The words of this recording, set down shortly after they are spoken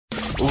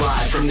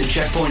Live from the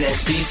Checkpoint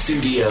XP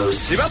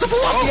studios. He's about to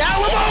pull off the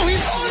Alamo. He's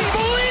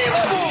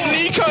unbelievable.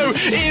 Nico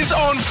is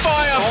on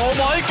fire. Oh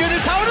my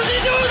goodness, how does he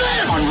do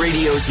this? On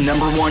radio's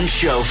 #1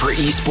 show for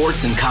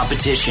esports and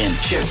competition,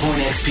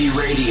 Checkpoint XP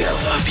Radio,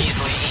 a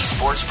Beasley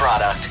Esports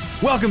product.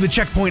 Welcome to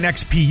Checkpoint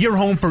XP, your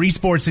home for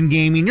esports and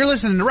gaming. You're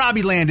listening to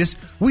Robbie Landis,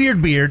 Weird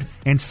Beard,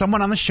 and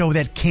someone on the show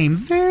that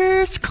came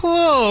this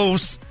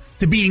close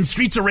to beating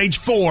Streets of Rage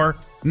 4,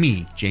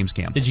 me, James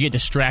Campbell. Did you get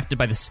distracted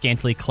by the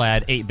scantily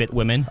clad 8-bit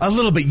women? A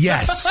little bit,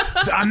 yes.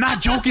 I'm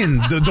not joking.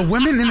 The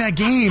women in that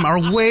game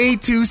are way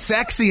too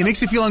sexy. It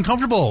makes me feel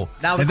uncomfortable.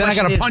 Now, and then I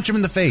got to punch them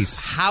in the face.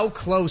 How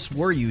close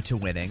were you to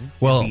winning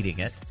and beating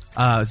it?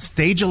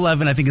 Stage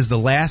 11, I think, is the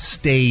last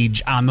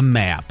stage on the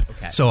map.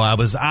 Okay. So I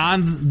was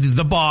on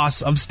the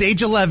boss of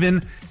stage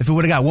 11. If it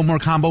would have got one more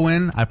combo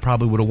in, I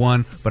probably would have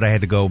won, but I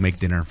had to go make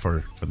dinner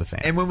for the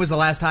fam. And when was the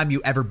last time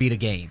you ever beat a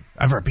game?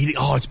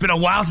 Oh, it's been a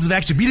while since I've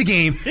actually beat a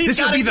game. This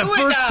would be the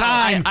first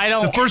time.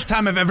 The first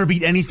time I've ever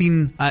beat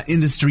anything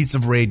in the Streets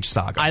of Rage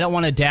saga. I don't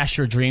want to dash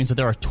your dreams, but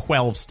there are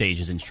 12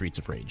 stages in Streets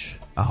of Rage.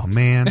 Oh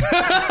man!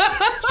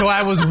 So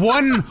I was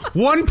one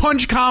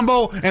punch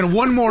combo and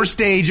one more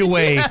stage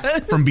away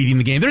from beating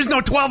the game. There's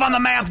no 12 on the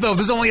map though.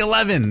 There's only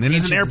 11, and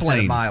it's an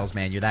airplane. Miles,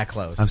 man, you're that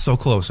close. I'm so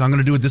close. So I'm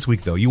going to do it this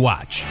week though. You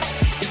watch.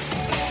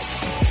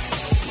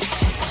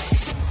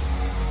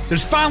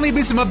 There's finally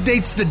been some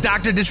updates to the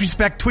Dr.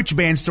 Disrespect Twitch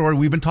ban story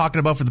we've been talking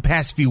about for the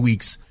past few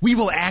weeks. We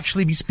will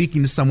actually be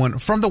speaking to someone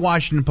from the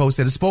Washington Post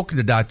that has spoken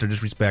to Dr.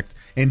 Disrespect,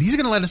 and he's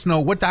going to let us know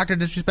what Dr.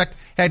 Disrespect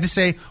had to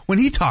say when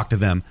he talked to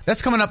them.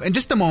 That's coming up in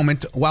just a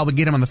moment while we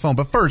get him on the phone.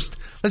 But first,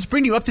 let's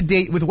bring you up to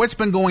date with what's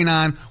been going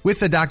on with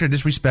the Dr.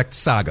 Disrespect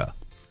saga.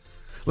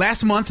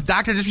 Last month,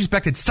 Dr.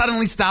 Disrespect had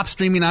suddenly stopped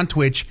streaming on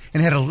Twitch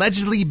and had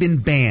allegedly been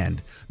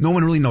banned. No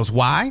one really knows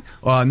why.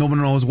 No one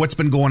knows what's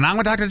been going on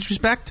with Dr.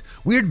 Disrespect.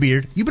 Weird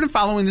Beard, you've been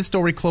following this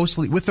story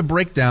closely with the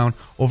breakdown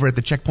over at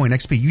the Checkpoint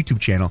XP YouTube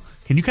channel.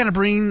 Can you kind of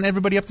bring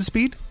everybody up to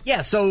speed?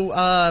 Yeah, so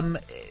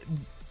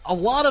a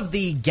lot of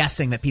the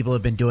guessing that people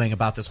have been doing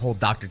about this whole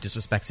Dr.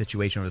 Disrespect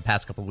situation over the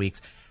past couple of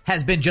weeks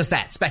has been just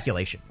that,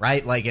 speculation,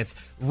 right? Like, it's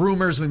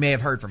rumors we may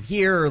have heard from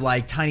here, or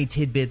like tiny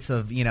tidbits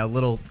of,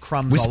 little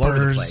crumbs all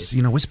over the place.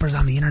 Whispers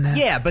on the internet.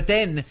 Yeah, but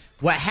then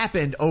what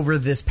happened over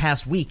this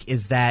past week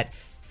is that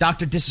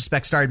Dr.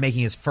 Disrespect started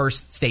making his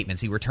first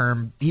statements. He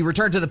returned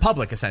to the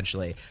public,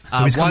 essentially. So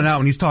he's coming out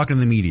and he's talking to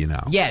the media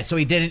now. Yeah, so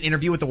he did an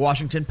interview with the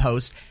Washington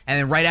Post, and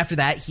then right after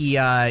that, he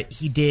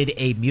did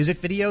a music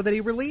video that he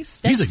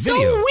released. That's so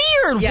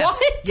weird. Yes.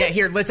 What? Yeah,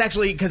 here, let's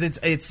actually, because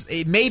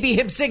it may be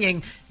him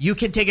singing. You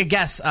can take a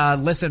guess.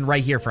 Listen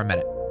right here for a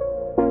minute.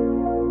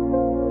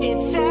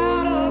 It's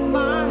out of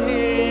my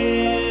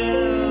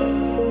head,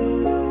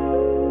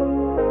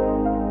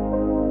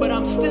 but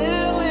I'm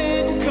still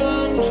in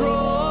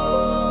control.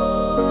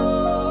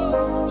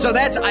 So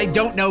I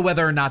don't know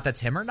whether or not that's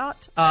him or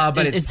not,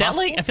 but is that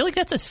like, I feel like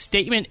that's a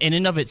statement in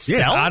and of itself.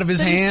 Yeah, it's out of his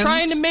hands. He's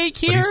trying to make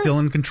here. But he's still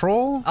in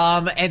control.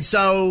 And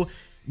so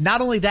not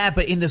only that,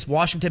 but in this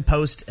Washington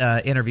Post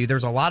interview,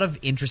 there's a lot of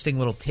interesting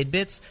little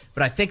tidbits.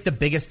 But I think the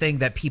biggest thing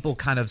that people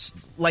kind of,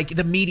 like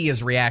the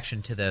media's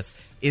reaction to this,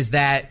 is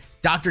that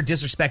Dr.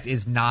 Disrespect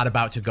is not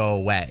about to go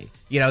away.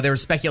 There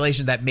was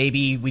speculation that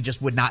maybe we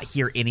just would not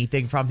hear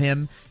anything from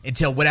him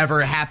until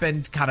whatever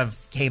happened kind of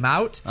came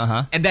out.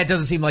 And that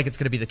doesn't seem like it's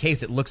going to be the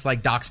case. It looks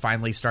like Doc's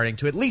finally starting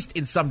to, at least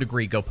in some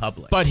degree, go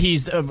public. But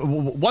he's,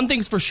 one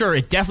thing's for sure,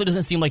 it definitely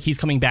doesn't seem like he's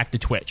coming back to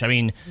Twitch. I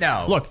mean,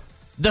 no. Look,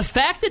 the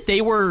fact that they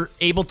were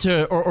able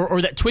to,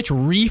 or that Twitch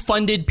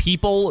refunded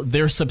people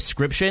their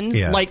subscriptions,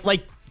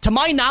 like to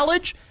my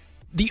knowledge,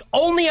 the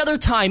only other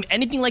time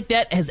anything like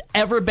that has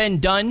ever been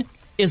done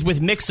is with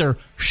Mixer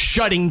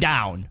shutting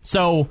down.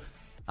 So,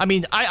 I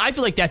mean, I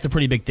feel like that's a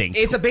pretty big thing.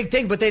 It's a big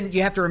thing, but then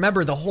you have to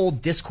remember the whole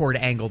Discord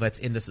angle that's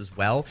in this as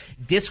well.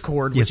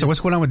 Discord. Yeah, so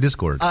what's going on with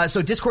Discord?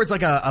 So Discord's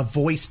like a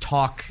voice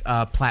talk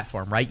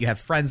platform, right? You have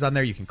friends on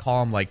there. You can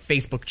call them like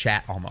Facebook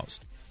chat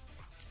almost.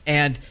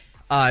 And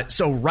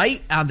so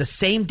right on the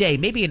same day,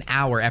 maybe an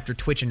hour after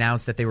Twitch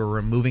announced that they were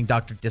removing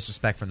Dr.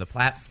 Disrespect from the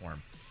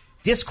platform,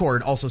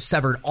 Discord also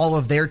severed all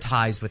of their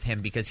ties with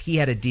him because he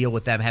had a deal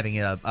with them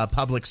having a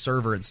public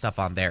server and stuff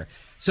on there.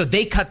 So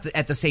they cut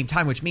at the same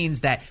time, which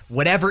means that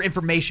whatever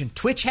information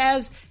Twitch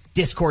has,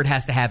 Discord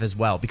has to have as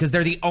well, because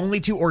they're the only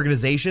two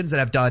organizations that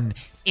have done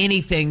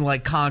anything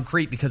like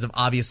concrete because of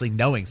obviously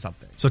knowing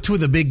something. So two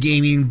of the big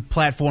gaming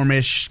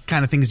platform-ish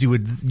kind of things you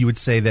would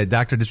say that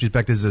Dr.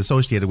 Disrespect is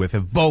associated with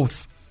have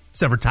both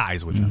severed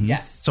ties with him.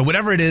 Yes. So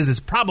whatever it is, it's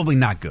probably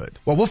not good.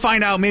 Well, we'll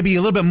find out maybe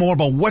a little bit more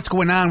about what's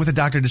going on with the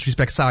Dr.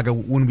 Disrespect saga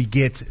when we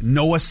get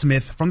Noah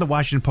Smith from the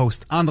Washington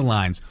Post on the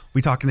lines. We'll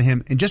be talking to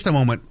him in just a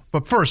moment.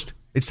 But first,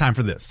 it's time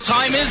for this.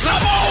 Time is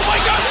up. Oh, my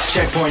God.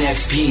 Checkpoint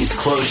XP's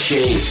Close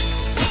Shave.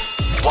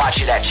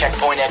 Watch it at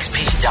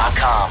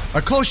checkpointxp.com.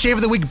 Our Close Shave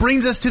of the Week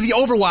brings us to the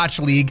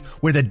Overwatch League,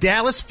 where the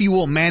Dallas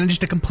Fuel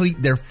managed to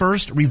complete their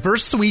first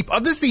reverse sweep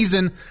of the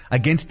season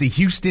against the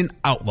Houston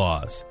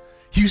Outlaws.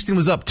 Houston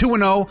was up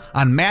 2-0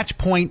 on match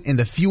point, and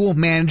the Fuel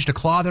managed to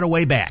claw their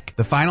way back.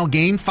 The final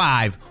Game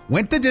 5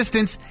 went the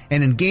distance,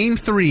 and in Game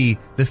 3,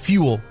 the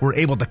Fuel were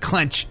able to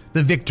clinch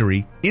the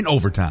victory in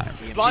overtime.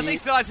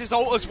 Blase still has his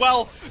ult as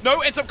well.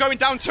 No, ends up going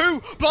down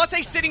 2.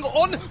 Blase sitting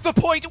on the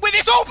point with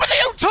his ult, but they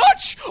don't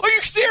touch! Are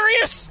you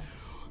serious?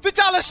 The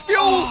Dallas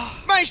Fuel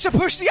managed to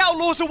push the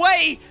Outlaws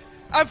away.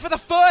 And for the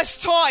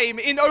first time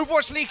in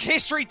Overwatch League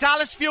history,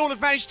 Dallas Fuel have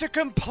managed to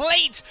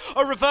complete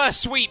a reverse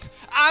sweep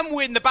and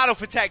win the battle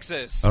for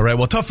Texas. All right,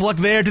 well, tough luck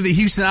there to the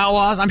Houston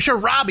Outlaws. I'm sure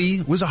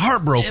Robbie was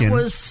heartbroken. It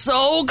was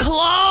so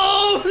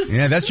close.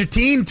 Yeah, that's your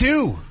team,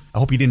 too. I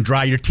hope you didn't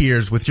dry your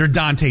tears with your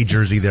Dante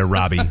jersey there,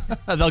 Robbie.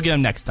 They'll get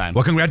him next time.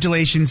 Well,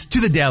 congratulations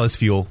to the Dallas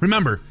Fuel.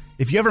 Remember,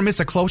 if you ever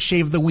miss a close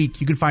shave of the week,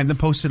 you can find them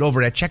posted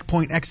over at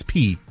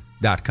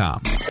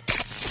checkpointxp.com.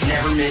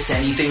 Never miss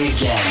anything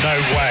again.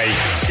 No way.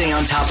 Stay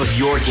on top of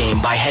your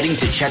game by heading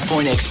to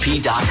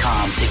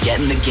checkpointxp.com to get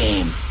in the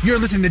game. You're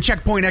listening to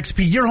Checkpoint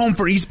XP, your home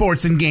for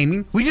esports and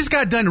gaming. We just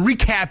got done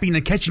recapping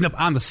and catching up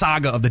on the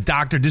saga of the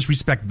Dr.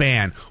 Disrespect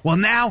ban. Well,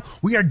 now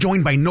we are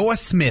joined by Noah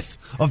Smith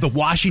of the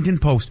Washington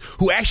Post,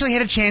 who actually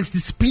had a chance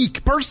to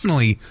speak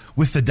personally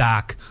with the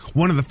doc,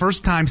 one of the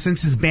first times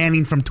since his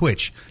banning from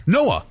Twitch.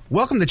 Noah,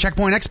 welcome to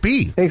Checkpoint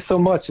XP. Thanks so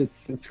much.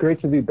 It's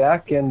great to be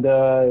back,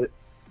 and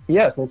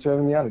yeah, thanks for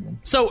having me on again.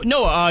 So,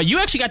 Noah, you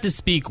actually got to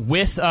speak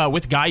with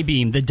Guy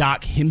Beam, the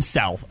doc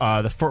himself,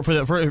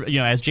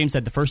 as James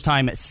said, the first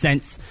time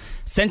since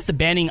the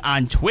banning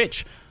on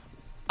Twitch.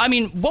 I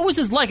mean, what was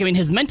this like? I mean,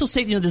 his mental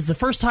state. This is the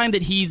first time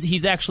that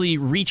he's actually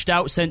reached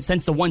out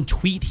since the one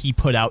tweet he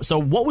put out. So,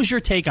 what was your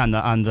take on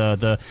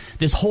the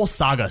this whole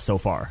saga so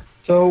far?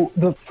 So,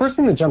 the first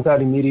thing that jumped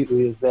out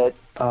immediately is that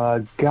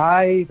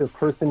Guy, the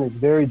person, is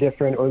very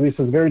different, or at least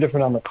was very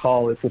different on the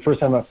call. It's the first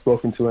time I've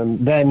spoken to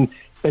him.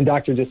 Than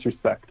Dr.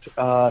 Disrespect.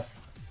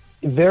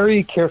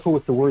 Very careful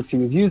with the words he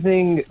was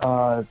using,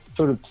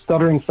 sort of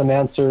stuttering some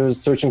answers,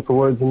 searching for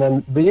words. And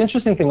then the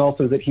interesting thing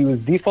also is that he was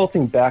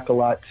defaulting back a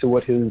lot to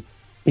what he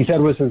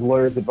said was his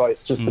lawyer's advice,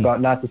 just about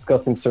not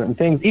discussing certain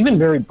things, even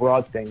very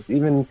broad things,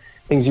 even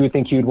things you would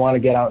think he would want to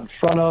get out in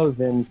front of.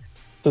 And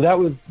so that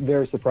was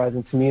very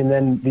surprising to me. And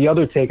then the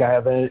other take I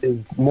have in it is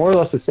more or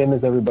less the same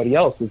as everybody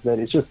else, is that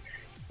it just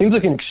seems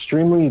like an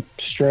extremely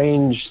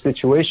strange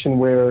situation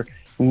where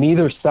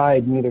neither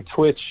side, neither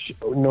Twitch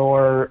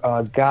nor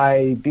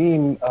Guy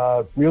Beam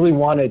really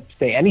want to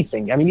say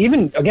anything. I mean,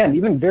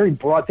 even very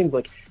broad things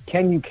like,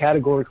 can you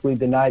categorically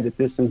deny that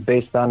this is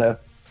based on a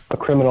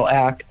criminal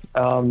act?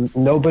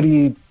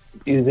 Nobody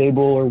is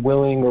able or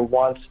willing or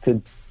wants to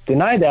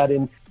deny that.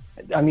 And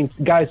I mean,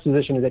 Guy's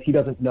position is that he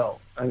doesn't know.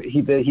 I mean,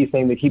 he's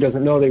saying that he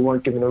doesn't know, they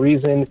weren't given a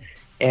reason.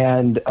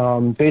 And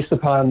based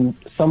upon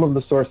some of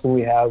the sourcing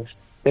we have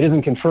that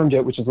isn't confirmed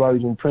yet, which is why we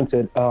didn't print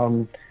it,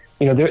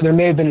 there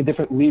may have been a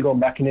different legal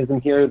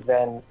mechanism here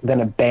than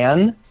a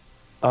ban,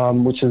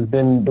 which has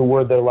been the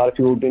word that a lot of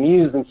people have been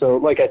used. And so,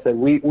 like I said,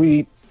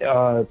 we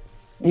have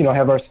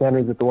our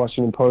standards at the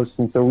Washington Post,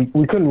 and so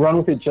we couldn't run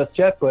with it just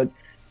yet, but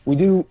we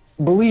do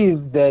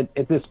believe that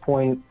at this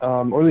point,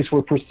 or at least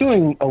we're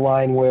pursuing a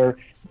line where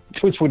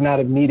Twitch would not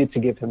have needed to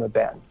give him a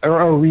ban, or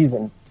a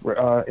reason,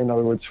 in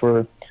other words,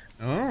 for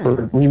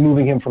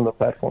removing him from the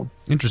platform.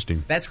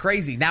 Interesting. That's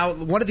crazy. Now,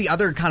 one of the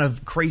other kind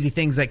of crazy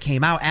things that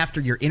came out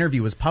after your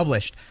interview was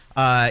published,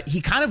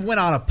 he kind of went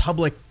on a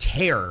public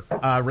tear,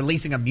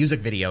 releasing a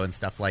music video and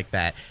stuff like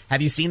that.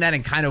 Have you seen that,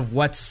 and kind of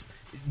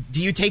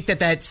do you take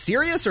that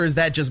serious, or is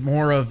that just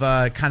more of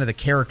kind of the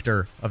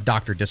character of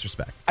Dr.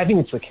 Disrespect? I think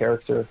it's the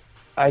character.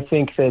 I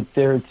think that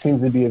there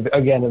seems to be,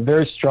 a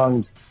very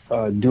strong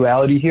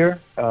duality here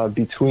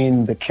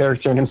between the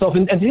character and himself.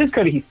 And to his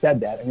credit, he said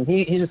that. I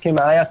mean, he just came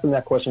out. I asked him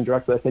that question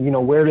directly. I said,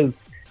 where does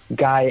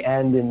Guy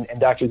end and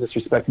Dr.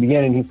 Disrespect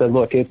begin? And he said,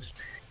 look,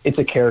 it's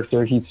a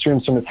character. He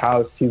streams from his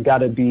house. He's got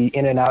to be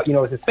in and out.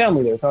 With his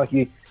family there. It's not like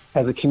he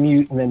has a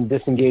commute and then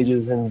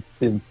disengages and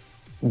is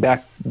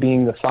back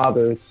being the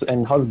father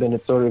and husband.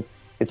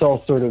 It's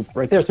all sort of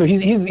right there. So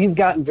he's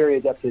gotten very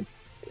adept at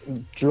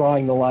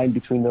drawing the line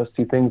between those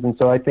two things. And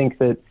so I think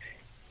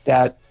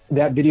that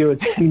video is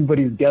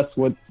anybody's guess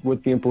what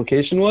the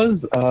implication was.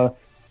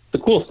 It's a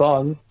cool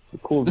song, a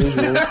cool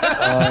visual.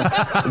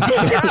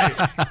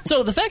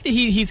 So the fact that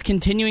he's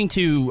continuing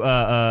to,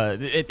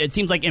 it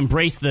seems like,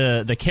 embrace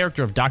the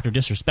character of Dr.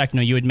 Disrespect.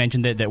 You had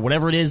mentioned that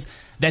whatever it is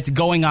that's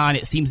going on,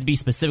 it seems to be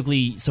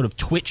specifically sort of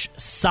Twitch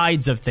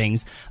sides of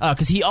things.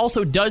 Because he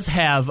also does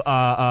have,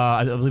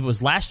 I believe it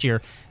was last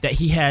year, that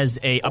he has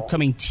a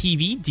upcoming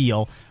TV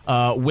deal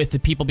with the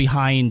people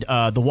behind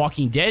the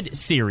Walking Dead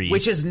series,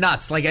 which is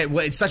nuts. Like,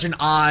 it's such an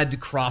odd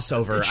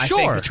crossover, sure,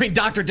 I think, between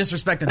Dr.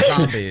 Disrespect and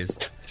zombies.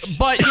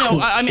 But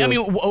I mean,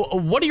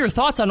 what are your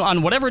thoughts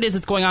on whatever it is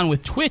that's going on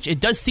with Twitch? It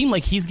does seem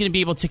like he's going to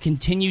be able to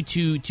continue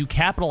to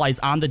capitalize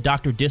on the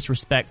Dr.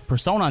 Disrespect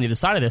persona on the other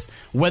side of this,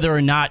 whether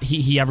or not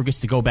he ever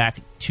gets to go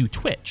back to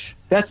Twitch.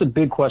 That's a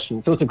big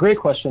question. So it's a great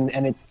question,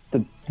 and it's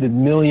the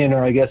million,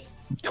 or I guess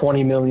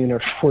 $20 million or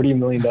 $40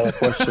 million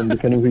question,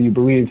 depending who you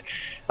believe.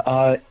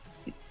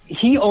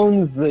 he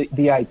owns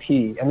the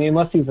IP. I mean,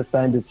 unless he's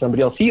assigned to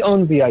somebody else, he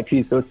owns the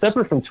IP, so it's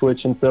separate from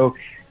Twitch, and so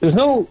there's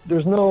no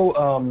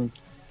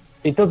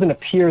it doesn't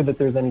appear that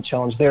there's any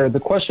challenge there. The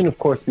question, of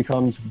course,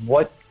 becomes,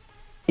 what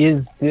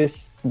is this?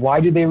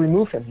 Why did they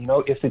remove him? You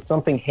know, if it's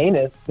something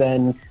heinous,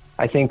 then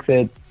I think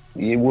that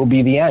it will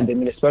be the end. I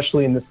mean,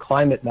 especially in this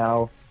climate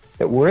now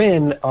that we're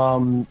in,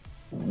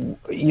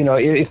 you know,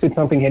 if it's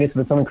something heinous, if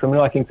it's something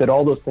criminal, I think that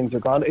all those things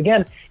are gone.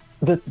 Again,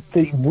 the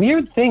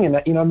weird thing,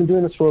 and you know, I've been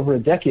doing this for over a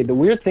decade, the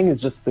weird thing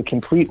is just the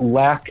complete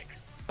lack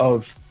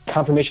of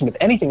confirmation of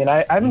anything, and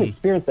I haven't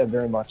experienced that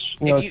very much.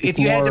 You know, if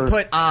you had to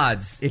put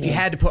odds,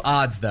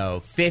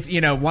 though,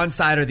 you know, one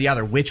side or the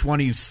other, which one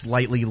are you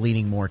slightly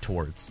leaning more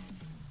towards?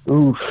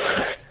 Oof.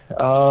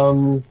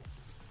 I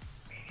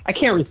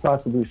can't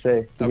responsibly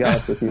say, to be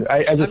honest with you.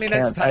 I just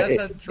can't.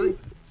 That's true.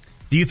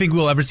 Do you think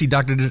we'll ever see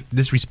Dr.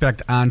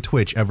 Disrespect on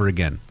Twitch ever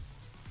again?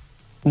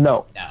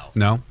 No.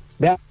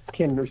 That I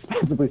can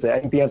responsibly say. I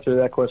think the answer to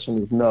that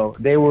question is no.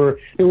 There were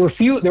a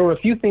few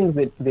things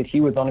that he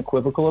was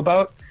unequivocal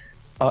about.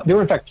 There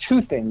were, in fact,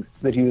 two things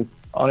that he was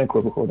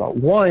unequivocal about.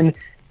 One,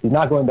 he's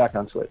not going back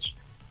on Twitch.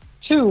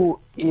 Two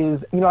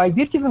is, you know, I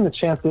did give him the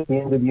chance at the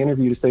end of the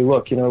interview to say,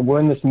 look, you know, we're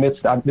in this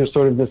midst. There's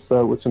sort of this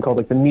what's been called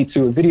like the Me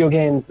Too of video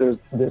games. There's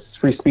this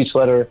free speech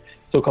letter,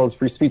 so-called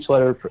free speech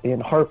letter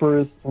in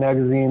Harper's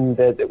magazine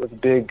that it was a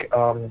big,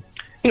 you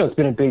know, it's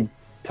been a big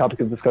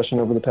topic of discussion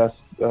over the past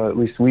at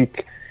least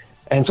week.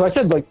 And so I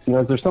said, like, you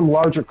know, is there some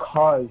larger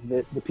cause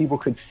that the people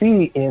could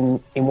see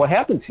in what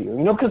happened to you?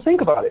 You know, because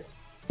think about it.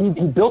 He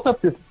built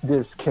up this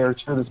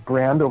character, this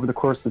brand over the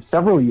course of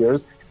several years,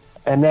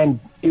 and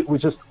then it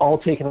was just all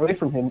taken away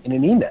from him in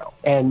an email.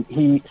 And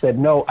he said,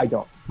 no, I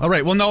don't. All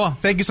right. Well, Noah,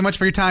 thank you so much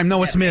for your time.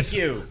 Noah Smith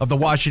of the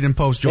Washington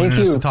Post joining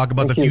us to talk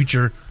about the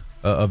future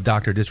of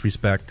Dr.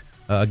 Disrespect.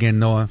 Again,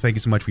 Noah, thank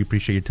you so much. We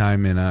appreciate your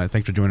time, and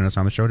thanks for joining us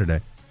on the show today.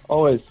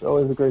 Always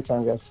a great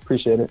time, guys.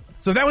 Appreciate it.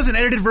 So that was an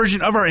edited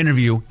version of our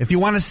interview. If you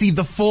want to see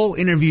the full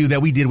interview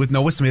that we did with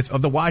Noah Smith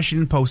of the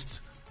Washington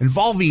Post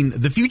involving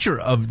the future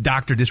of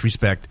Dr.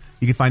 Disrespect,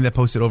 you can find that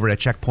posted over at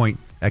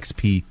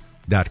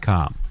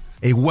checkpointxp.com.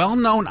 A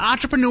well-known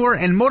entrepreneur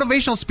and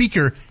motivational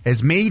speaker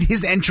has made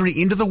his entry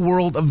into the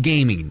world of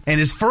gaming, and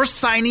his first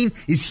signing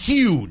is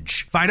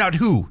huge. Find out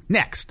who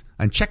next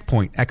on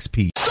Checkpoint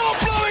XP. Stop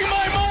blowing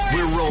my mind!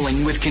 We're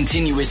rolling with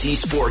continuous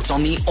esports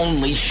on the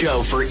only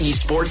show for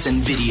esports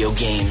and video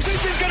games.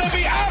 This is going to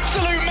be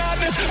absolute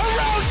madness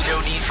around.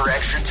 No need for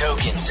extra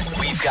tokens.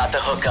 We've got the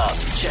hookup.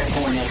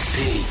 Checkpoint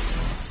XP.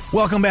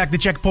 Welcome back to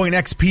Checkpoint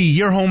XP,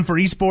 your home for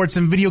esports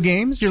and video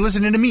games. You're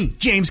listening to me,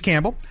 James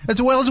Campbell,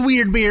 as well as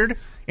Weird Beard,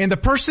 and the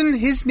person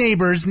his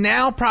neighbors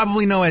now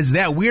probably know as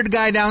that weird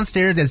guy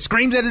downstairs that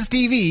screams at his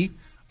TV,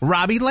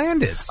 Robbie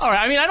Landis. All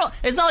right, I mean,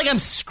 it's not like I'm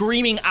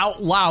screaming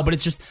out loud, but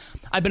it's just,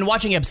 I've been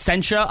watching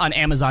Absentia on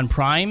Amazon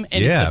Prime,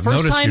 and yeah, it's the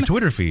first noticed time your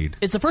Twitter feed.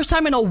 It's the first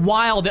time in a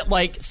while that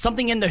like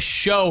something in the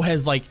show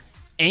has like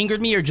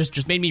angered me or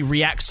just made me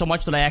react so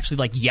much that I actually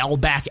like yell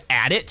back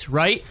at it,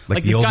 right?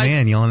 Like the old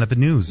man yelling at the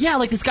news. Yeah,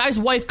 like this guy's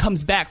wife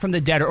comes back from the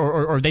dead,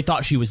 or they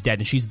thought she was dead,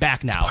 and she's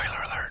back now.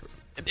 Spoiler alert.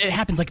 It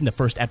happens like in the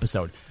first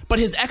episode. But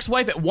his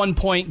ex-wife at one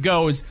point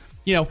goes,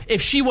 you know,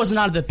 if she wasn't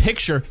out of the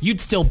picture,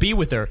 you'd still be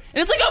with her.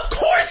 And it's like, of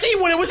course he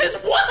would. It was his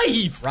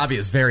wife. Robbie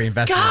is very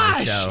invested in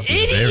the show.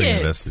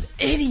 Idiots.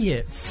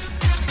 Idiots.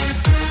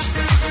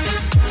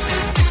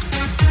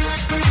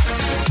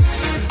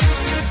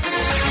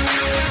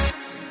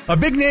 A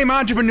big-name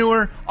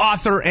entrepreneur,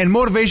 author, and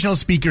motivational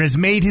speaker has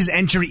made his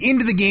entry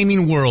into the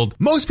gaming world.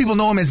 Most people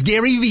know him as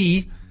Gary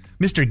V.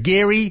 Mr.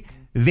 Gary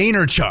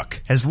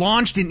Vaynerchuk has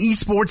launched an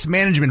esports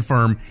management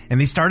firm,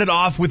 and they started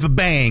off with a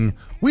bang.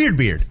 Weird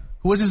Beard,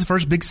 who was his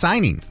first big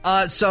signing?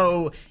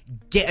 So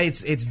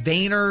it's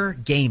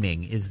Vayner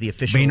Gaming is the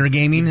official. Vayner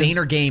Gaming?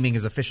 Vayner Gaming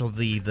is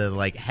officially the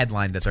like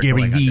headline that they're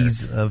Gary going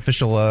V's under.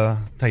 official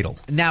title.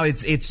 Now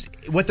it's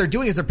what they're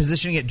doing is they're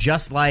positioning it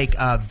just like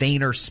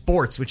Vayner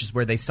Sports, which is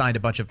where they signed a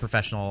bunch of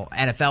professional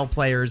NFL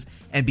players,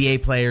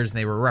 NBA players, and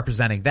they were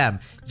representing them.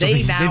 So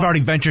they've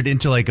already ventured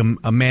into like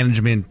a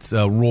management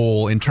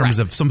role in terms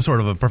of some sort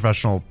of a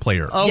professional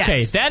player.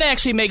 Okay, Yes. that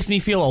actually makes me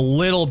feel a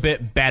little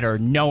bit better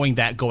knowing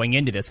that going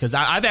into this, because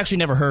I've actually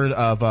never heard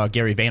of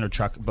Gary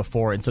Vaynerchuk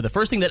before, and so the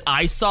first thing that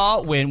I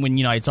saw when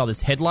you know I saw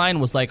this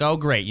headline was like, oh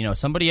great, you know,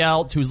 somebody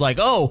else who's like,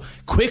 oh,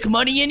 quick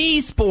money in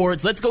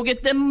esports, let's go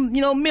get them,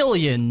 you know,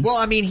 millions. Well,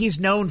 I mean, he's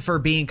known for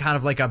being kind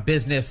of like a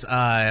business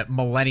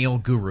millennial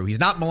guru. He's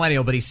not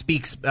millennial, but he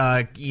speaks,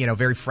 you know,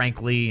 very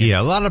frankly. Yeah,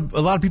 a lot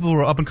of people who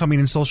are up and coming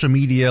in social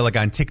media, like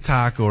on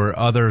TikTok or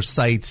other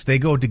sites, they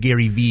go to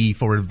Gary V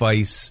for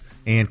advice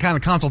and kind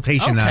of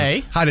consultation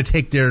on how to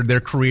take their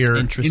career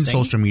in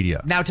social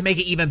media. Now, to make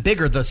it even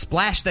bigger, the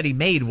splash that he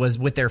made was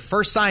with their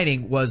first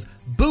signing was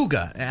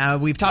Booga.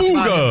 We've talked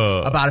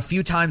about a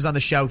few times on the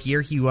show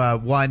here. He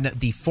won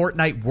the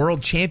Fortnite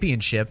World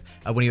Championship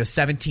when he was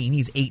 17.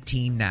 He's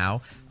 18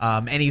 now.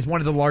 And he's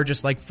one of the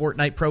largest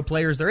Fortnite pro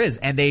players there is,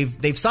 and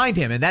they've signed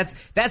him, and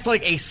that's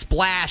like a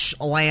splash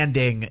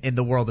landing in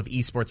the world of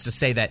esports to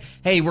say that,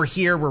 hey, we're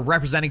here, we're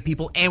representing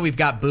people, and we've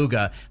got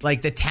Booga.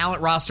 Like, the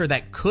talent roster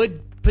that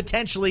could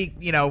potentially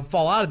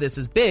fall out of this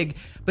is big,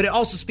 but it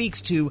also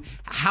speaks to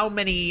how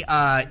many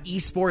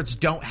esports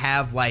don't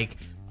have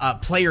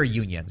player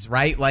unions,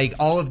 right? Like,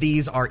 all of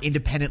these are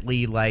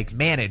independently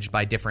managed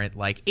by different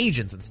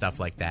agents and stuff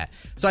like that.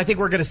 So I think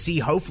we're going to see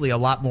hopefully a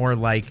lot more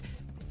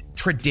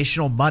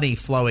traditional money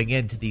flowing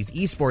into these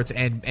esports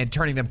and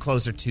turning them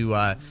closer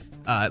to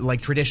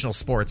traditional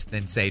sports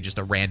than, say, just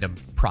a random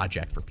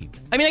project for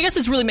people. I mean, I guess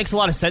this really makes a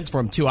lot of sense for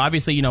him, too.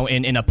 Obviously,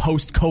 in a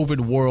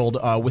post-COVID world,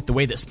 with the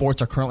way that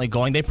sports are currently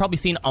going, they've probably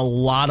seen a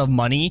lot of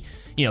money,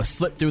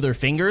 slip through their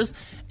fingers.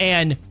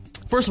 And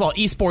first of all,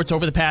 esports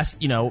over the past,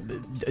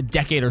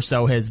 decade or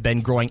so has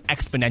been growing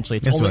exponentially.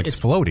 It's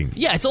exploding.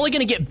 Yeah, it's only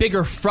going to get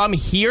bigger from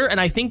here, and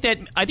I think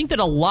that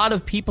a lot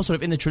of people sort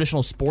of in the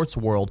traditional sports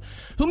world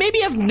who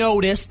maybe have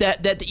noticed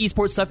that the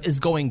esports stuff is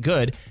going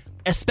good,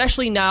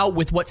 especially now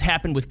with what's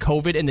happened with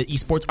COVID and the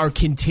esports are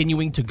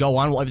continuing to go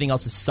on while everything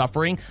else is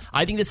suffering.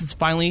 I think this is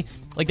finally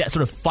that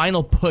sort of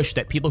final push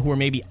that people who are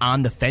maybe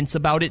on the fence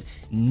about it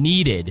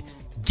needed.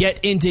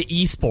 Get into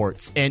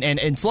esports, and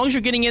as long as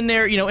you're getting in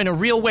there, in a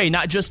real way,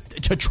 not just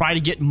to try to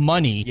get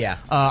money. Yeah,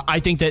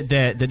 I think that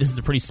this is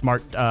a pretty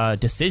smart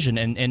decision,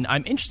 and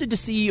I'm interested to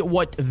see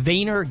what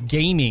Vayner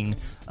Gaming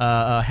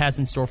has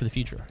in store for the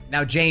future.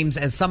 Now, James,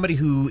 as somebody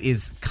who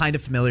is kind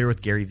of familiar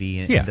with Gary Vee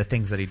and the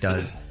things that he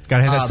does,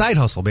 gotta have that side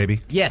hustle, baby.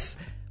 Yes.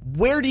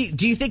 Where do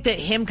you think that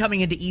him coming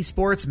into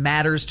esports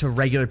matters to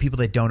regular people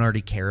that don't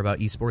already care about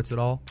esports at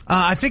all?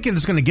 I think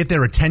it's going to get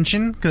their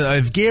attention, because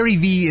if Gary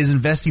Vee is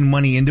investing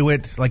money into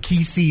it,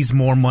 he sees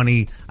more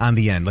money on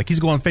the end. He's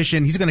going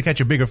fishing, he's going to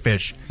catch a bigger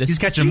fish. He's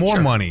catching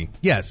more money.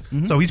 Yes.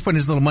 Mm-hmm. So he's putting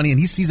his little money, and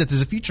he sees that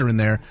there's a future in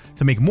there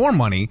to make more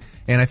money.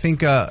 And I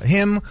think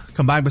him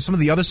combined with some of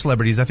the other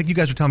celebrities, I think you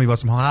guys were telling me about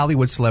some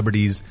Hollywood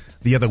celebrities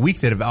the other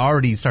week that have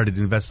already started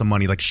to invest some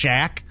money, like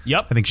Shaq.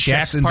 Yep. I think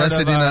Shaq's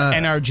invested in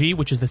NRG,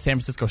 which is the San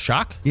Francisco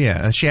Shock.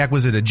 Yeah, Shaq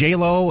was it a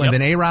J-Lo, and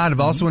then A-Rod have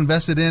also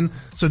invested in.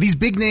 So these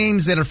big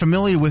names that are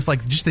familiar with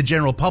just the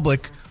general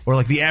public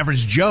or the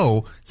average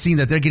Joe, seeing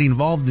that they're getting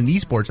involved in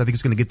esports, I think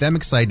it's going to get them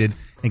excited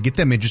and get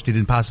them interested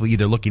in possibly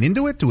either looking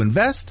into it to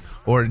invest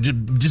or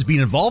just being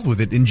involved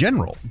with it in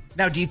general.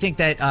 Now, do you think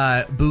that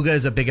Booga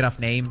is a big enough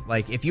name?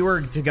 If you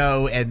were to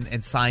go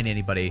and sign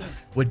anybody,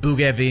 would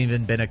Booga have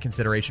even been a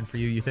consideration for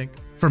you, you think?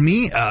 For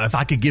me, if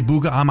I could get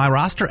Booga on my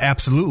roster,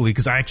 absolutely,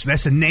 because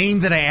that's a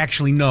name that I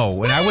actually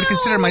know, and I would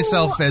consider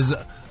myself as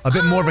a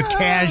bit more of a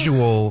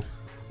casual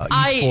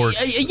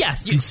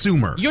esports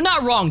consumer. You're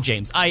not wrong,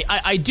 James.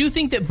 I do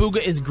think that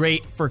Booga is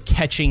great for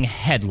catching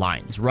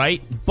headlines,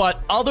 right?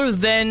 But other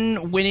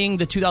than winning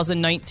the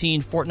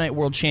 2019 Fortnite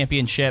World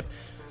Championship,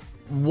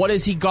 what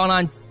has he gone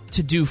on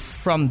to do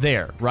from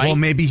there, right? Well,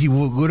 maybe he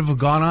would have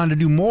gone on to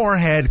do more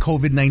had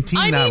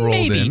COVID-19 not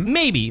rolled in.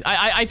 Maybe.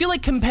 I feel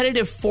like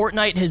competitive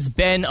Fortnite has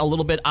been a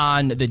little bit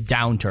on the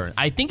downturn.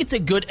 I think it's a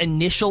good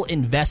initial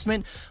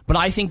investment, but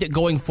I think that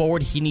going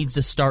forward, he needs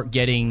to start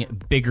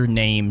getting bigger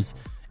names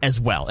as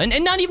well.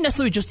 And not even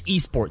necessarily just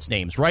esports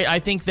names, right? I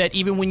think that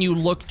even when you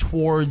look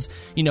towards,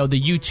 the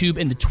YouTube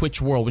and the Twitch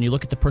world, when you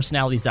look at the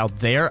personalities out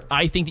there,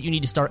 I think that you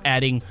need to start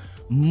adding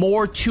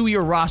more to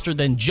your roster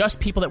than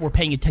just people that we're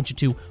paying attention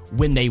to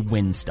when they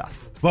win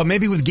stuff. Well,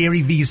 maybe with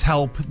Gary Vee's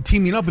help,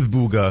 teaming up with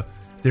Booga,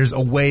 there's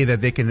a way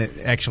that they can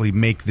actually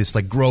make this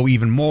grow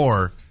even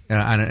more in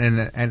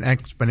an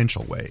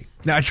exponential way.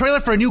 Now, a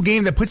trailer for a new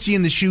game that puts you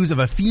in the shoes of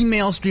a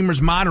female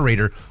streamer's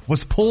moderator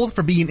was pulled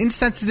for being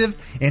insensitive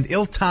and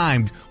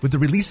ill-timed, with the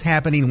release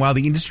happening while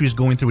the industry is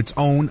going through its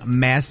own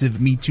massive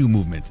Me Too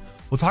movement.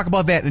 We'll talk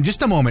about that in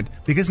just a moment,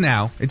 because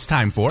now it's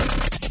time for...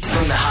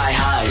 From the high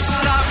highs,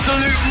 An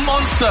absolute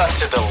monster,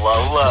 to the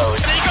low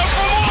lows. There you go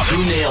for more.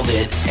 Who nailed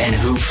it and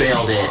who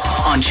failed it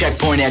on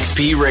Checkpoint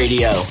XP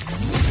Radio.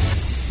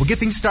 We'll get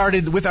things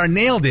started with our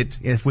Nailed It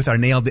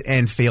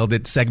and Failed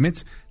It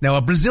segment. Now,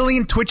 a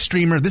Brazilian Twitch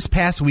streamer this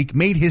past week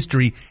made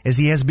history as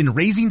he has been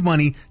raising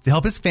money to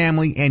help his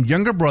family and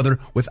younger brother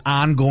with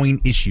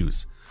ongoing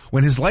issues.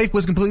 When his life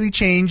was completely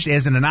changed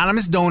as an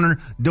anonymous donor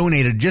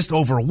donated just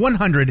over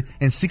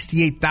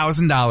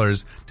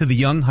 $168,000 to the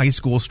young high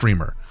school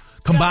streamer.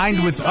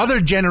 Combined with other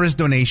generous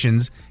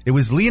donations, it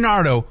was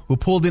Leonardo who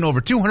pulled in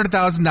over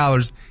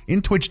 $200,000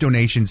 in Twitch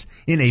donations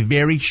in a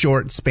very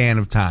short span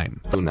of time.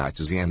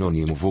 Donatos em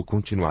anônimo. Vou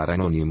continuar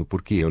anônimo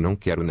porque eu não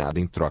quero nada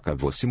em troca.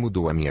 Você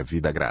mudou a minha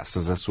vida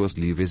graças às suas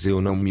lives.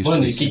 Eu não me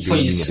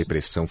suicidei. Minha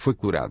depressão foi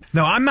curada.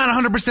 Now, I'm not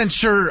 100%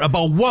 sure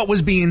about what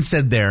was being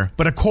said there,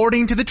 but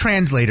according to the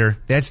translator,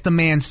 that's the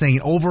man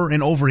saying over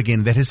and over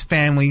again that his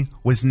family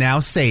was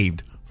now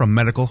saved from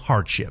medical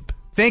hardship.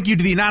 Thank you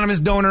to the anonymous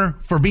donor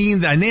for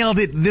being the Nailed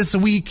It this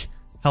week,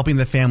 helping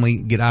the family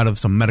get out of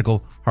some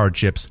medical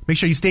hardships. Make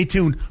sure you stay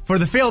tuned for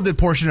the Failed It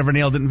portion of our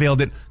Nailed It and Veiled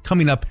It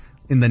coming up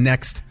in the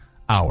next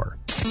hour.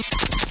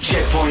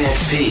 Checkpoint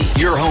XP,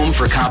 your home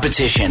for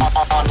competition.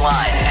 Online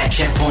at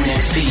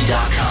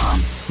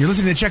checkpointxp.com. You're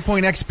listening to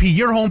Checkpoint XP,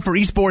 your home for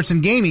esports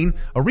and gaming.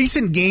 A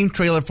recent game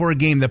trailer for a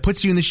game that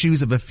puts you in the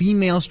shoes of a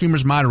female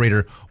streamer's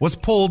moderator was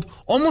pulled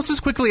almost as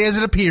quickly as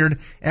it appeared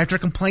after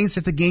complaints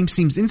that the game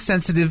seems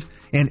insensitive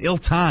and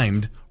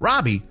ill-timed.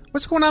 Robbie,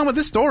 what's going on with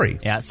this story?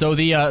 Yeah, so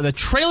the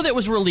trailer that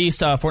was released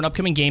for an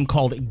upcoming game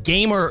called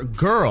Gamer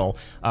Girl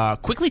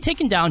quickly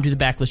taken down due to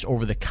backlash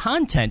over the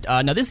content.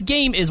 Now, this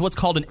game is what's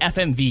called an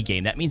FMV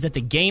game. That means that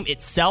the game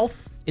itself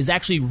is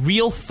actually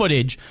real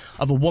footage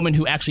of a woman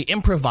who actually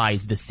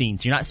improvised the scene.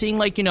 So you're not seeing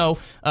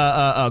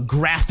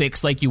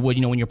graphics like you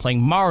would, when you're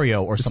playing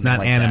Mario or something like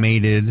that. It's not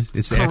animated.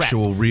 It's Correct.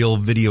 Actual real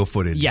video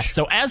footage. Yes.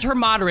 So as her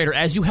moderator,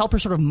 as you help her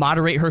sort of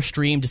moderate her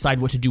stream,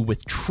 decide what to do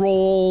with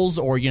trolls,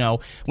 or,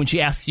 when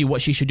she asks you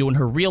what she should do in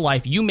her real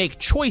life, you make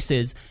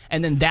choices,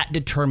 and then that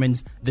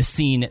determines the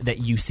scene that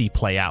you see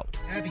play out.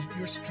 Abby,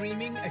 you're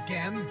streaming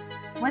again?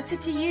 What's it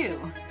to you?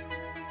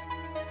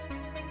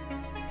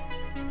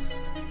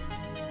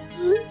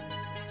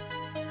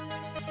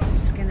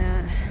 Just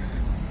gonna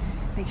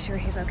make sure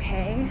he's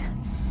okay.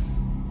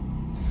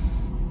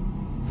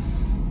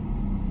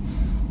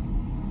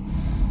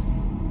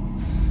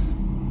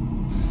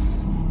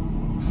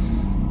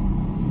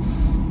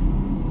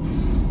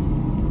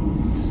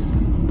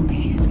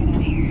 Okay, let's get out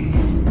of here.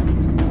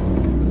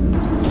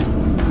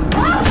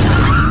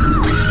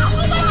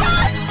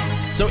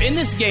 So in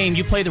this game,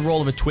 you play the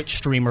role of a Twitch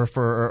streamer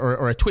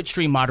or a Twitch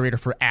stream moderator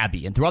for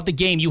Abby. And throughout the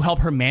game, you help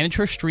her manage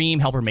her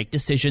stream, help her make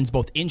decisions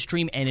both in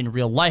stream and in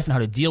real life on how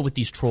to deal with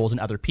these trolls and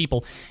other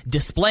people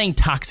displaying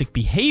toxic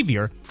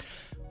behavior.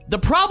 The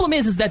problem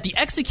is that the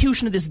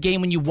execution of this game,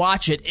 when you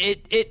watch it,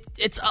 it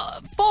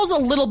falls a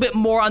little bit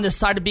more on the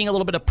side of being a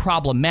little bit of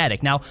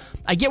problematic. Now,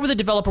 I get where the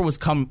developer was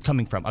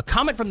coming from. A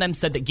comment from them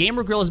said that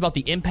Gamer Girl is about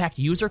the impact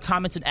user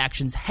comments and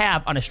actions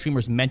have on a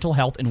streamer's mental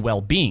health and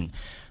well-being.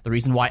 The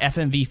reason why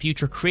FMV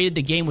Future created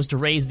the game was to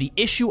raise the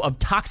issue of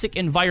toxic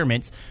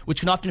environments,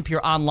 which can often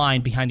appear online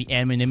behind the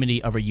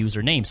anonymity of a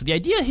username. So the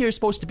idea here is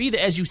supposed to be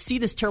that as you see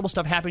this terrible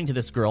stuff happening to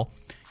this girl,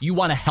 you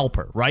want to help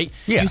her, right?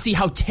 Yeah. You see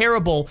how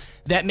terrible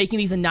that making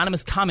these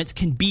anonymous comments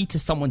can be to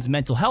someone's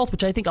mental health,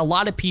 which I think a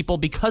lot of people,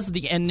 because of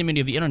the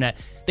anonymity of the internet,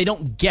 they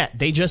don't get.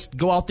 They just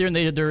go out there and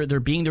they're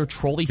being their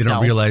trolly selves. They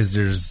don't realize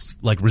there's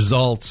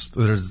results.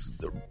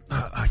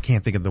 I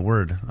can't think of the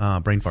word.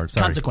 Brain fart.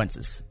 Sorry.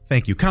 Consequences.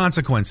 Thank you.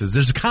 Consequences.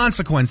 There's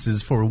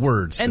consequences for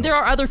words. And there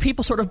are other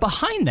people sort of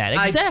behind that.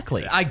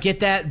 Exactly. I get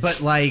that,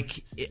 but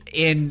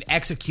in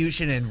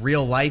execution in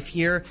real life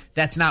here,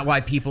 that's not why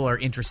people are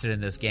interested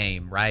in this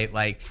game, right?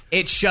 Like,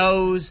 it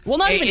shows. Well,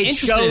 not even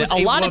interested. A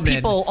lot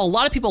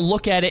of people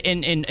look at it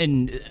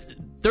and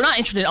they're not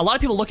interested. A lot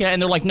of people look at it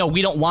and they're like, no,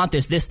 we don't want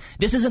this. This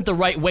isn't the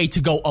right way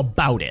to go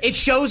about it. It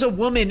shows a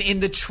woman in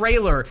the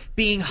trailer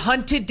being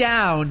hunted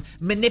down,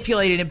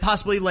 manipulated, and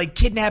possibly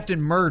kidnapped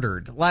and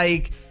murdered.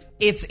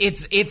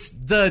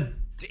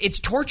 It's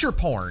torture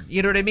porn.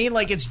 You know what I mean?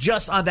 It's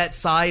just on that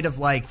side of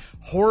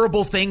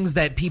horrible things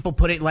that people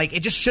put it. It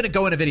just shouldn't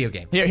go in a video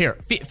game. Here.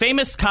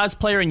 Famous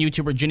cosplayer and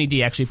YouTuber Ginny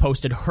D actually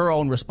posted her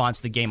own response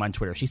to the game on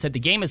Twitter. She said the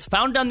game is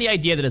founded on the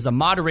idea that as a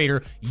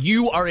moderator,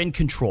 you are in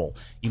control.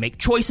 You make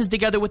choices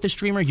together with the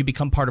streamer. You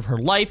become part of her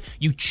life.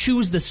 You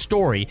choose the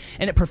story.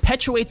 And it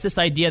perpetuates this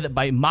idea that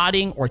by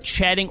modding or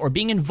chatting or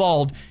being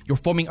involved, you're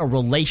forming a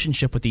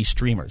relationship with these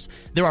streamers.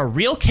 There are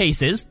real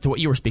cases, to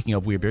what you were speaking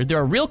of, Weirbeard, there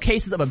are real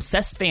cases of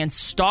obsessed fans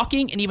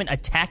stalking and even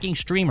attacking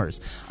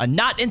streamers. A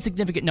not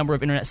insignificant number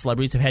of internet celebrities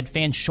have had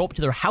fans show up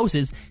to their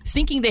houses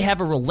thinking they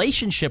have a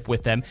relationship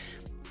with them.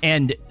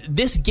 And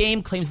this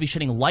game claims to be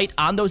shedding light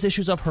on those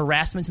issues of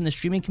harassment in the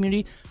streaming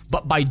community,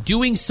 but by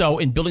doing so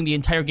and building the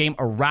entire game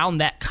around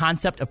that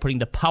concept of putting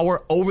the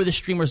power over the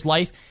streamer's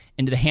life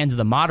into the hands of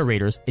the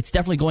moderators, it's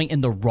definitely going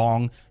in the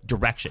wrong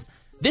direction.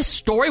 This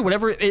story,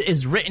 whatever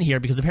is written here,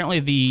 because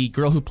apparently the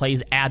girl who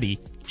plays Abby,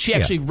 she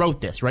actually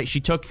wrote this, right? She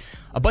took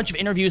a bunch of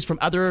interviews from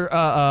other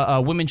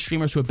women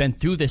streamers who have been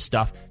through this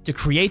stuff to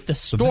create the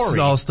story. So this is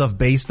all stuff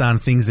based on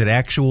things that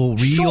actual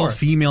real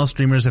female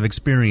streamers have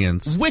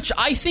experienced. Which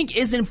I think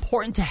is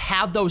important to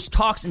have those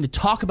talks and to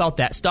talk about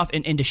that stuff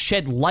and to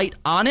shed light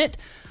on it.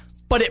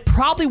 But it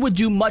probably would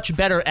do much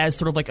better as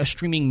sort of like a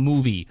streaming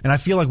movie. And I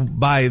feel like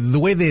by the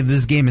way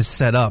this game is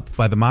set up,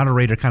 by the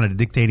moderator kind of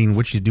dictating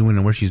what she's doing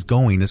and where she's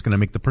going, it's going to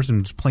make the person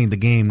who's playing the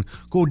game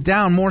go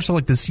down more so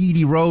like the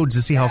seedy roads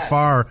to see how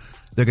far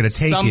they're going to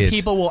take it. Some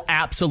people will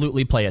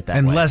absolutely play it that way.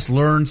 And less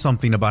learn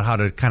something about how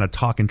to kind of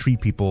talk and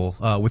treat people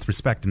with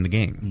respect in the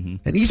game.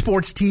 Mm-hmm. An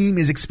esports team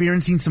is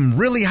experiencing some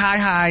really high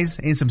highs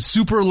and some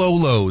super low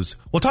lows.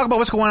 We'll talk about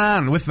what's going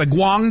on with the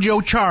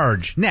Guangzhou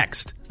Charge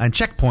next on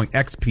Checkpoint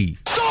XP.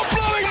 Stop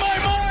blowing my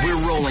mind!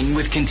 We're rolling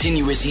with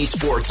continuous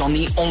esports on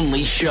the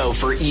only show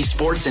for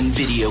esports and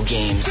video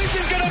games. This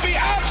is going to be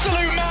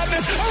absolute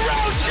madness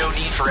around. No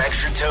need for For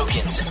extra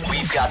tokens,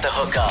 we've got the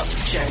hookup.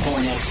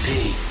 Checkpoint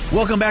XP.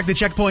 Welcome back to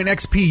Checkpoint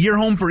XP, your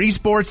home for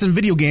esports and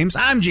video games.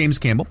 I'm James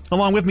Campbell.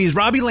 Along with me is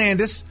Robbie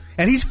Landis,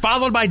 and he's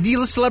followed by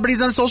D-list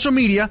celebrities on social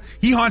media.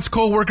 He haunts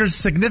co-workers'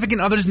 significant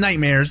others'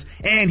 nightmares,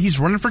 and he's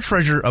running for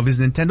treasurer of his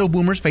Nintendo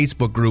Boomers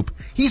Facebook group.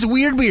 He's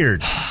Weird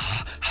Beard.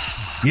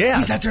 Yeah.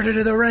 He's entered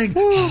into the ring.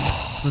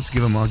 Let's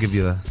give him, I'll give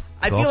you the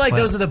I feel like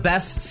those are the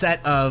best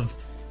set of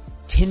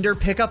Tinder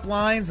pickup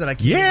lines that I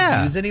can't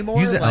even use anymore.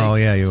 Use that,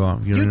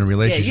 you're in a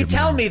relationship. Yeah, you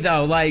tell now. me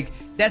though, like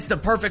that's the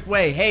perfect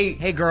way.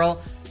 Hey girl,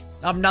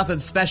 I'm nothing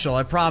special,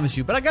 I promise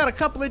you, but I got a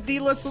couple of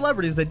D-list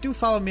celebrities that do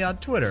follow me on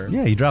Twitter.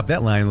 Yeah, you drop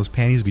that line, those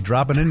panties will be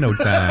dropping in no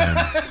time.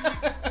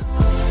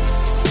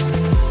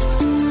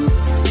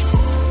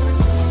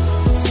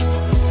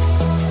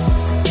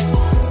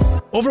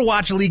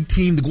 Overwatch League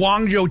team, the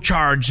Guangzhou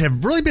Charge,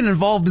 have really been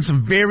involved in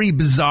some very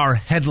bizarre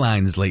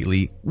headlines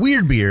lately.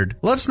 Weird Beard,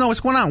 let us know what's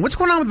going on. What's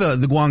going on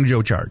with the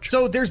Guangzhou Charge?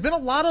 So there's been a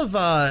lot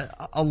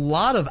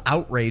of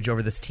outrage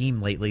over this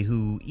team lately.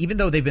 Who, even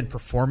though they've been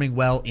performing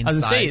well inside, I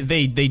was gonna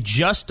say they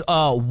just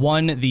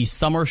won the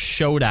Summer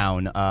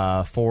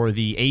Showdown for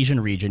the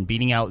Asian region,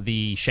 beating out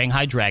the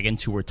Shanghai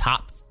Dragons, who were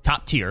top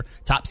tier,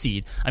 top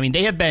seed. I mean,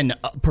 they have been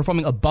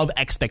performing above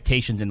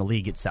expectations in the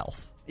league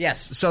itself.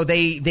 Yes, so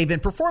they've been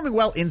performing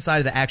well inside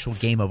of the actual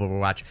game of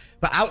Overwatch,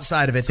 but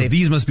outside of it, so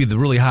these must be the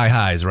really high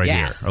highs right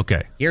here.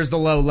 Okay. Here's the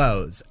low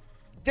lows.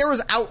 There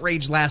was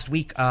outrage last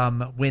week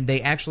when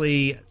they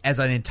actually, as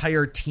an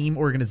entire team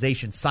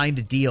organization, signed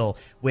a deal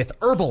with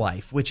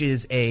Herbalife, which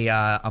is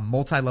a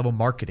multi-level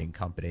marketing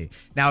company.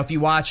 Now, if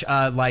you watch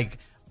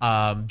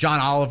John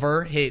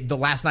Oliver, the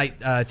Last Night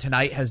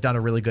Tonight has done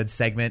a really good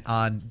segment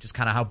on just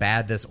kind of how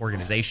bad this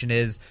organization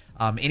is.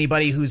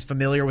 Anybody who's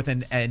familiar with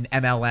an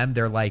MLM,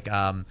 they're like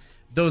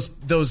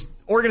those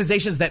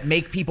organizations that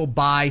make people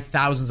buy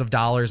thousands of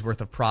dollars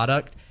worth of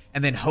product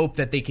and then hope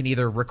that they can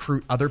either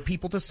recruit other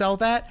people to sell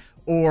that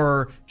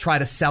or try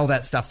to sell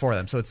that stuff for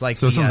them. So it's like it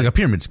sounds like a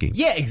pyramid scheme.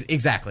 Yeah,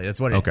 exactly. That's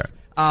what it is.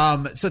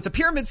 So it's a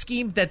pyramid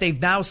scheme that they've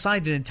now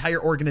signed an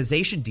entire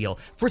organization deal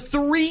for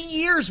 3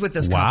 years with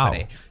this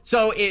company.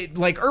 So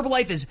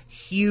Herbalife is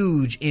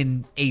huge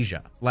in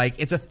Asia. Like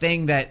it's a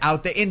thing that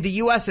out there in the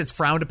US it's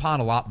frowned upon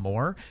a lot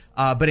more.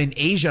 But in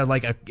Asia,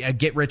 like a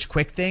get rich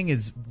quick thing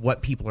is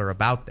what people are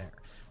about there.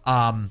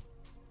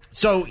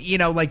 So,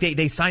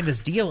 they signed this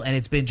deal and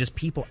it's been just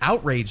people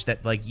outraged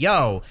that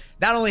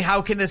not only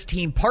how can this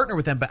team partner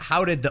with them, but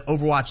how did the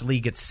Overwatch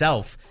League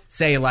itself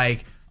say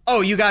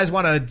oh, you guys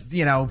want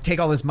to, take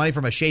all this money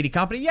from a shady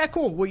company? Yeah,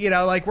 cool. Well,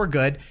 we're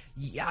good.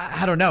 Yeah,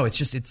 I don't know. It's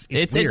just, it's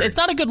weird. It's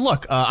not a good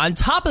look. On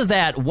top of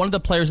that, one of the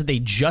players that they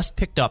just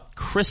picked up,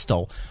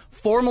 Crystal,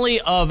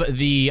 formerly of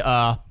the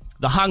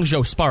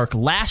Hangzhou Spark.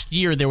 Last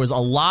year, there was a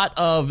lot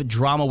of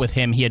drama with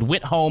him. He had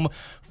went home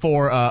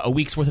for a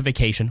week's worth of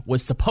vacation,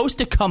 was supposed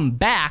to come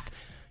back,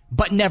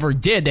 but never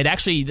did. They'd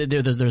actually,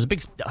 there's a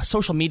big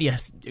social media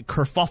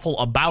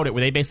kerfuffle about it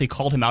where they basically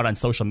called him out on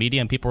social media,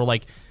 and people were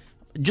like,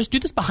 just do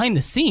this behind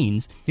the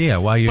scenes. Yeah,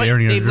 while you're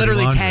airing your They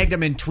literally laundry. tagged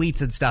him in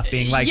tweets and stuff,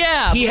 being like,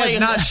 Yeah, he has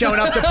not shown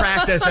up to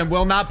practice and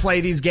will not play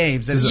these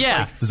games. And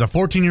Does a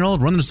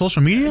 14-year-old run to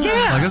social media?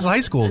 Yeah. This is high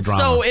school drama.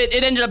 So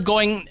it ended up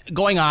going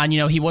on.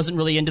 He wasn't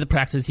really into the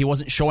practice. He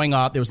wasn't showing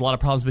up. There was a lot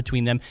of problems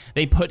between them.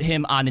 They put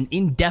him on an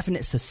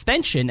indefinite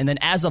suspension, and then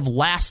as of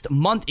last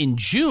month in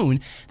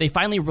June, they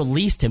finally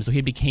released him, so he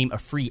became a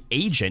free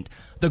agent.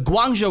 The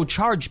Guangzhou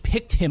Charge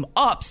picked him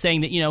up,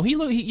 saying that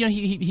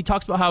he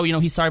talks about how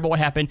he's sorry about what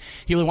happened.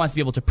 He really wants to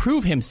be able to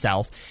prove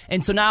himself,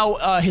 and so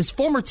now his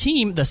former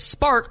team, the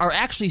Spark, are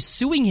actually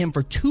suing him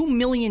for $2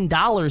 million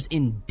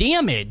in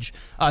damage,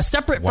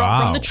 separate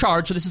from the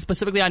charge. So this is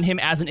specifically on him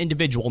as an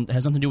individual. It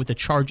has nothing to do with the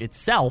charge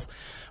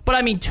itself. But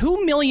I mean,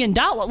 $2 million.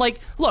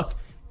 Look.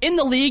 In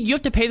the league, you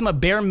have to pay them a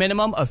bare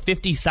minimum of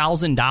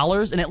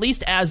 $50,000, and at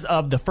least as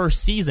of the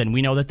first season,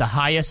 we know that the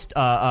highest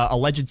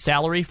alleged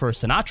salary for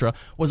Sinatra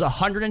was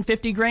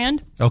 $150,000.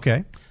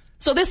 Okay.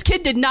 So this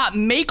kid did not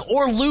make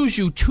or lose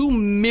you $2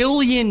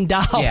 million.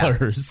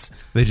 Yeah.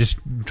 They just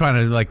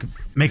trying to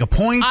make a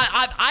point.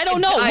 I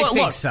don't know. I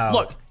think so.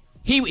 Look.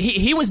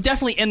 He was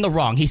definitely in the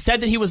wrong. He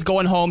said that he was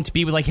going home to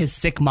be with his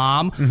sick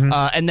mom,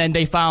 and then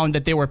they found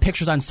that there were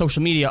pictures on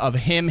social media of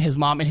him, his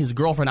mom, and his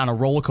girlfriend on a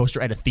roller coaster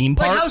at a theme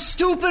park. How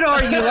stupid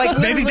are you?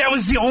 Maybe that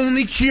was the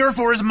only cure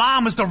for his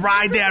mom, was to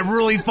ride that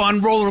really fun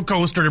roller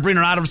coaster to bring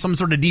her out of some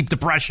sort of deep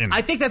depression.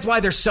 I think that's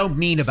why they're so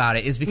mean about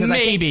it, is because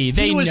maybe I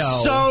think he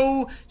was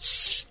so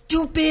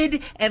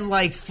stupid and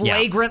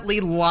flagrantly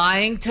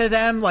lying to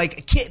them.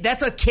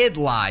 That's a kid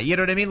lie. You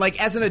know what I mean?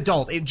 As an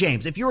adult,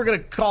 James, if you were going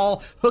to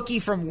call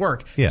Hookie from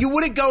work, you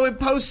wouldn't go and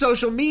post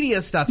social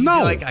media stuff. You'd be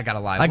like, I got to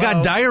lie. I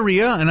got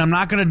diarrhea and I'm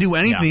not going to do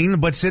anything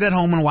but sit at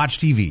home and watch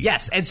TV.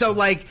 Yes. And so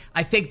I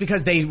think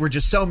because they were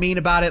just so mean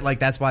about it,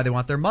 that's why they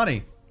want their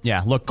money.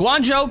 Yeah. Look,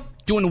 Guangzhou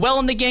doing well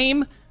in the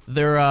game.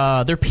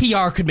 Their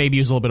PR could maybe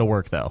use a little bit of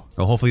work, though.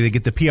 Well, hopefully they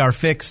get the PR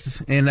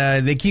fixed and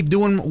they keep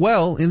doing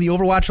well in the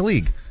Overwatch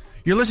League.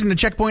 You're listening to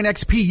Checkpoint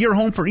XP, your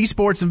home for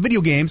esports and video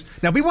games.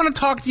 Now, we want to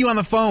talk to you on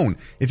the phone.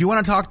 If you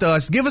want to talk to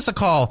us, give us a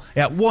call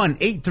at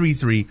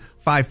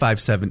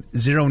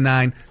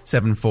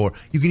 1-833-557-0974.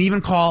 You can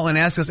even call and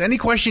ask us any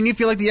question you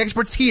feel like the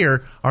experts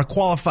here are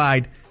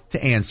qualified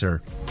to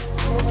answer.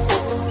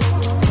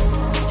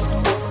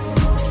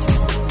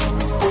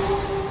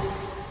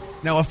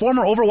 Now, a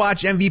former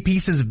Overwatch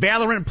MVP says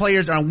Valorant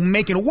players are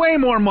making way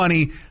more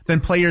money than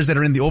players that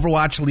are in the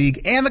Overwatch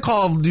League and the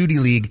Call of Duty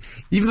League,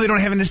 even though they don't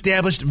have an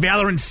established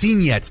Valorant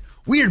scene yet.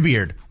 Weird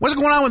Beard, what's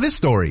going on with this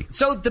story?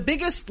 So the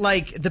biggest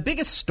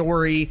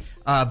story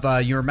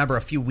of you remember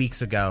a few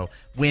weeks ago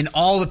when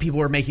all the people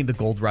were making the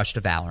gold rush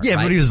to Valorant. Yeah,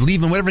 right? everybody was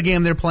leaving whatever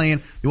game they're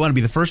playing. They want to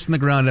be the first in the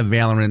ground of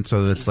Valorant,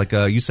 so that's like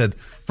you said,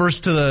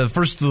 first to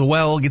the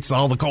well gets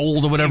all the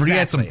gold or whatever.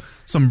 Exactly. You had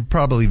some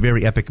probably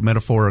very epic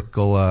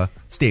metaphorical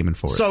statement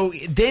for it. So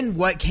then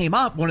what came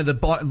up, one of the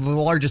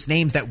largest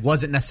names that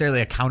wasn't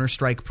necessarily a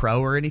Counter-Strike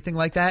pro or anything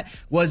like that,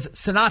 was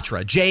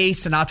Sinatra. Jay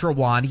Sinatra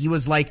Wan. He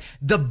was like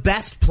the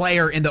best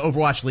player in the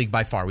Overwatch League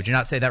by far. Would you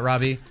not say that,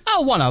 Robbie?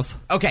 Oh, one of.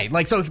 Okay,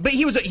 but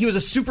he was a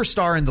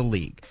superstar in the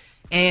league.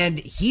 And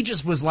he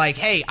just was like,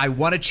 hey, I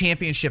won a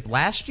championship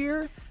last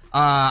year.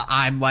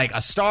 I'm like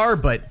a star,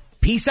 but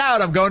peace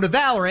out. I'm going to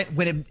Valorant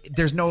when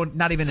there's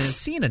not even a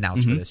scene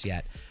announced for this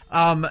yet.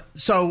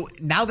 So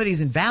now that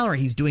he's in Valorant,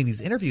 he's doing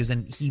these interviews,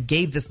 and he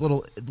gave this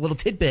little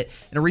tidbit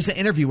in a recent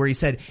interview where he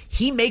said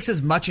he makes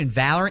as much in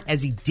Valorant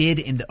as he did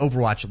in the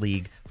Overwatch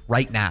League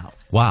right now.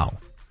 Wow.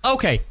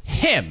 Okay,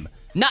 him.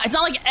 It's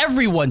not like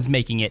everyone's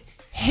making it.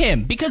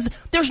 Him. Because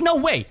there's no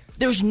way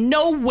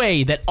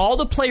that all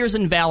the players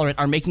in Valorant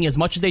are making as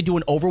much as they do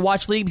in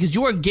Overwatch League, because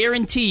you are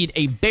guaranteed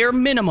a bare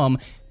minimum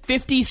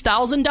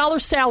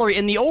 $50,000 salary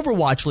in the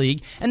Overwatch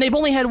League, and they've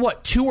only had,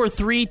 2 or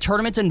 3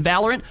 tournaments in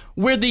Valorant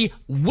where the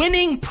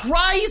winning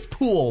prize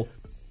pool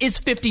is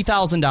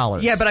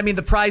 $50,000. Yeah, but I mean,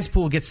 the prize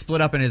pool gets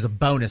split up and is a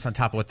bonus on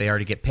top of what they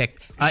already get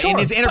picked. Sure, in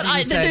his interview, but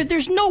he said,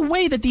 there's no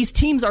way that these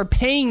teams are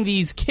paying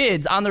these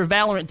kids on their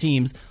Valorant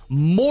teams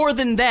more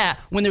than that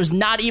when there's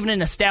not even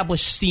an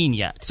established scene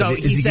yet. So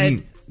he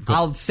said,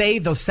 I'll say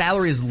the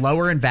salary is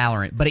lower in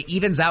Valorant, but it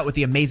evens out with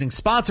the amazing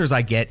sponsors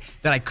I get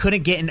that I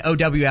couldn't get in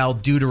OWL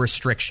due to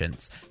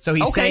restrictions. So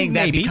he's saying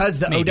that because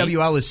the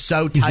OWL is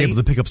so tight, he's able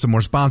to pick up some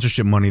more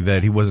sponsorship money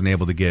that he wasn't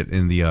able to get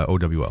in the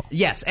OWL.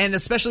 Yes, and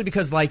especially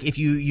because if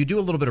you do a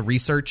little bit of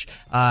research,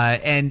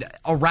 and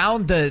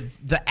around the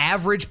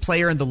average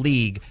player in the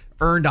league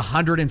earned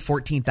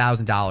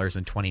 $114,000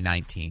 in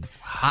 2019.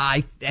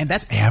 And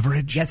that's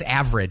average. That's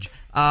average.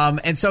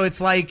 And so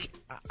it's like,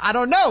 I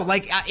don't know.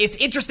 It's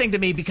interesting to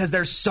me because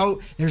there's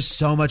so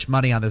much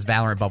money on this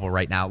Valorant bubble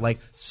right now.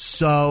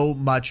 So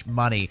much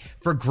money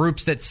for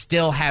groups that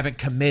still haven't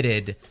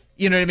committed.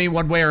 You know what I mean?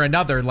 One way or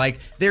another.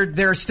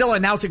 They're still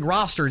announcing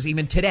rosters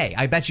even today.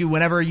 I bet you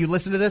whenever you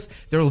listen to this,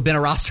 there will have been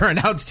a roster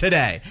announced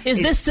today.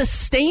 Is this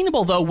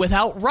sustainable though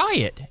without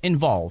Riot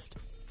involved?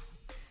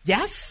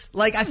 Yes.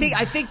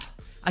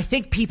 I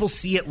think people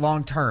see it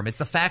long term. It's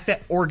the fact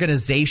that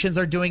organizations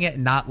are doing it,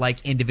 not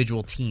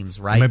individual teams,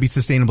 right? It might be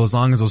sustainable as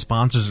long as those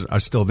sponsors are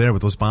still there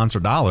with those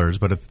sponsor dollars.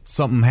 But if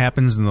something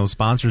happens and those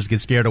sponsors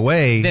get scared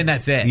away, then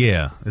that's it.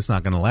 Yeah, it's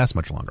not going to last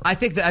much longer. I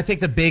think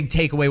the big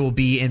takeaway will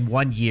be in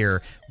 1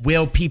 year: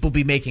 will people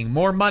be making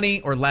more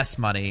money or less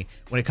money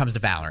when it comes to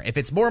Valorant? If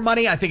it's more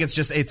money, I think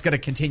it's going to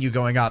continue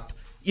going up.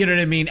 You know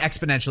what I mean?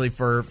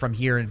 Exponentially from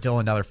here until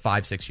another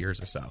 5-6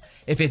 years or so.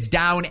 If it's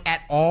down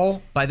at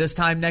all by this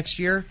time next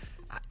year,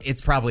 it's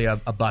probably a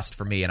bust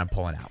for me, and I'm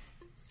pulling out.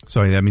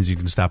 So that means you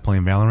can stop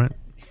playing Valorant?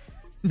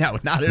 No,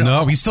 not at all.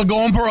 No, he's still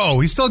going pro.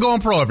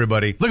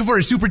 Everybody. Looking for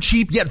a super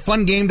cheap yet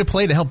fun game to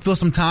play to help fill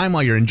some time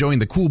while you're enjoying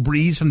the cool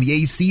breeze from the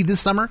AC this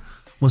summer?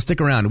 Well,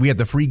 stick around. We have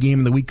the free game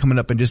of the week coming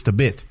up in just a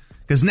bit.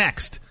 Because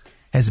next,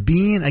 has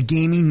being a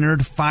gaming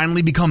nerd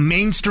finally become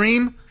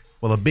mainstream?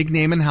 Well, a big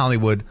name in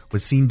Hollywood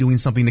was seen doing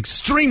something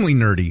extremely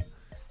nerdy.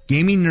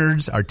 Gaming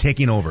nerds are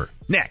taking over.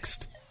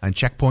 Next on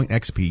Checkpoint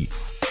XP.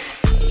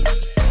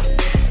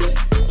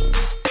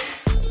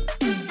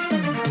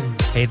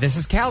 Hey, this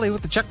is Callie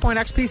with the Checkpoint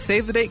XP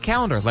Save the Date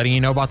calendar, letting you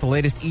know about the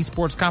latest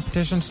esports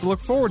competitions to look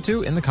forward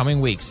to in the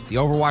coming weeks. The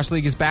Overwatch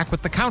League is back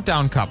with the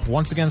Countdown Cup,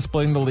 once again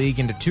splitting the league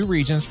into 2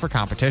 regions for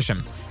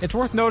competition. It's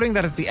worth noting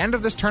that at the end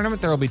of this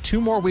tournament, there will be 2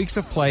 more weeks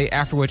of play,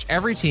 after which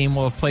every team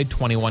will have played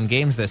 21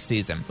 games this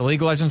season. The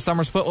League of Legends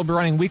Summer Split will be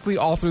running weekly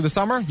all through the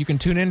summer. You can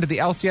tune in to the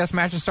LCS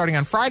matches starting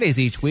on Fridays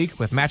each week,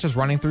 with matches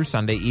running through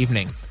Sunday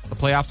evening. The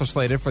playoffs are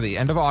slated for the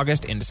end of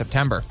August into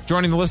September.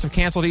 Joining the list of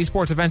canceled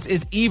esports events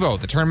is EVO.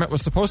 The tournament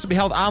was supposed to be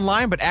held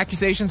online, but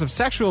accusations of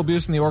sexual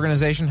abuse in the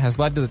organization has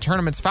led to the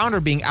tournament's founder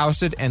being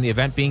ousted and the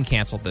event being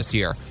canceled this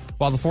year.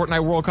 While the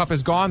Fortnite World Cup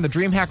is gone, the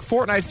DreamHack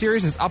Fortnite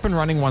series is up and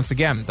running once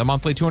again. The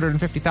monthly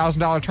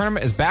 $250,000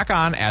 tournament is back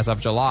on as of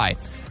July.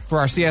 For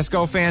our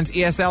CSGO fans,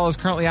 ESL is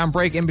currently on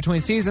break in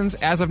between seasons.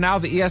 As of now,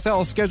 the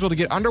ESL is scheduled to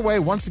get underway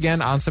once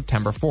again on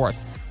September 4th.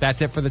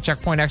 That's it for the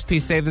Checkpoint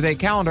XP Save the Date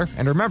calendar.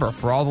 And remember,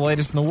 for all the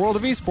latest in the world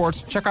of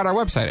esports, check out our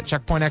website at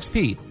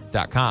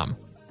checkpointxp.com.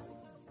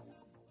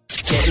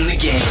 Get in the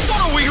game.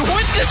 What are we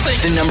witnessing? The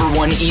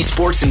 #1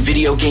 esports and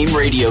video game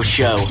radio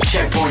show.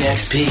 Checkpoint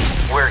XP,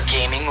 where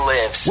gaming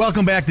lives.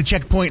 Welcome back to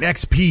Checkpoint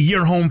XP,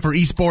 your home for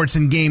esports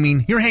and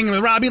gaming. You're hanging with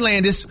Robbie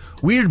Landis,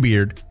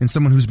 Weirdbeard, and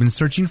someone who's been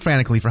searching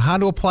frantically for how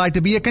to apply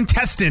to be a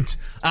contestant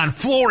on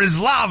Floor is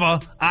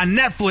Lava on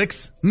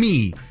Netflix,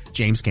 me,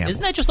 James Campbell.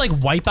 Isn't that just like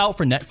Wipeout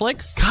for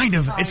Netflix? Kind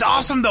of. It's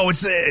awesome, though.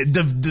 It's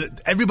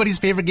everybody's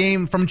favorite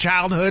game from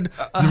childhood.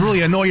 To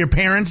really annoy your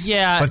parents.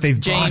 Yeah, but they've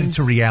brought it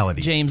to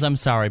reality. James, I'm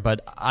sorry, but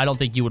I don't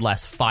think you would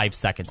last 5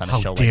 seconds on a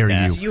show like dare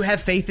that. you. Do you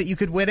have faith that you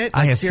could win it?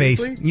 I have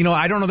seriously? faith.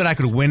 I don't know that I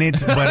could win it,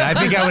 but I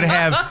think I would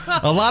have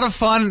a lot of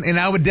fun, and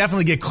I would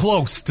definitely get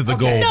close to the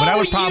goal. No, but I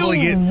would probably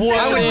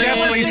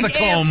definitely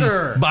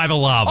succumb by the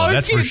lava.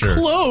 That's for sure.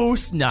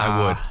 Close.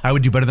 Nah. I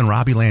would do better than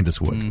Robbie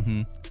Landis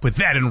would. Put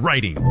that in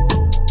writing.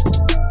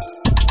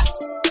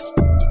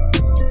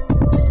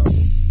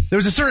 There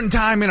was a certain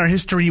time in our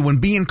history when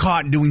being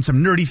caught doing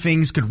some nerdy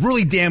things could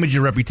really damage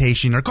your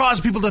reputation or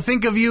cause people to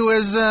think of you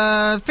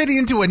as fitting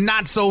into a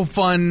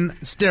not-so-fun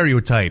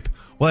stereotype.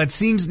 Well, it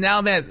seems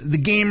now that the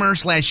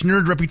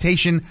gamer/nerd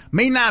reputation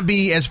may not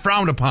be as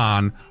frowned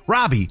upon.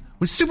 Robbie,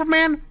 was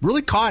Superman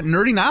really caught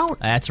nerding out?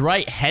 That's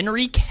right.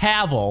 Henry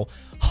Cavill,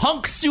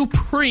 Hunk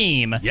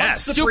Supreme.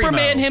 Yes.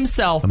 Superman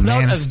himself put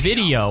out a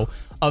video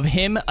of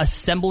him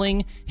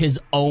assembling his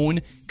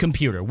own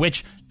computer,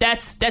 which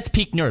that's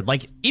peak nerd.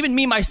 Like, even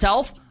me,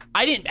 myself,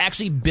 I didn't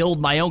actually build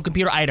my own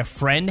computer. I had a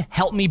friend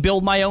help me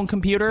build my own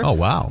computer. Oh,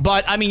 wow.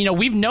 But, I mean,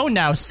 we've known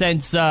now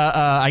since,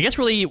 I guess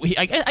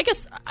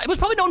I was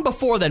probably known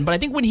before then, but I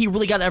think when he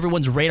really got on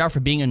everyone's radar for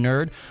being a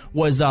nerd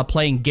was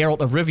playing Geralt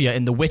of Rivia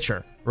in The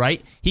Witcher.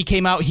 Right? He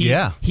came out,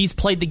 he's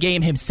played the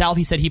game himself.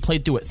 He said he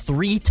played through it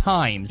 3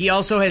 times. He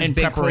also has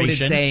been quoted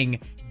saying,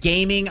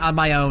 gaming on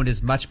my own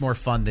is much more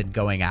fun than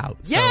going out.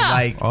 Yeah. So,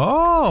 like,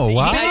 oh,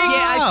 wow.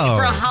 Yeah,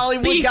 for a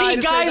Hollywood beefy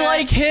guy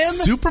like him.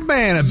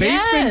 Superman, a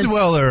basement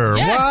dweller.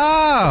 Yes.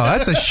 Wow,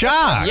 that's a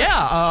shock.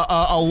 Yeah,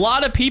 a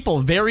lot of people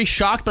very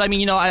shocked. But I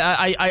mean,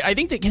 I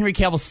think that Henry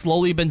Cavill's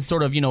slowly been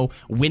sort of,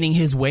 winning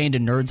his way into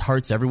nerds'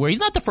 hearts everywhere.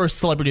 He's not the first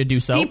celebrity to do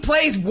so. He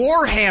plays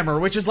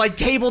Warhammer, which is like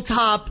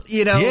tabletop,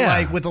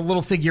 like with the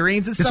little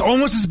figurines and stuff. It's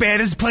almost as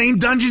bad as playing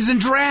Dungeons and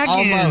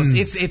Dragons.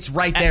 Almost. It's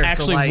right there.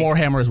 Actually, so, like,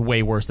 Warhammer is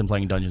way worse than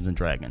playing Dungeons and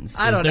Dragons.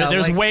 I don't know.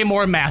 There's way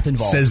more math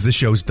involved. Says the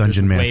show's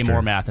Dungeon Master. Way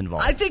more math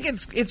involved. I think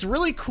it's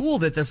really cool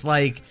that this,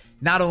 like,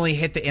 not only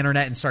hit the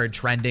internet and started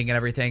trending and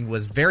everything,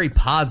 was very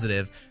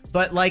positive,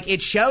 but, like,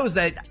 it shows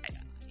that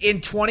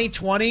in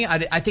 2020,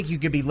 I think you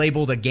could be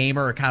labeled a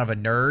gamer or kind of a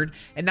nerd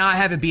and not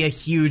have it be a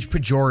huge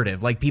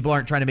pejorative. Like, people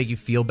aren't trying to make you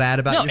feel bad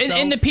about yourself.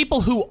 And the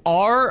people who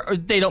are,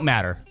 they don't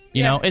matter.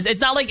 You know,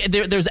 it's not like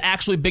there's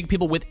actually big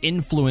people with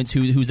influence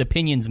whose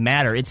opinions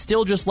matter. It's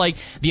still just like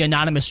the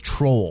anonymous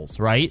trolls,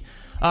 right?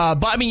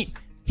 But I mean,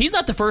 he's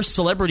not the first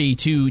celebrity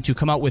to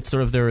come out with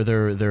sort of their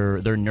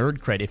nerd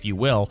cred, if you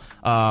will.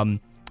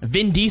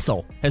 Vin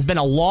Diesel has been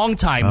a long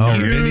time nerd.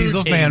 Vin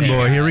Diesel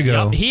fanboy. Here we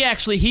go.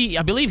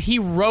 I believe he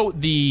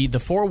wrote the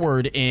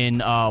foreword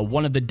in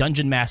one of the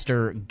Dungeon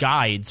Master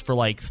guides for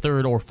like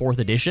 3rd or 4th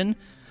edition.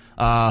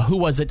 Who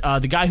was it?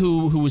 The guy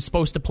who was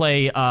supposed to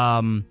play.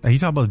 Are you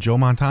talking about Joe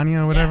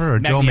Montana or whatever, or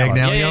Joe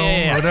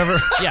Magniello or whatever?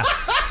 Yeah.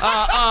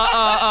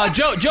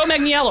 Joe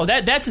Magniello.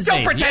 That's his name.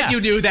 Don't pretend you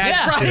knew that.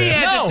 Yeah. He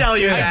had to tell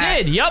you that. I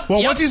did. Yep.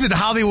 Well, once you said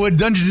Hollywood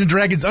Dungeons and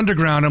Dragons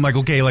Underground, I'm like,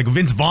 okay, like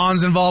Vince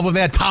Vaughn's involved with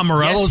that. Tom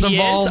Morello's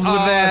involved with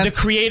that. The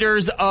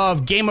creators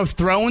of Game of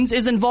Thrones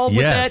is involved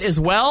with that as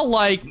well.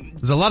 Like,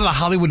 there's a lot of the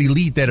Hollywood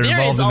elite that are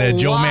involved in that.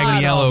 Joe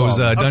Magniello's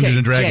Dungeons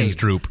and Dragons James,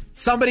 troupe.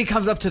 Somebody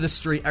comes up to the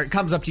street, or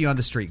comes up to you on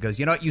the street, goes,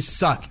 "You know what? You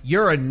suck.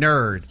 You're a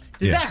nerd."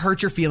 Does that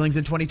hurt your feelings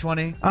in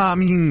 2020? I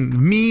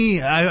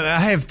mean, I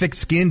have thick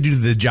skin due to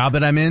the job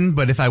that I'm in,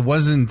 but if I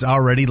wasn't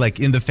already like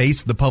in the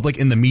face of the public,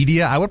 in the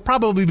media, I would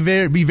probably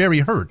be very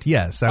hurt.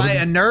 Yes. By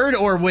a nerd,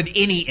 or would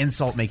any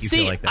insult make you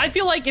feel like that? I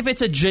feel like if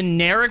it's a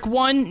generic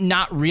one,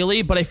 not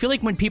really, but I feel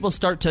like when people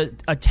start to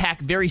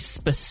attack very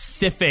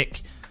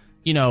specific,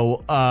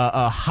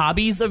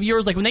 hobbies of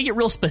yours, like when they get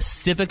real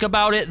specific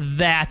about it,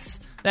 that's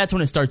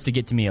when it starts to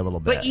get to me a little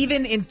bit. But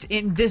even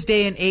in this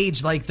day and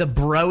age, like the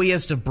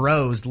broiest of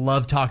bros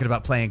love talking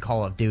about playing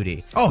Call of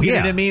Duty. Oh, you yeah.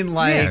 know what I mean?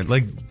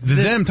 Like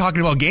them talking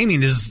about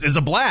gaming is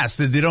a blast.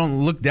 They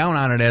don't look down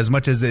on it as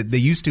much as they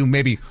used to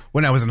maybe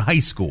when I was in high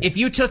school. If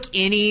you took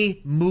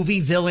any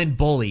movie villain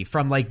bully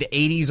from like the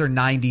 80s or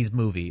 90s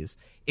movies,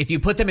 if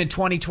you put them in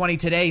 2020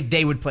 today,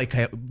 they would play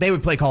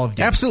Call of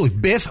Duty. Absolutely.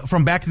 Biff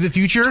from Back to the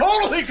Future.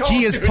 Totally Call of Duty.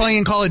 He is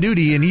playing Call of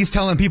Duty, and he's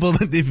telling people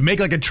that they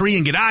make like a tree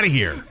and get out of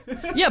here.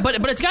 Yeah, but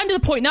it's gotten to the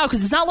point now,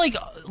 because it's not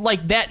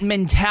like that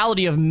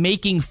mentality of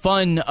making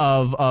fun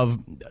of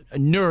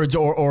nerds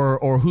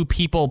or who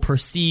people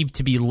perceive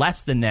to be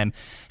less than them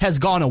has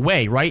gone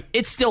away, right?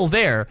 It's still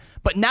there.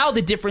 But now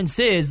the difference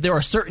is there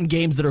are certain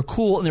games that are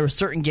cool and there are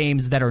certain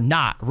games that are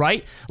not,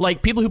 right?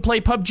 Like people who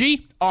play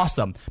PUBG,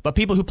 awesome. But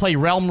people who play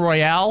Realm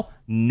Royale,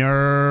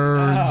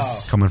 nerds.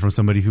 Oh. Coming from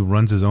somebody who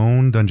runs his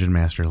own Dungeon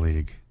Master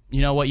League.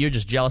 You know what? You're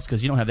just jealous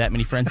because you don't have that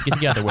many friends to get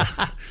together with.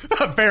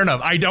 Fair enough.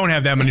 I don't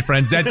have that many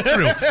friends. That's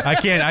true. I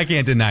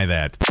can't deny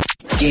that.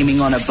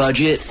 Gaming on a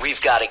budget? We've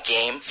got a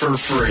game for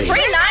free.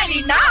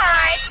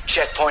 $3.99.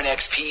 Checkpoint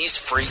XP's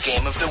free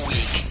game of the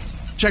week.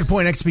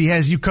 Checkpoint XP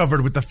has you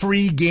covered with the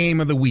free game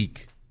of the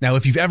week. Now,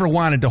 if you've ever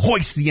wanted to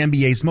hoist the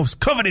NBA's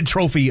most coveted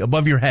trophy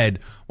above your head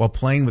while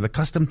playing with a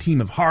custom team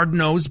of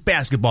hard-nosed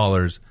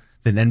basketballers,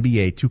 then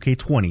NBA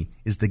 2K20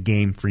 is the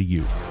game for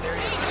you.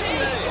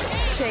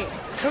 Jay,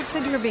 Coach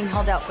said you were being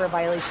held out for a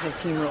violation of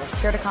team rules.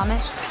 Care to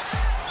comment?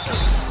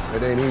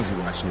 It ain't easy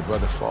watching your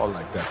brother fall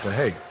like that, but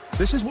hey,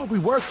 this is what we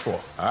work for,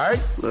 all right?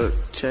 Look,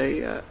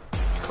 Jay,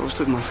 Coach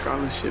took my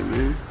scholarship,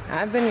 man.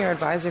 I've been your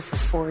advisor for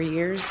 4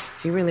 years.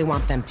 If you really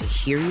want them to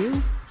hear you,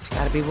 you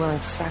gotta be willing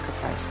to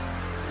sacrifice.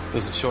 It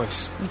was a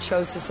choice. You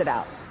chose to sit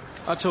out.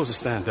 I chose to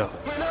stand up.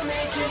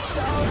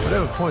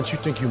 Whatever point you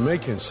think you're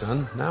making,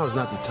 son, now is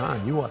not the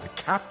time. You are the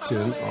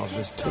captain of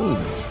this team.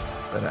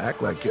 Better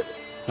act like it.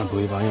 I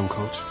believe I am,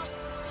 Coach.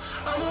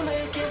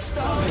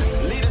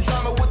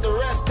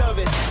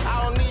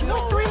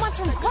 We're 3 months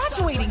from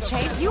graduating,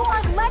 Chase. You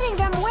are letting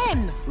them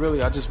win.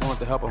 Really, I just wanted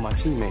to help out my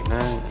teammate,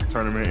 man.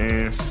 Tournament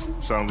ends,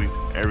 suddenly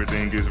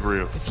everything gets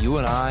real. If you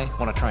and I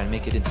want to try and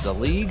make it into the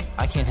league,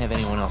 I can't have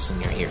anyone else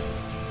in your ear.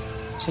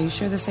 So you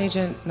sure this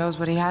agent knows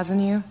what he has in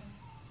you?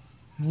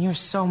 I mean, you're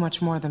so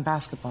much more than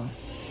basketball.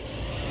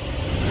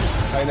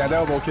 Tighten that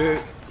elbow, kid.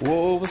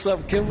 Whoa, what's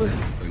up, Kimber?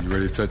 So you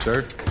ready to touch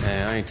earth?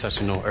 Man, I ain't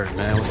touching no earth,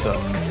 man. What's up?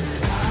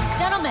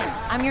 Gentlemen,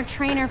 I'm your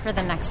trainer for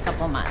the next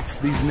couple months.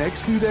 These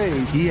next few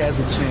days, he has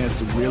a chance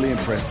to really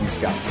impress these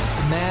scouts.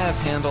 Nav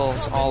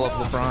handles all of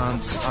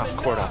LeBron's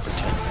off-court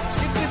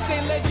opportunities. If this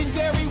ain't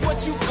legendary,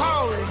 what you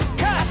call it?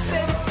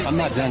 I'm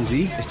not done,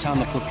 Z. It's time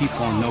to put people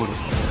on notice.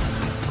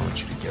 I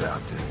want you to get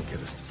out there and get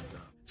us this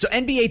done. So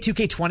NBA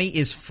 2K20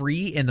 is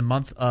free in the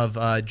month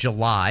of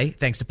July,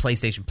 thanks to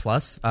PlayStation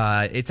Plus.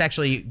 It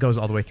actually goes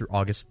all the way through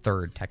August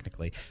 3rd,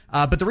 technically.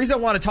 But the reason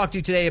I want to talk to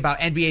you today about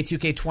NBA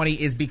 2K20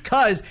 is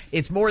because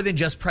it's more than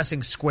just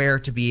pressing square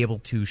to be able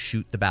to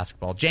shoot the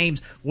basketball.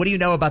 James, what do you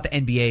know about the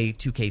NBA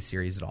 2K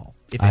series at all?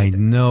 I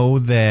know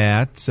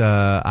that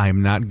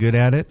I'm not good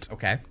at it.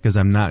 Okay. Because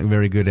I'm not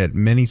very good at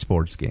many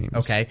sports games.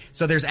 Okay.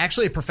 So there's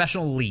actually a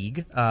professional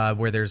league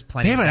where there's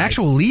plenty They have of an guys.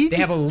 actual league? They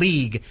have a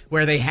league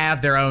where they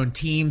have their own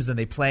teams and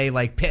they play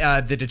like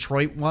the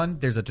Detroit one.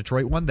 There's a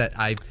Detroit one that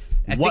I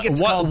think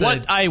it's called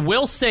what I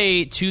will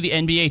say to the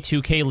NBA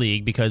 2K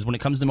League, because when it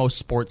comes to most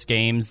sports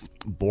games,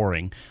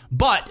 boring.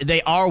 But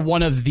they are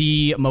one of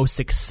the most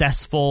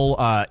successful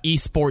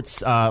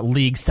esports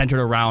leagues centered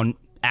around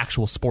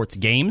actual sports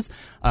games.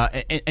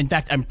 In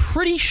fact, I'm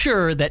pretty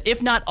sure that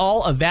if not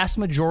all, a vast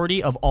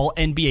majority of all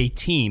NBA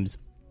teams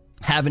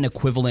have an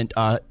equivalent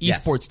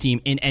esports team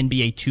in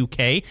NBA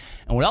 2K.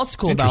 And what else is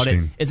cool about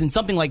it is in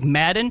something like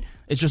Madden,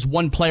 it's just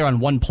one player on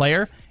one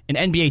player. In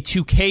NBA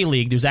 2K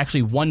League, there's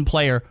actually one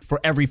player for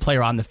every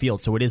player on the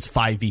field, so it is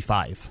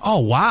 5v5. Oh,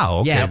 wow.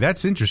 Okay, Yeah.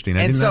 that's interesting.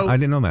 I And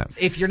didn't know that.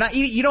 If you're not,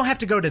 you don't have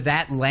to go to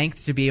that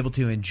length to be able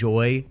to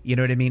enjoy, you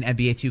know what I mean,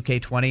 NBA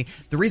 2K20.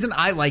 The reason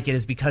I like it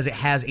is because it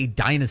has a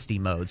dynasty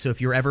mode. So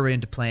if you're ever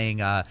into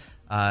playing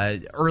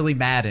early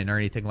Madden or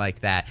anything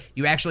like that,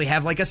 you actually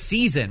have like a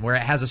season where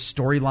it has a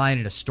storyline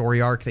and a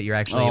story arc that you're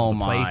actually able to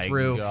play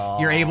through. God.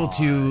 You're able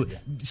to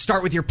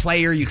start with your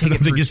player. You take I it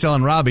think through. you're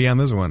selling Robbie on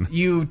this one.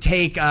 You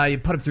take, you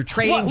put him through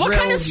training What drills.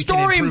 kind of you can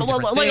story? improve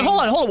different Like, things.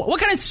 hold on. What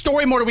kind of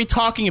story mode are we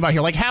talking about here?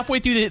 Like halfway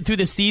through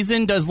the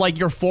season, does like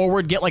your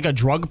forward get like a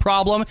drug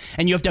problem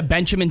and you have to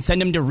bench him and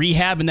send him to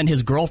rehab, and then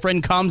his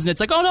girlfriend comes and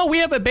it's like, oh no, we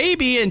have a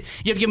baby, and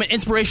you have to give him an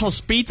inspirational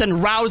speech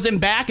and rouse him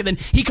back, and then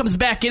he comes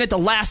back in at the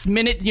last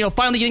minute, you know,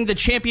 finally getting the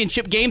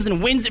championship games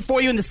and wins it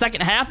for you in the second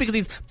half because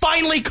he's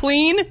finally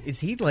clean. Is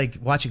he like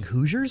watching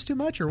Hoosiers too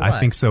much or what? I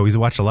think so. He's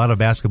watched a lot of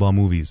basketball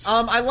movies.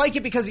 I like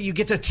it because you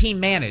get to team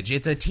manage.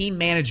 It's a team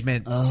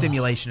management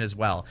simulation as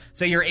well.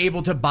 So you're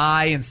able to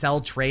buy and sell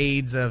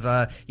trades of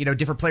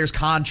different players'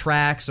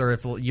 contracts, or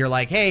if you're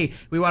like, hey,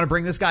 we want to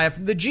bring this guy up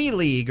from the G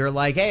League, or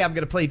like, hey, I'm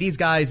going to play these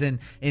guys in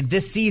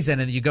this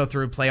season, and you go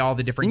through and play all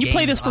the different And you games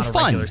play this for on a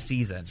fun. regular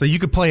season. So you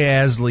could play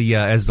as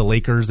the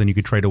Lakers, then you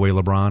could trade away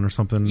LeBron or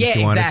something. Yeah, if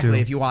you wanted exactly. to.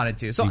 If you wanted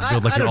to, so You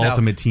build like I your don't know.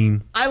 ultimate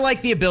team. I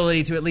like the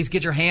ability to at least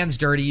get your hands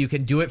dirty. You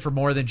can do it for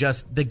more than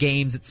just the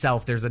games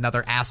itself. There's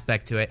another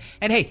aspect to it.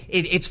 And hey,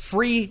 it's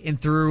free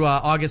and through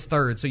August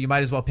 3rd, so you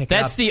might as well pick it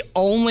up. That's the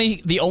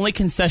only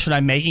concession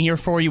I'm making here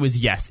for you is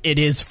yes, it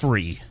is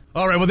free.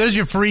 All right, well, there's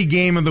your free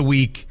game of the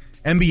week.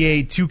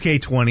 NBA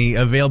 2K20,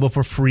 available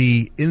for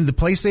free in the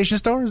PlayStation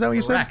Store. Is that what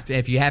you said? Correct.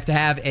 If you have to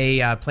have a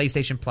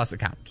PlayStation Plus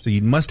account. So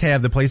you must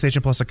have the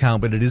PlayStation Plus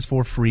account, but it is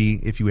for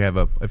free if you're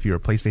a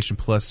PlayStation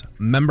Plus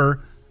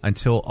member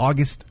until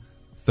August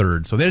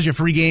 3rd. So there's your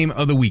free game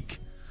of the week.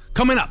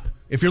 Coming up,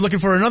 if you're looking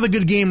for another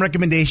good game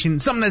recommendation,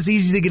 something that's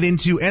easy to get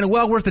into and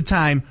well worth the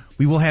time,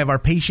 we will have our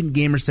Patient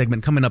Gamer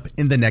segment coming up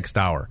in the next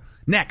hour.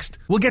 Next,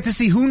 we'll get to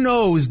see who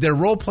knows their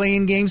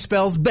role-playing game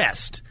spells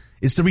best.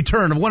 It's the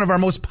return of one of our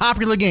most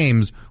popular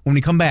games when we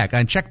come back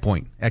on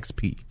Checkpoint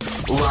XP.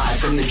 Live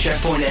from the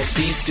Checkpoint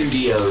XP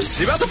studios.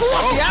 He's about to pull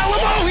off the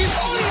Alamo. He's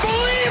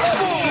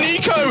unbelievable.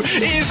 Nico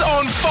is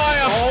on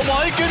fire. Oh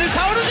my goodness,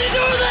 how does he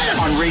do this?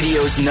 On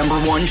radio's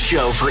 #1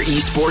 show for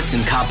esports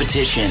and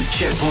competition,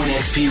 Checkpoint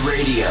XP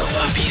Radio,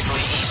 a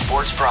Beasley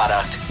Esports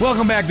product.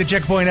 Welcome back to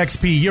Checkpoint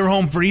XP, your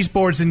home for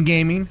esports and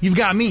gaming. You've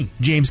got me,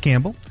 James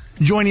Campbell.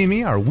 Joining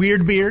me are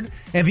Weird Beard,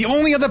 and the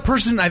only other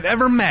person I've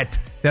ever met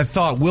that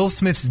thought Will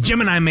Smith's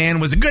Gemini Man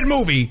was a good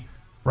movie,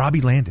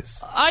 Robbie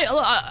Landis.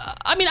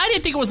 I mean, I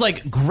didn't think it was,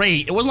 like,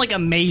 great. It wasn't, like,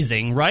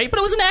 amazing, right? But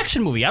it was an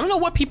action movie. I don't know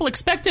what people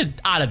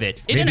expected out of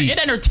it. It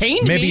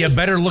entertained me. Maybe a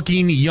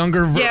better-looking,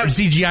 younger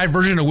CGI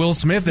version of Will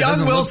Smith. That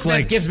Young Will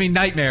Smith gives me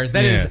nightmares.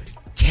 That is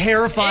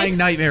terrifying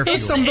nightmare fuel.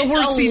 It's some of the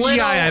worst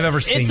CGI I've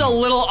ever seen. It's a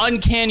little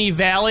uncanny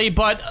valley,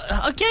 but,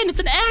 again, it's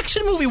an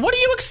action movie. What do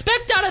you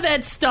expect out of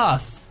that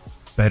stuff?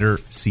 Better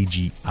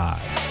CGI.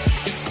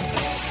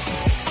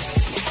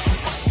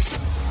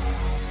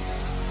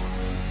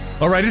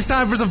 All right, it's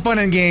time for some fun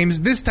and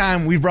games. This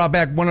time, we brought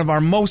back one of our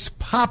most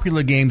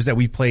popular games that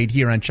we played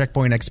here on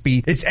Checkpoint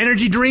XP. It's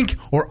Energy Drink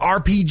or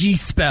RPG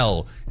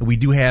Spell. And we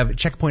do have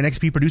Checkpoint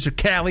XP producer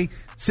Callie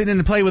sitting in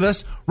to play with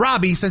us.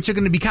 Robbie, since you're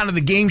going to be kind of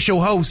the game show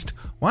host,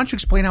 why don't you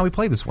explain how we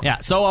play this one? Yeah,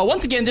 so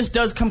once again, this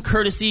does come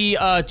courtesy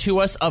to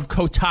us of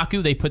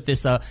Kotaku. They put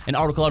this an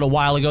article out a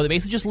while ago. They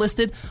basically just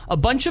listed a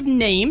bunch of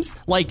names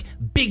like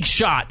Big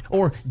Shot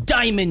or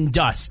Diamond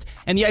Dust.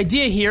 And the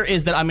idea here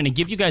is that I'm going to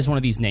give you guys one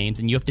of these names,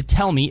 and you have to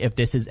tell me if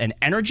this is an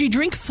energy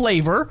drink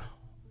flavor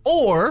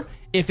or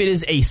if it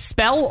is a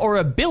spell or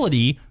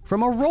ability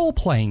from a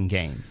role-playing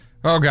game.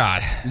 Oh,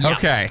 God. Yeah.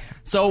 Okay.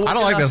 So I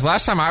don't like this.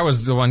 Last time I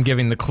was the one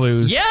giving the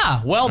clues.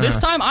 Yeah. Well, this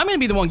time I'm going to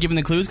be the one giving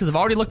the clues because I've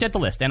already looked at the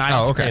list, and I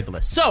also created the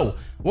list. So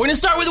we're going to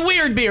start with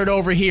Weird Beard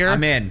over here.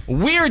 I'm in.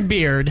 Weird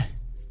Beard,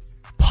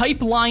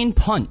 Pipeline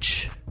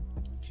Punch.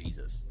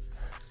 Jesus.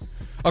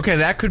 Okay,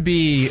 that could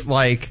be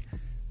like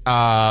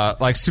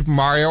Super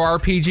Mario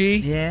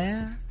RPG.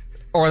 Yeah.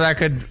 Or that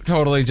could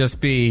totally just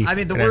be. I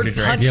mean, the word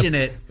punch in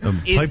it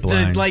is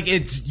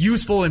it's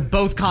useful in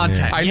both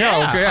contexts. I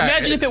know. Okay.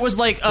 Imagine if it was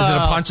like. Is it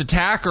a punch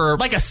attack or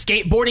like a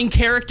skateboarding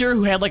character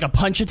who had like a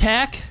punch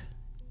attack?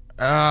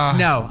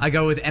 No, I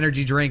go with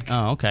energy drink.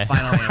 Oh, okay.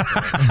 Final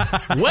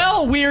answer.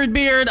 Well, Weird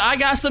Beard, I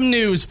got some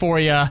news for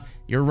you.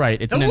 You're right.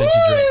 It's an energy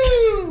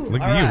drink.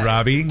 Look at you,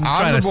 Robbie. You're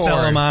trying to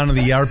sell him on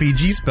the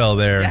RPG spell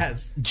there.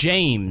 Yes.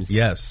 James.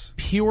 Yes.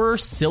 Pure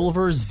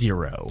Silver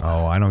Zero.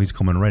 Oh, I know he's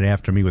coming right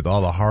after me with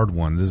all the hard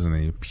ones, isn't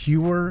he?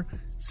 Pure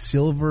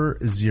Silver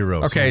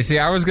Zero. Okay, see,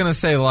 I was going to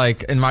say,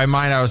 like, in my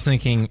mind, I was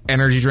thinking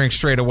energy drink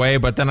straight away,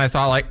 but then I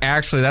thought, like,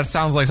 actually, that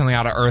sounds like something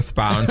out of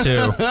Earthbound,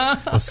 too.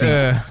 Well,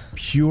 see,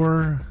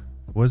 Pure...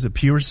 Was it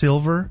Pure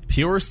Silver?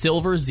 Pure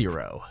Silver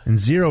Zero. And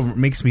zero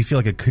makes me feel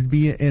like it could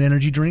be an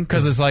energy drink.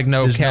 Because it's like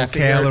no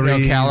calories.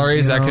 No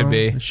calories, that could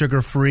be.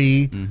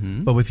 Sugar-free.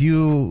 Mm-hmm. But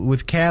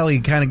with Callie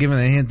kind of giving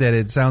a hint that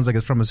it sounds like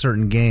it's from a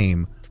certain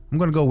game, I'm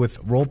going to go with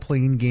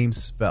role-playing game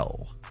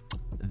spell.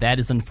 That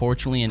is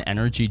unfortunately an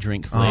energy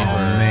drink flavor. Oh,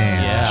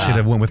 man. Yeah. I should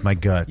have went with my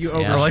gut.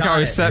 I like how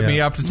he set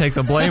me up to take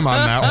the blame on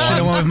that one. I should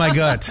have went with my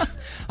gut.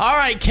 All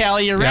right,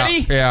 Callie, you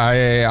ready?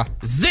 Yeah.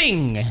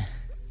 Zing!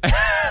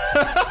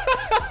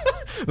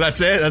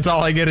 That's it? That's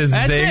all I get is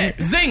zing? It.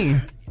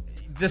 Zing!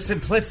 The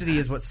simplicity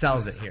is what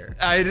sells it here.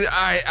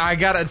 I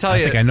gotta tell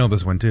you. I think I know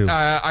this one, too.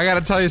 I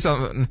gotta tell you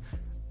something.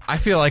 I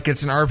feel like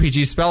it's an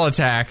RPG spell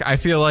attack. I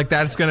feel like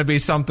that's gonna be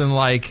something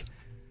like...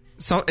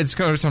 it's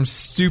going to be some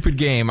stupid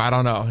game. I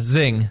don't know.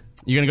 Zing.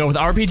 You're gonna go with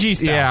RPG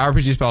spell? Yeah,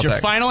 RPG spell attack.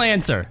 Your final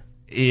answer?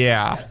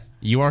 Yeah. Yes.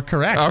 You are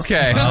correct.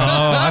 Okay. Oh,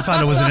 I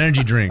thought it was an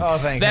energy drink. Oh,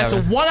 thank That's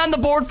heaven. one on the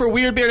board for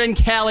Weird Beard and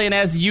Callie, and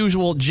as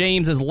usual,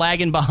 James is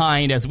lagging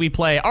behind as we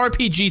play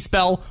RPG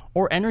spell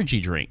or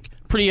energy drink.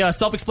 Pretty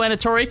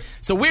self-explanatory.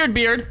 So Weird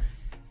Beard,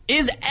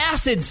 is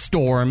Acid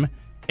Storm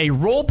a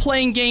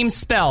role-playing game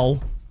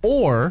spell,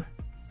 or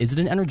is it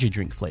an energy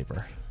drink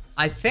flavor?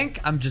 I think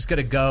I'm just going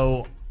to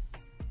go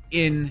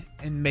in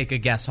and make a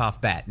guess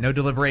off bat. No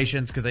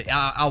deliberations, because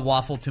I'll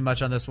waffle too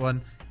much on this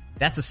one.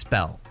 That's a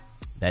spell.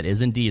 That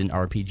is indeed an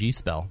RPG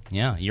spell.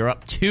 Yeah, you're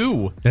up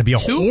 2. That'd be a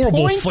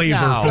horrible flavor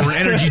for an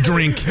energy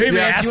drink. Hey,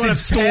 man, Acid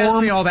Storm.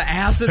 Pass me all the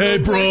acid. Hey,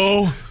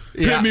 bro.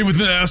 Hit me with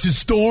an Acid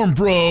Storm,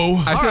 bro.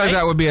 I feel like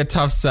that would be a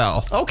tough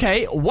sell.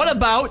 Okay, what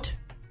about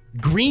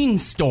Green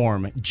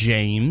Storm,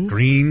 James?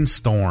 Green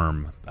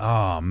Storm.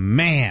 Oh,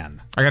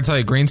 man. I gotta tell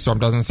you, Green Storm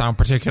doesn't sound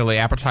particularly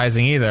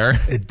appetizing either.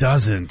 It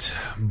doesn't,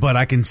 but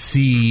I can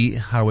see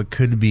how it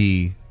could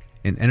be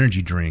an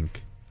energy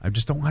drink. I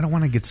don't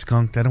want to get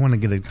skunked. I don't want to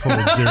get a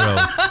total zero.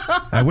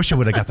 I wish I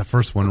would have got the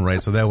first one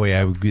right, so that way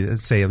I would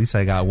say at least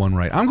I got one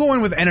right. I'm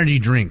going with energy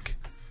drink.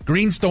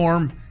 Green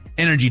Storm,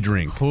 energy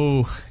drink.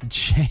 Ooh,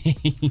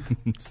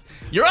 James.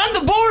 You're on the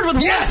board with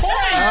 1 point.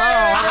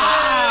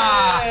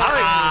 All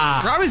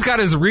right. Robbie's got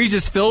his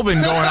Regis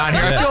Philbin going on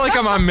here. I feel like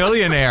I'm a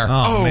millionaire.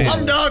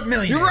 Slumdog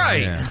Millionaire. You're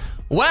right. Yeah.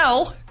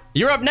 Well,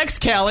 you're up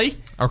next, Callie.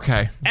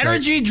 Okay.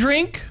 Energy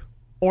drink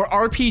or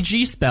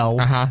RPG spell?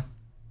 Uh-huh.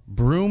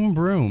 Broom,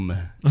 broom.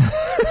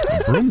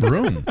 Broom,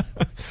 broom.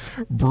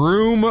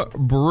 Broom,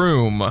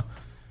 broom.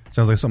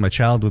 Sounds like something a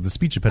child with a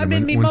speech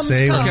impediment me would mom's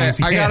say. car. Okay,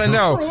 I gotta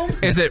know.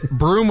 Broom. Is it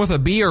broom with a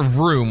B or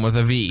vroom with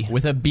a V?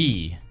 With a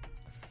B.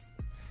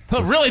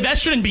 Really, that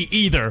shouldn't be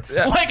either.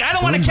 Like, I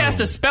don't want to cast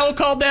a spell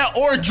called that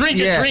or drink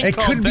a drink it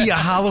called could be that. a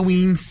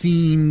Halloween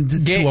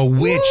themed to a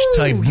witch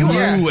type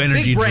blue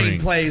energy Big brain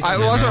drink. plays.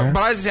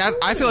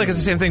 I feel like it's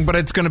the same thing, but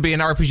it's going to be an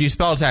RPG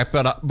spell attack,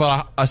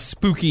 but a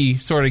spooky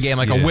sort of game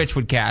like a witch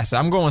would cast.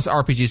 I'm going with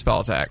RPG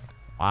spell attack.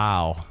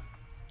 Wow.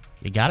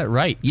 You got it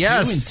right.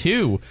 Yes. 2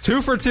 and 2.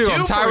 2 for 2.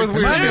 I'm tied with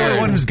Weird Am I the Beard.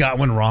 only one who's got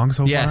one wrong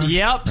so far?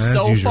 Yep, As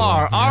so usual.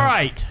 far. Yeah. All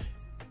right.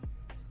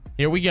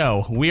 Here we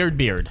go. Weird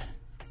Beard.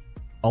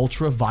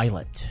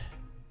 Ultraviolet.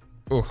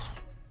 Ooh.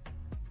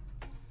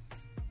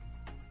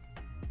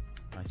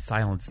 My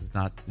silence is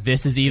not...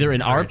 This is either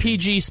an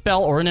RPG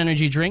spell or an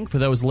energy drink for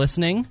those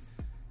listening.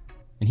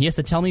 And he has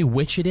to tell me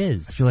which it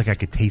is. I feel like I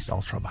could taste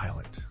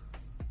ultraviolet.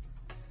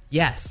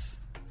 Yes.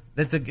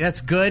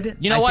 That's good.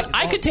 You know what?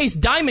 I could taste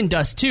diamond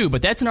dust too,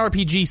 but that's an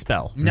RPG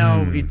spell.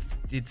 No,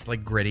 it's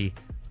like gritty.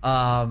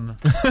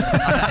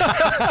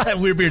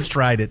 Weirdbeard's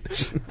tried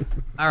it.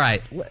 All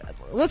right,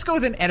 let's go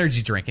with an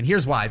energy drink, and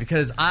here's why: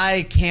 because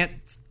I can't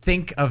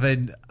think of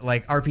an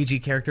like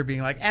RPG character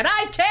being like, and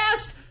I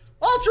cast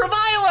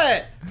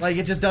ultraviolet. Like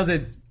it just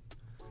doesn't.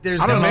 There's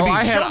I don't know.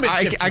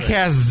 showmanship to I it.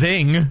 cast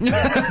Zing.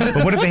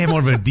 But what if they have more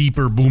of a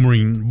deeper,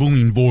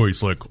 booming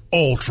voice, like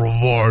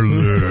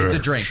ultraviolet? It's a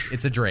drink.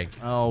 It's a drink.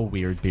 Oh,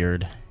 Weird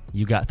Beard.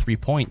 You got 3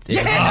 points. It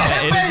is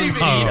baby!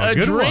 indeed a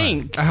Good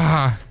drink.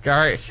 All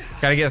right.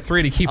 Got to get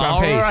 3 to keep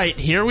on pace. All right,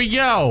 here we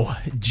go.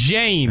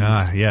 James.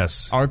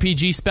 Yes.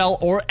 RPG spell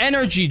or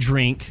energy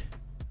drink.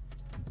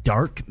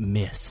 Dark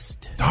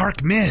Mist.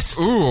 Dark Mist.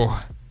 Ooh.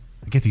 I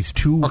get these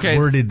two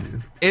worded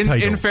In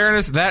titles.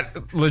 fairness,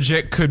 that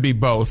legit could be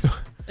both.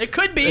 It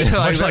could be.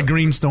 Much like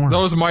Green Storm.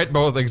 Those might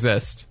both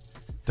exist.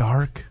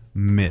 Dark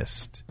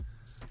Mist.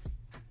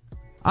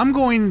 I'm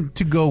going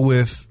to go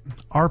with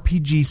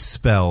RPG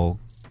spell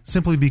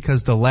simply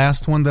because the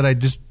last one that I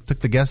just took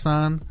the guess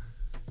on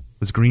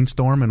was Green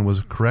Storm and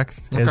was correct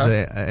as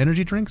an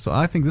energy drink. So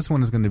I think this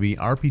one is going to be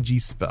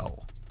RPG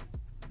spell.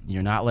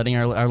 You're not letting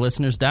our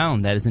listeners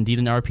down. That is indeed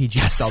an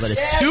RPG spell. That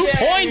is 2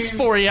 points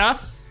for you. I'm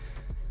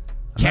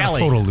not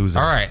Callie. a total loser.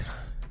 All right.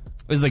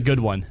 This is a good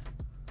one.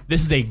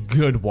 This is a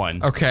good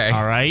one. Okay.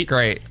 All right.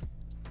 Great.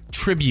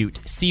 Tribute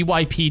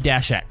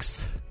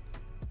CYP-X.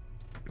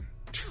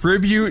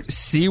 Tribute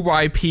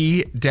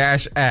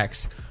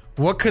CYP-X.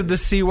 What could the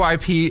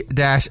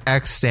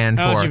CYP-X stand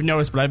I don't know for? if you've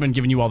noticed, but I've been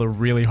giving you all the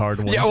really hard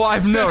ones. Yeah, well,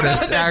 I've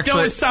noticed, that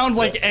actually. don't sound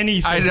like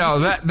anything. I know.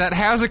 That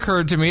has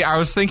occurred to me. I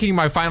was thinking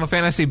my Final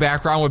Fantasy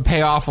background would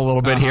pay off a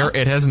little bit here.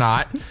 It has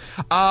not.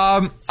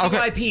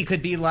 CYP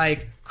could be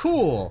like,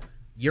 cool,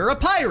 you're a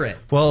pirate.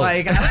 Well,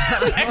 like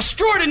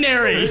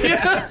extraordinary.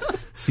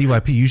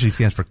 CYP usually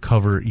stands for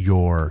cover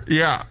your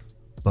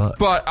butt.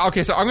 But,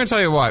 okay, so I'm going to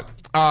tell you what.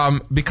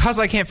 Because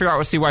I can't figure out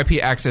what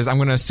CYP-X is, I'm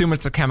going to assume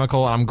it's a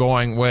chemical, and I'm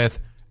going with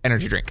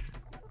energy drink.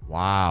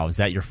 Wow, is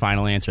that your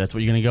final answer? That's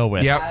what you're going to go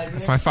with? Yep,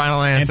 that's my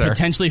final answer. And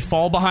potentially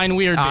fall behind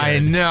Weird Beard. I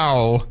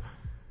know.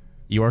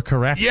 You are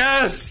correct.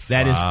 Yes!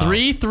 That is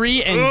 3,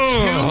 3,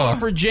 and 2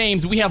 for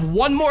James. We have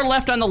one more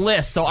left on the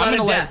list, so I'm going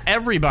to let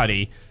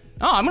everybody...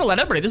 Oh, I'm going to let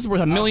everybody. This is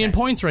worth a million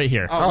points right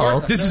here.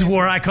 This is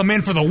where I come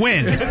in for the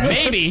win.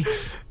 Maybe.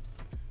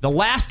 The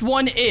last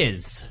one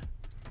is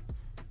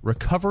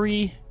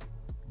Recovery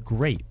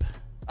Grape.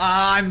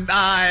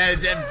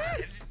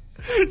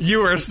 You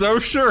were so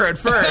sure at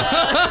first.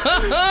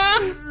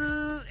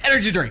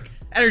 Energy drink.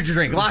 Energy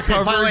drink. Lock in.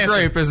 Final Recovery answer.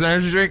 Grape is an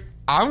energy drink.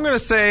 I'm going to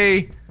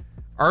say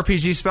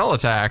RPG spell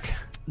attack.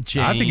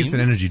 James. I think it's an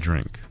energy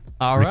drink.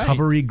 All right.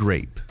 Recovery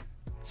Grape.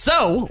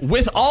 So,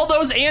 with all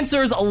those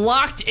answers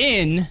locked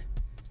in,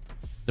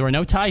 there are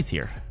no ties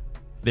here.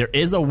 There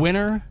is a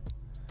winner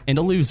and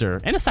a loser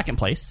and a second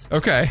place.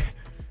 Okay.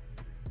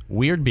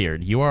 Weird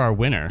Beard, you are our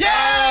winner.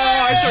 Yeah!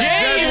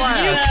 James,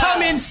 you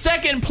come in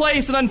second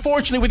place, and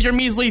unfortunately, with your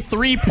measly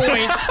 3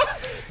 points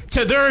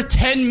to their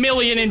 10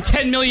 million and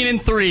 10 million and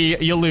 3,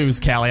 you lose,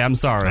 Callie. I'm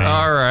sorry.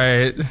 All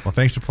right. Well,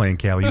 thanks for playing,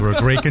 Callie. You were a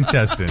great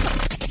contestant.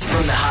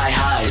 From the high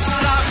highs,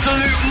 an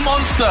absolute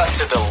monster,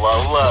 to the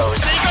low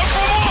lows.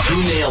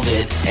 Who nailed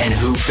it and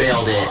who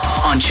failed it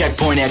on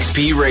Checkpoint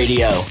XP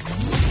Radio.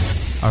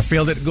 Our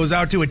failed it goes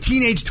out to a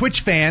teenage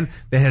Twitch fan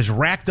that has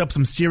racked up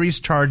some serious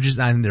charges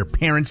on their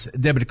parents'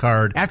 debit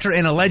card after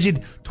an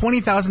alleged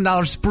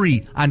 $20,000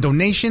 spree on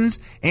donations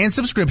and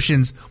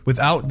subscriptions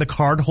without the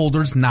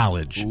cardholder's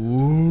knowledge.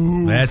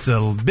 Ooh. That's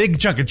a big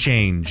chunk of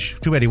change.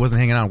 Too bad he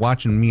wasn't hanging out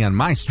watching me on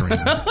my stream.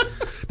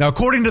 Now,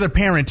 according to their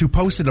parent who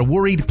posted a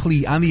worried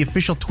plea on the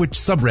official Twitch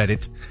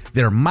subreddit,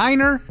 their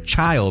minor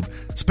child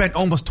spent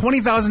almost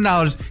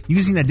 $20,000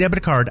 using a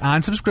debit card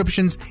on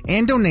subscriptions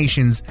and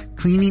donations,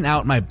 cleaning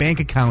out my bank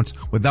accounts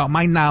without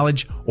my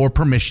knowledge or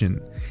permission.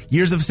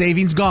 Years of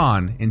savings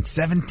gone in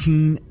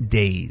 17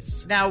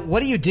 days. Now,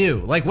 what do you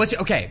do? Like,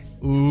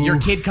 your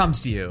kid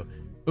comes to you.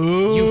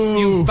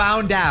 You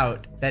found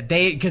out that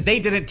because they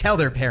didn't tell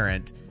their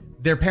parent.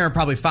 Their parent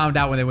probably found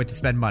out when they went to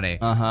spend money.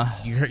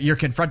 You're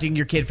confronting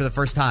your kid for the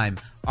first time.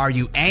 Are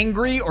you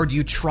angry, or do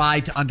you try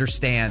to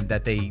understand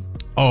that they...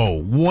 Oh,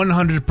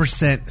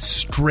 100%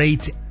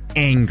 straight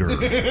anger.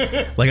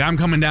 Like, I'm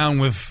coming down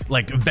with,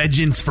 like,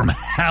 vengeance from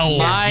hell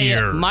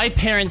here. My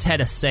parents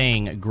had a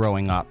saying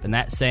growing up, and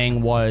that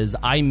saying was,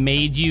 I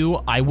made you,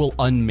 I will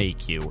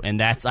unmake you. And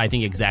that's, I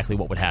think, exactly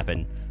what would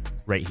happen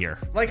right here.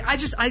 Like,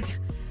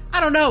 I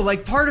don't know.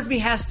 Like, part of me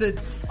has to...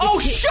 Oh,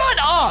 shut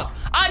up!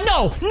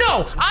 No.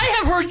 I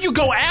have heard you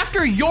go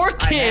after your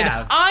kid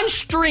on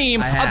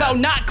stream about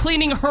not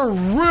cleaning her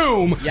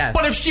room. Yes.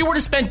 But if she were to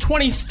spend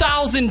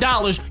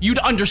 $20,000, you'd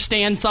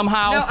understand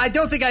somehow? No, I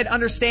don't think I'd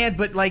understand,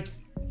 but, like,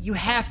 you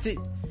have to...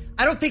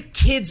 I don't think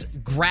kids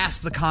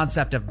grasp the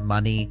concept of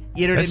money.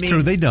 You know what I mean? That's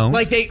true, they don't.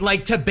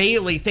 Like to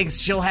Bailey thinks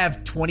she'll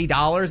have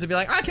 $20 and be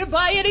like, I can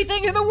buy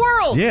anything in the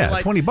world. Yeah,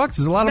 like, $20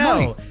 is a lot of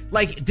money.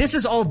 Like, this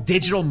is all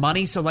digital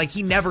money, so, like,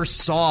 he never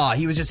saw.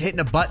 He was just hitting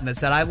a button that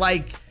said, I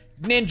like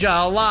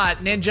Ninja a lot.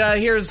 Ninja,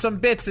 here's some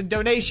bits and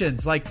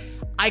donations. Like,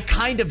 I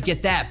kind of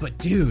get that, but,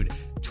 dude,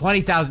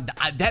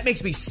 $20,000, that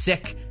makes me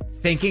sick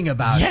thinking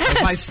about it.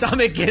 Like, my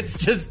stomach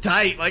gets just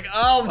tight. Like,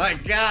 oh my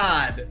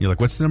God. You're like,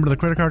 what's the number of the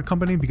credit card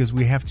company? Because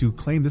we have to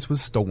claim this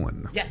was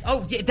stolen. Yeah.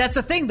 Oh, yeah, that's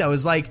the thing, though,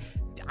 is like,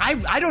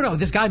 I don't know.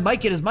 This guy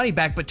might get his money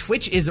back, but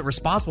Twitch isn't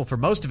responsible for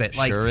most of it.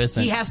 Like, sure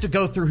isn't. He has to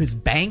go through his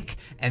bank,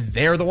 and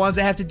they're the ones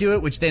that have to do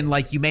it, which then,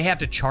 like, you may have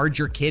to charge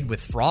your kid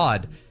with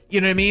fraud.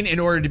 You know what I mean? In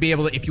order to be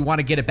able to, if you want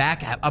to get it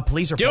back, a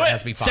police report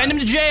has to be filed. Send him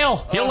to jail.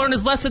 He'll learn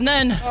his lesson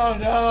then. Oh,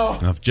 no.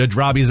 Now, if Judge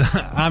Robbie's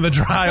on the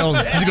trial,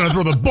 he's going to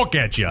throw the book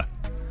at you.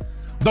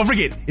 Don't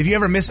forget, if you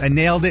ever miss a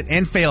Nailed It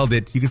and Failed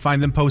It, you can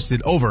find them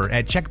posted over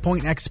at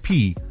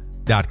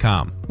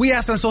checkpointxp.com. We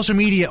asked on social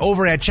media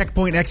over at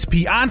Checkpoint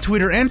XP on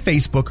Twitter and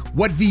Facebook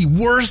what the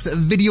worst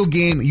video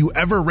game you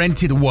ever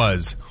rented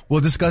was. We'll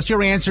discuss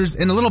your answers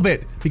in a little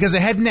bit, because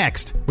ahead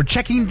next, we're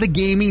checking the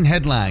gaming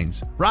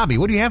headlines. Robbie,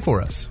 what do you have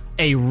for us?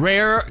 A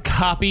rare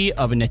copy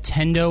of a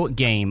Nintendo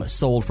game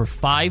sold for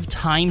 5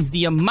 times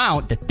the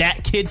amount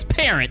that kid's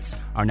parents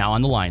are now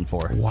on the line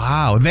for.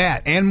 Wow,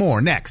 that and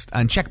more next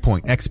on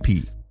Checkpoint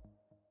XP.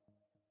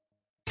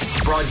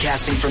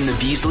 Broadcasting from the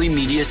Beasley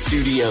Media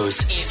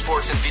Studios.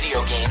 Esports and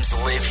video games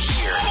live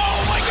here.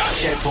 Oh my God.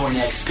 Checkpoint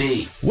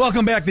XP.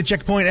 Welcome back to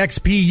Checkpoint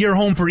XP, your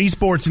home for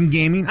esports and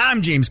gaming.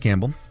 I'm James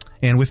Campbell,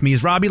 and with me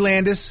is Robbie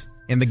Landis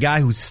and the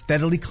guy who's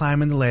steadily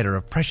climbing the ladder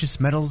of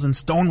precious metals and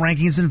stone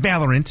rankings in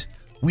Valorant,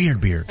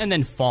 Weirdbeard. And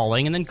then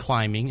falling, and then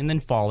climbing, and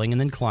then falling,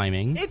 and then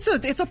climbing. It's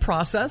a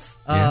process.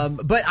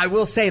 But I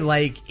will say,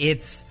 like,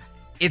 it's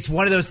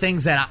one of those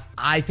things that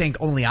I think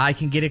only I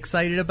can get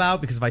excited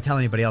about, because if I tell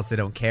anybody else, they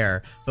don't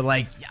care. But,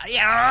 like,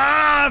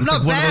 I'm it's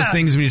not like bad. One of those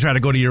things when you try to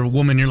go to your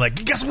woman, you're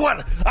like, guess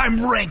what?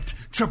 I'm ranked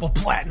triple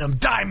platinum,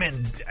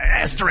 diamond,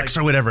 asterisk,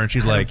 or whatever. And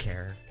she's like,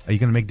 care. Are you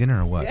going to make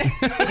dinner or what?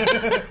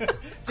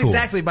 It's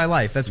exactly my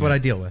life. That's what I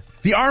deal with.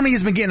 The Army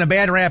has been getting a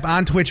bad rap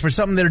on Twitch for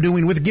something they're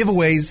doing with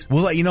giveaways.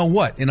 We'll let you know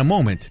what in a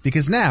moment,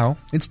 because now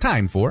it's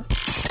time for...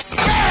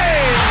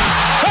 Hey!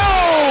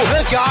 Oh!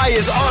 The guy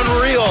is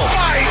unreal.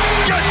 My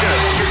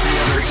goodness! Here's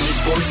another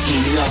esports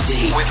gaming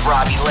update with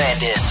Robbie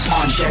Landis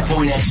on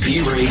Checkpoint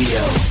XP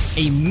Radio.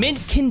 A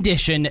mint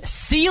condition,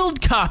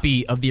 sealed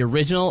copy of the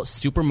original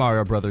Super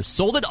Mario Bros.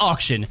 Sold at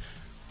auction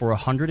for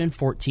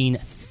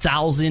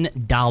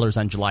 $114,000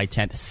 on July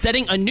 10th,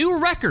 setting a new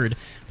record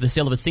for the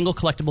sale of a single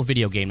collectible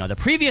video game. Now, the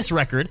previous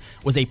record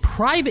was a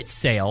private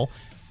sale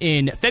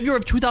in February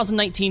of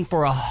 2019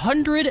 for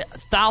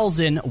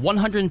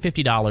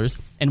 $100,150,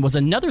 and was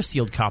another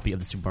sealed copy of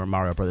the Super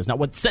Mario Bros. Now,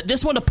 what set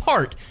this one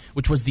apart,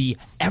 which was the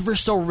ever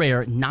so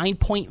rare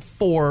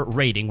 9.4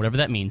 rating, whatever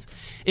that means,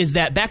 is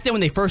that back then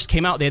when they first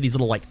came out, they had these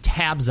little like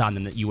tabs on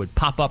them that you would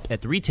pop up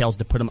at the retails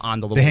to put them on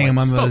the little They hang them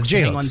on the spokes,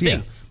 J-hooks,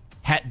 thing.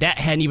 That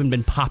hadn't even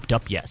been popped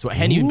up yet, so it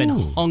hadn't even been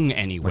hung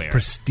anywhere. Like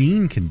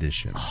pristine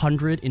condition.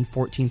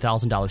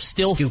 $114,000,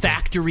 still Stupid.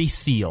 Factory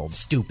sealed.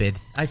 Stupid.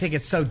 I think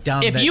it's so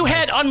dumb. If you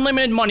had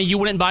unlimited money, you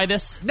wouldn't buy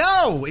this?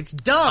 No, it's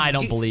dumb. I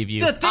don't believe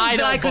you. The thing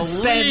that I could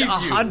spend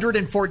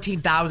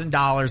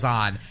 $114,000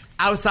 on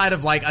outside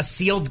of like a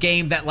sealed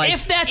game that like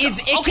if that's here's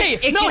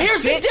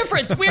the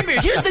difference.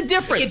 Weirdbeard. Here's the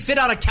difference. It can fit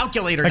on a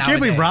calculator. I can't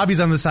believe Robbie's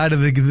on the side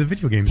of the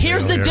video game.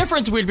 Here's the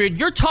difference, Weirdbeard.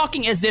 You're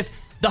talking as if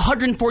the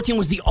 114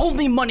 was the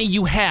only money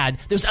you had.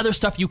 There's other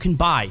stuff you can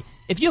buy.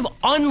 If you have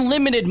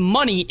unlimited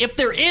money, if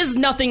there is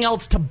nothing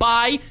else to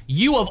buy,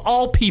 you of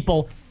all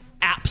people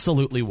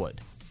absolutely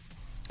would.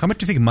 How much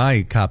do you think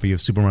my copy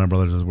of Super Mario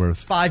Brothers is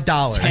worth?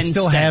 $5. I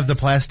still have the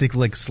plastic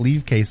like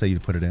sleeve case that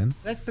you put it in.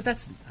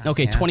 That's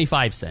okay.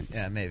 25 cents.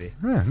 Yeah, maybe.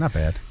 Not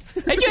bad.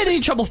 Have you had any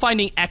trouble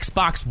finding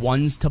Xbox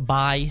Ones to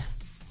buy?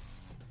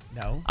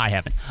 No, I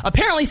haven't.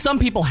 Apparently, some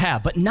people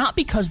have, but not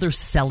because they're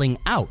selling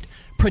out.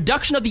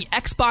 Production of the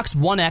Xbox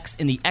One X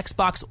and the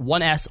Xbox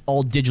One S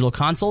all-digital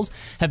consoles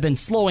have been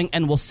slowing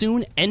and will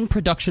soon end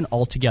production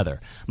altogether.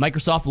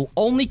 Microsoft will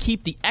only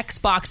keep the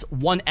Xbox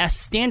One S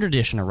Standard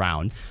Edition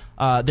around.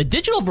 The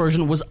digital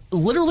version was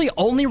literally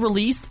only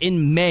released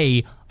in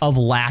May of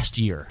last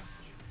year.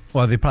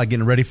 Well, they're probably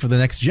getting ready for the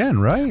next gen,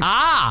 right?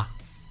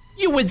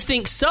 You would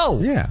think so.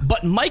 Yeah.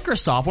 But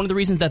Microsoft, one of the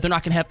reasons that they're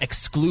not going to have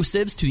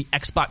exclusives to the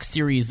Xbox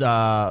Series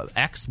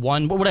X,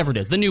 One, whatever it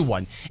is, the new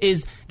one,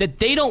 is that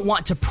they don't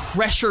want to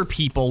pressure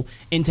people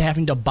into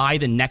having to buy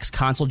the next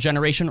console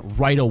generation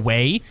right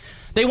away.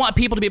 They want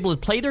people to be able to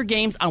play their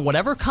games on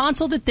whatever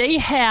console that they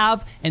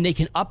have, and they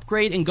can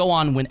upgrade and go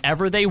on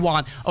whenever they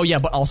want. Oh, yeah,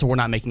 but also we're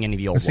not making any of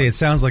the old ones. It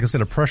sounds like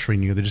instead of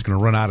pressuring you, they're just going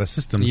to run out of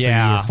systems, so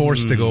you're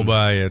forced to go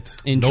buy it.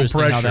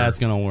 Interesting no pressure. how that's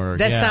going to work.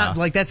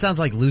 That sounds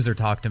like loser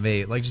talk to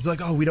me. Like, just be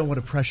like, oh, we don't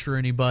want to pressure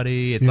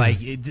anybody. It's like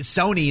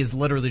Sony is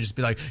literally just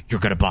be like,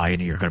 you're going to buy it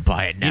and you're going to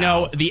buy it now. You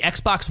know, the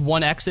Xbox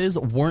One X's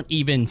weren't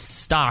even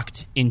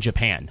stocked in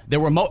Japan. There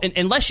were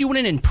unless you went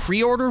in and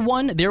pre-ordered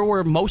one, there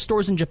were most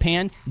stores in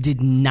Japan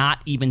did not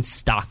even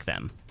stock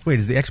them. Wait,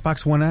 is the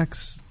Xbox One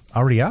X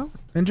already out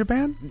in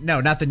Japan? No,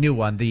 not the new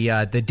one.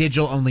 The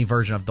digital only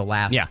version of the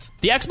last. Yeah,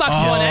 the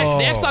Xbox One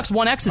X. The Xbox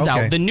One X is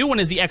out. The new one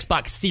is the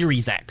Xbox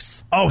Series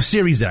X. Oh,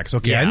 Series X.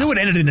 Okay, yeah. I knew it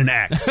ended in an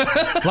X.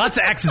 Lots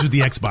of X's with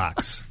the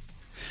Xbox.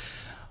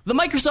 The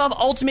Microsoft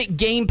Ultimate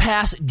Game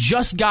Pass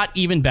just got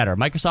even better.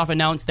 Microsoft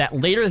announced that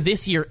later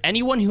this year,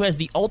 anyone who has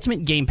the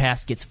Ultimate Game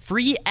Pass gets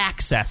free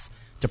access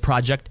to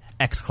Project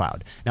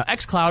xCloud. Now,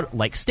 xCloud,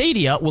 like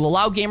Stadia, will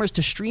allow gamers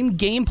to stream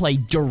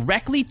gameplay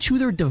directly to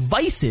their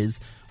devices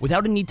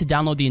without a need to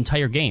download the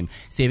entire game,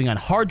 saving on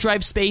hard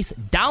drive space,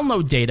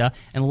 download data,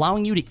 and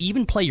allowing you to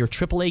even play your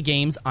AAA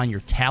games on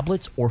your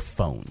tablets or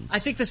phones. I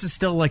think this is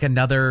still like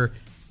another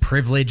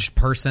privileged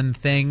person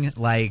thing.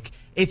 Like,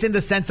 it's in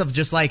the sense of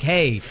just like,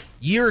 hey,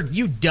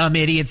 you dumb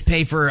idiots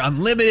pay for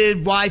unlimited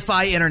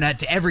Wi-Fi internet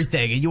to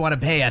everything, and you want to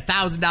pay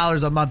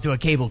 $1,000 a month to a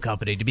cable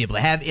company to be able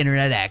to have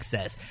internet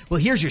access. Well,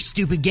 here's your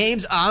stupid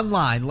games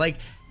online. Like,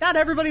 not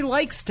everybody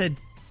likes to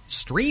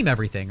stream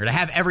everything or to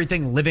have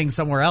everything living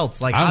somewhere else.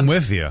 Like, I'm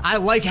with you. I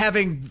like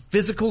having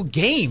physical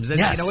games. And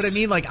yes. You know what I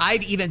mean? Like,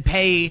 I'd even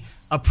pay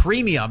a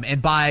premium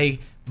and buy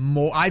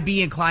more. I'd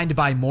be inclined to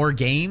buy more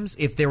games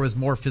if there was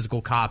more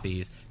physical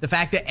copies. The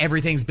fact that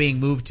everything's being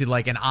moved to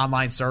like an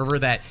online server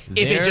that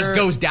if it just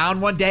goes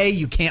down one day,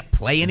 you can't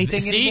play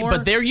anything anymore.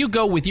 But there you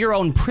go with your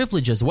own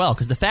privilege as well,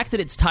 because the fact that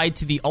it's tied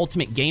to the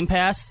Ultimate Game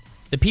Pass,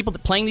 the people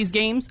that playing these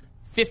games,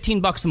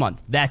 $15 a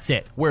month. That's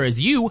it. Whereas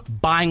you,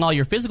 buying all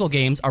your physical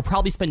games, are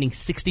probably spending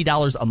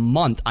 $60 a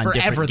month on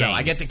different games. Forever, though.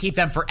 I get to keep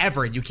them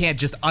forever. You can't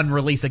just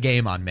unrelease a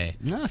game on me.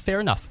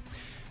 Fair enough.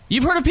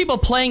 You've heard of people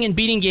playing and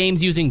beating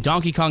games using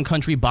Donkey Kong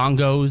Country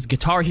bongos,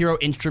 Guitar Hero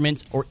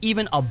instruments, or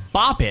even a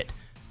Bop It.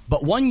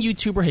 But one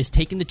YouTuber has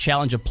taken the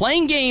challenge of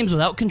playing games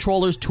without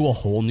controllers to a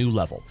whole new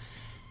level.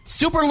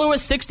 Super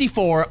Lewis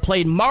 64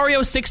 played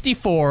Mario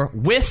 64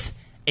 with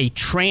a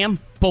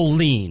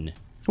trampoline.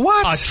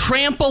 What? A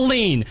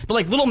trampoline. They're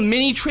like little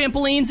mini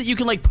trampolines that you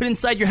can like put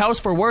inside your house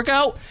for a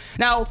workout.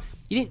 Now,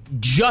 you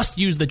didn't just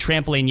use the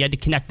trampoline, you had to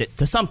connect it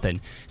to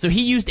something. So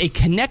he used a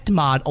Kinect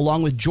mod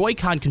along with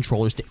Joy-Con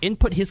controllers to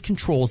input his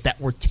controls that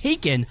were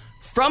taken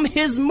from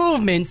his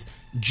movements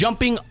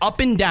jumping up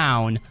and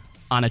down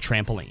on a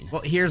trampoline.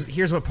 Well,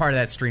 here's what part of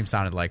that stream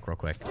sounded like real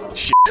quick.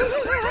 Shit.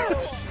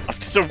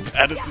 I'm so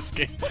bad at this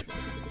game.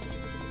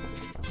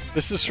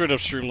 This is straight up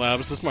Streamlabs.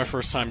 This is my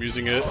first time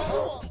using it.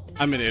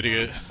 I'm an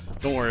idiot.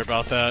 Don't worry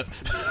about that.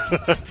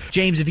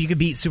 James, if you could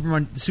beat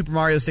Super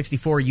Mario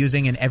 64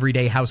 using an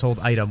everyday household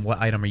item, what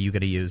item are you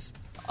going to use?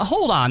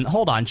 Hold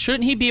on.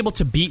 Shouldn't he be able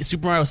to beat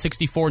Super Mario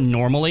 64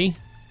 normally?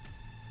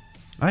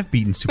 I've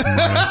beaten Super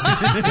Mario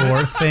 64.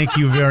 Thank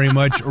you very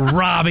much,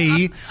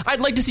 Robbie. I'd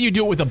like to see you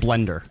do it with a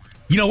blender.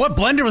 You know what?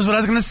 Blender was what I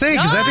was going to say,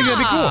 because I think that'd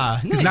be cool.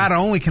 Because not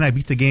only can I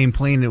beat the game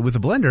playing it with a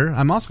blender,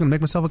 I'm also going to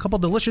make myself a couple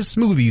delicious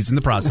smoothies in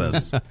the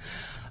process.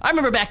 I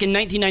remember back in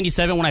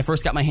 1997 when I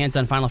first got my hands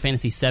on Final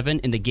Fantasy VII,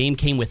 and the game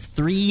came with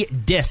 3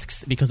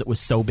 discs because it was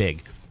so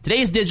big.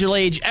 Today's digital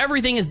age,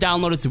 everything is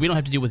downloaded, so we don't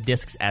have to deal with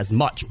discs as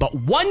much. But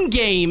one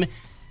game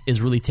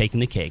is really taking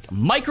the cake.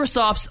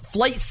 Microsoft's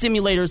Flight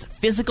Simulator's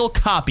physical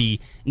copy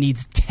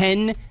needs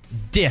 10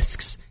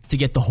 discs to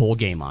get the whole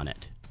game on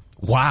it.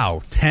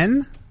 Wow,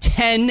 10?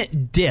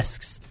 10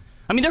 discs.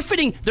 I mean, they're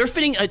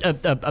fitting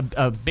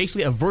a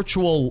basically a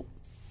virtual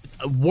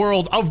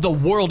world of the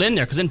world in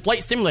there, because in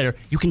Flight Simulator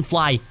you can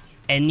fly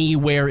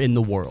anywhere in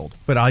the world.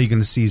 But all you're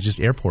going to see is just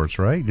airports,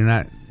 right? You're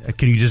not.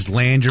 Can you just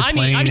land your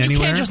plane anywhere? You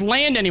can't just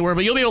land anywhere,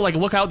 but you'll be able to like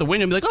look out the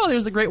window and be like, oh,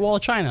 there's the Great Wall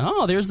of China.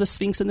 Oh, there's the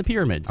Sphinx and the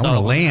pyramids. I want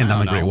to land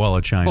on the Great Wall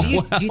of China. Do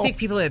you think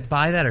people that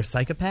buy that are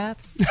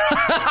psychopaths?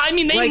 I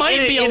mean, they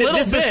might be a little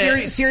bit. This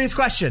is a serious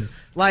question.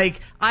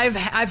 Like,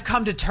 I've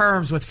come to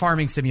terms with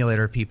farming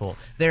simulator people.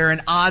 They're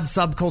an odd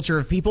subculture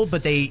of people,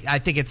 but I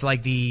think it's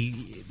like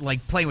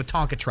playing with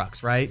Tonka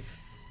trucks, right?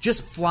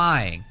 Just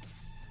flying.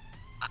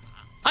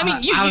 I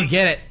mean, I don't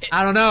get it.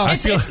 I don't know.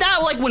 It's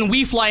not like when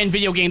we fly in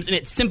video games and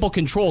it's simple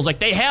controls. Like,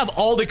 they have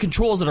all the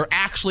controls that are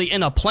actually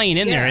in a plane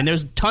in there, and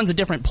there's tons of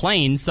different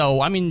planes. So,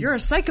 I mean, you're a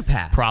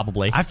psychopath.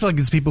 Probably. I feel like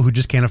it's people who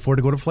just can't afford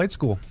to go to flight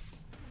school.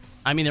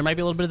 I mean, there might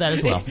be a little bit of that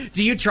as well.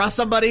 Do you trust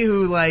somebody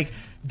who, like,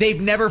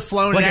 they've never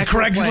flown like an a actual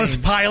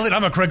Craigslist plane. pilot.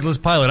 I'm a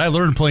Craigslist pilot. I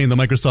learned playing the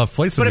Microsoft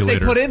Flight Simulator. But if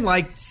they put in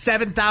like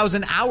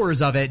 7,000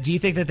 hours of it, do you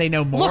think that they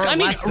know more Look, or I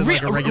mean, less than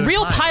like a regular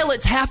real pilot?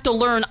 pilots have to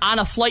learn on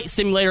a flight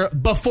simulator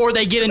before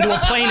they get into a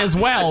plane as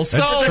well. That's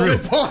so true.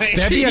 Good point.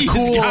 That'd be a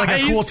cool, Jeez,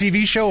 like a cool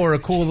TV show or a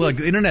cool like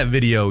internet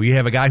video. You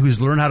have a guy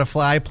who's learned how to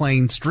fly a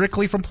plane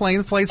strictly from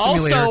playing Flight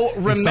Simulator. Also,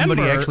 and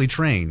somebody remember- actually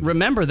trained.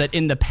 Remember that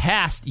in the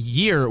past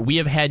year, we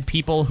have had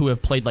people who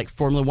have played like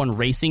Formula One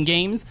racing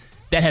games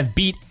that have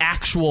beat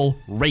actual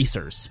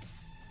racers.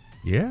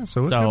 Yeah,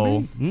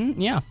 so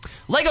yeah.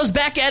 Lego's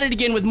back at it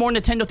again with more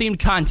Nintendo-themed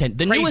content.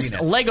 The Craziness.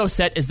 newest Lego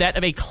set is that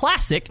of a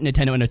classic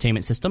Nintendo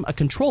Entertainment System, a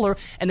controller,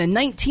 and a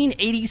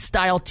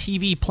 1980s-style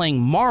TV playing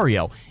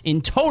Mario.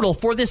 In total,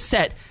 for this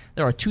set,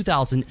 there are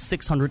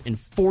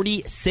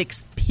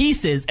 2,646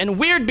 pieces. And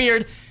Weird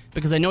Beard,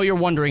 because I know you're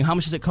wondering, how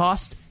much does it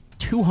cost?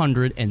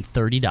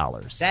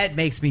 $230. That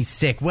makes me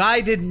sick.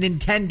 Why did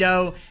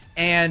Nintendo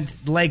and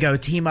Lego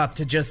team up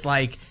to just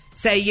like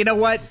say, you know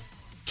what?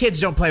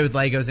 Kids don't play with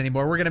Legos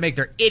anymore. We're going to make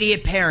their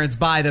idiot parents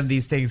buy them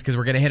these things because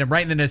we're going to hit them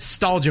right in the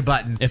nostalgia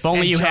button. If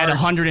only you had charge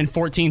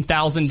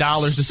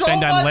 $114,000 to so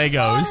spend on much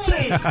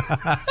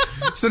Legos.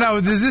 So now,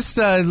 is this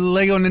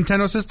Lego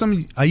Nintendo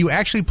system? Are you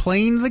actually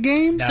playing the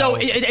game? No. So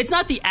it's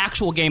not the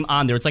actual game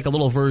on there. It's like a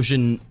little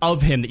version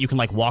of him that you can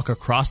like walk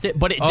across it.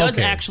 But it does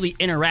actually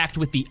interact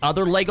with the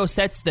other Lego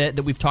sets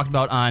that we've talked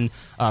about on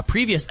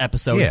previous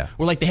episodes. Yeah.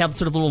 Where like they have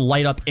sort of little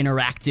light up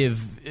interactive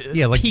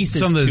like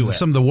pieces some of to the it.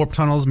 some of the warp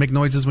tunnels make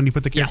noises when you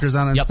put the characters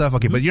on and stuff.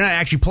 Okay, but you're not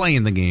actually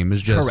playing the game.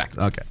 It's just Correct.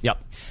 Okay. Yep.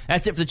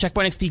 That's it for the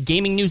Checkpoint XP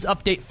gaming news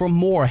update. For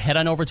more, head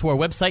on over to our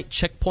website,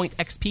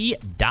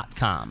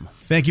 checkpointxp.com.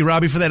 Thank you,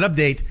 Robbie, for that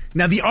update.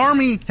 Now, the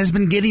Army has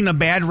been getting a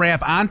bad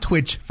rap on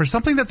Twitch for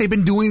something that they've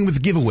been doing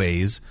with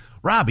giveaways.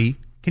 Robbie,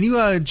 can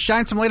you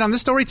shine some light on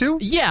this story, too?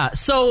 Yeah,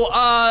 so,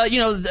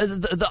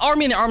 the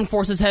Army and the Armed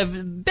Forces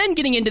have been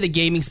getting into the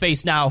gaming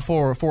space now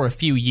for a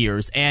few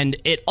years, and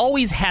it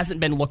always hasn't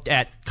been looked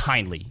at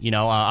kindly.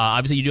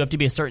 Obviously, you do have to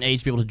be a certain age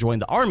to be able to join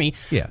the Army.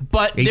 Yeah,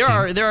 but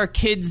 18. there are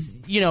kids,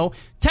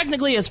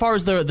 technically, as far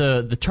as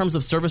the terms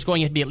of service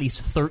going, you have to be at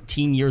least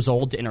 13 years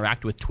old to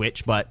interact with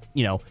Twitch, but,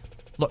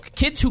 look,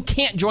 kids who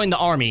can't join the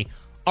Army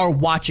are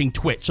watching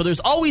Twitch. So there's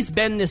always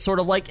been this sort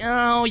of like,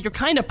 oh, you're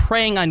kind of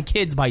preying on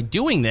kids by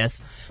doing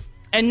this.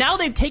 And now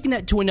they've taken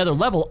that to another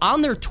level.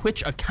 On their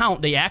Twitch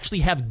account, they actually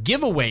have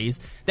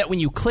giveaways that when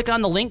you click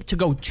on the link to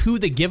go to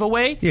the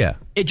giveaway,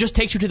 it just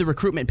takes you to the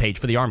recruitment page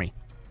for the Army.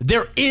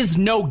 There is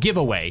no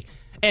giveaway.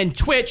 And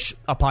Twitch,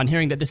 upon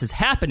hearing that this is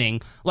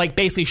happening, like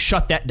basically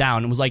shut that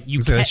down and was like,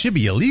 that should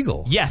be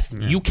illegal. Yes,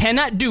 you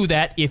cannot do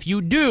that. If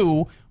you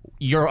do,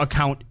 your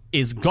account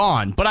is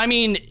gone. But I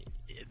mean,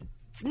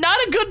 it's not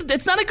a good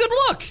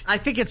look. I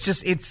think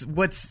it's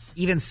what's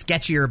even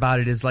sketchier about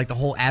it is like the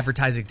whole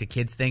advertising to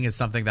kids thing is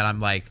something that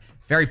I'm like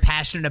very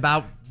passionate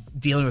about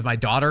dealing with my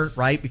daughter,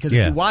 right? Because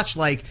if you watch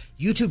like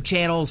YouTube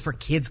channels for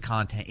kids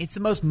content, it's the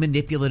most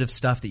manipulative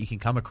stuff that you can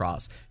come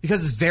across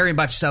because it's very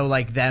much so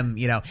like them,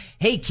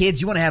 hey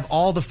kids, you want to have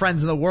all the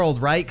friends in the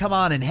world, right? Come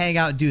on and hang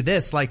out and do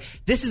this. Like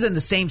this is in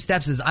the same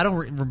steps as, I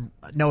don't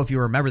know if you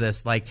remember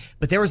this, but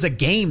there was a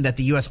game that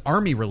the U.S.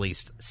 Army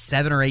released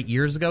 7 or 8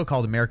 years ago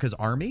called America's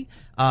Army.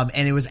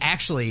 And it was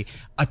actually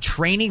a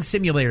training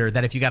simulator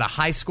that if you got a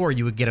high score,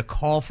 you would get a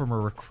call from a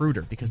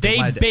recruiter because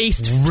they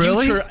based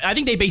Future, I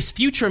think they based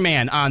Future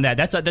Man on that.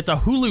 That's a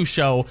Hulu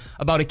show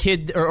about a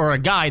kid or a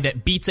guy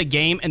that beats a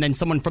game and then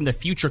someone from the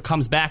future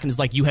comes back and is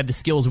like, you have the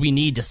skills we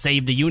need to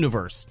save the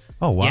universe.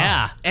 Oh, wow.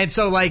 Yeah. And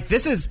so,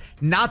 this is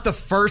not the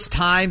first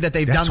time that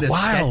they've done this.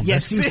 Wild.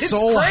 Yes, that seems it's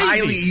so crazy.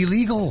 highly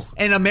illegal.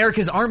 In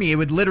America's Army, it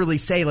would literally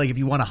say, if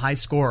you want a high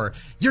score,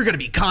 you're going to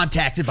be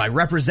contacted by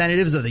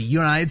representatives of the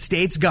United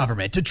States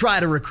government to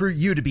try to recruit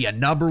you to be a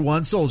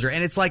 #1 soldier.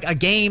 And it's like a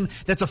game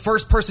that's a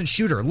first-person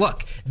shooter.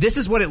 Look, this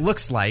is what it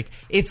looks like.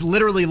 It's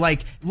literally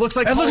looks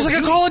like a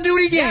Call of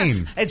Duty game.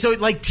 Yes. And so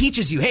it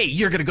teaches you, hey,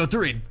 you're going to go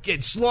through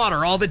and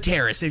slaughter all the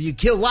terrorists. If you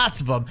kill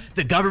lots of them,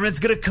 the government's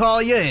going to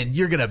call you and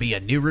you're going to be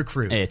a new recruit.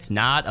 It's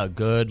not a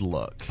good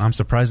look. I'm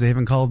surprised they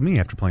haven't called me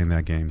after playing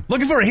that game.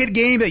 Looking for a hit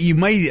game that you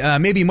might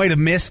have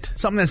missed,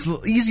 something that's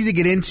easy to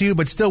get into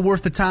but still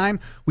worth the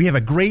time? We have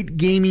a great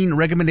gaming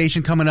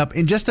recommendation coming up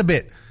in just a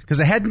bit. Because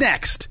ahead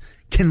next,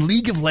 can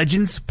League of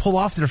Legends pull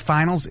off their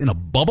finals in a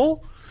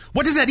bubble?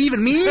 What does that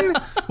even mean?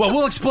 Well,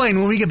 we'll explain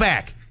when we get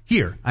back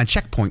here on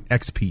Checkpoint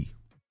XP.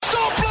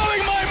 Stop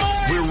blowing my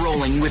mind! We're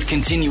rolling with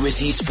continuous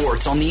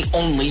esports on the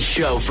only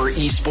show for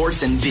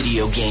esports and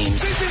video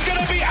games. This is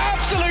gonna be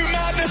absolute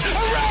madness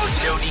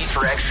around. No need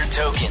for extra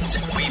tokens.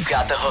 We've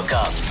got the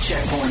hookup.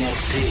 Checkpoint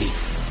XP.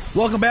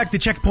 Welcome back to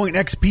Checkpoint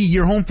XP,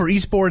 your home for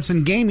esports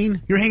and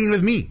gaming. You're hanging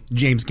with me,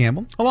 James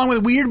Campbell, along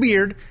with Weird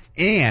Beard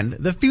and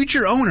the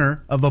future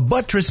owner of a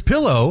buttress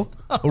pillow,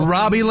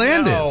 Robbie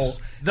Landis.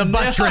 The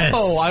buttress.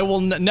 No, I will.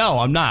 No,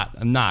 I'm not.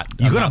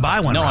 You're gonna buy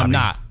one. No, Robbie. I'm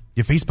not.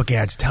 Your Facebook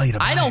ads tell you to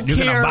buy it. I don't You're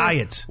care gonna buy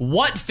it.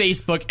 what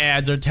Facebook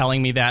ads are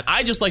telling me that.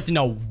 I just like to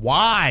know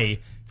why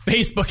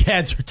Facebook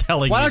ads are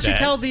telling me that. Why don't you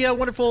tell the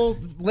wonderful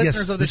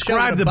listeners of the show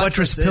describe what the a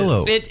buttress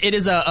pillow. It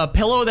is a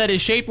pillow that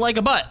is shaped like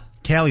a butt.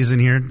 Callie's in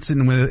here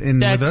sitting with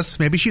us.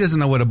 Maybe she doesn't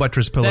know what a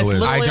buttress pillow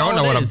is. I don't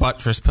know what a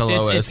buttress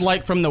pillow is. It's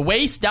like from the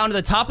waist down to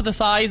the top of the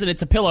thighs, and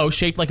it's a pillow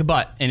shaped like a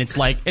butt. And it's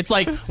like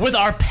with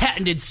our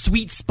patented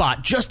sweet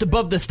spot just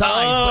above the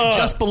thighs, but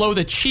just below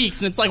the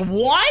cheeks. And it's like,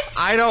 what?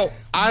 I don't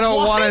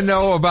want to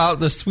know about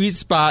the sweet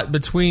spot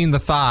between the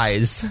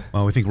thighs.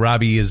 Well, we think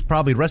Robbie is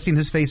probably resting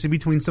his face in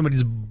between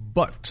somebody's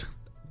butt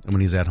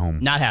when he's at home.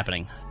 Not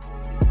happening.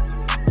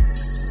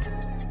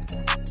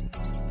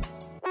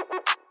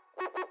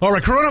 All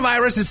right,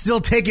 coronavirus is still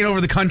taking over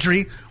the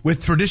country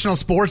with traditional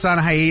sports on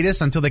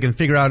hiatus until they can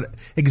figure out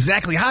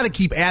exactly how to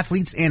keep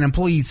athletes and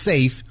employees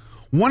safe.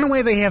 One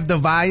way they have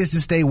devised to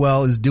stay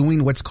well is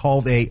doing what's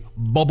called a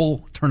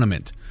bubble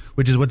tournament,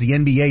 which is what the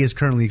NBA is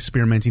currently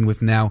experimenting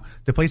with now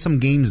to play some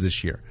games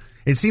this year.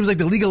 It seems like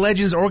the League of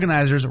Legends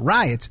organizers,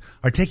 Riot,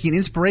 are taking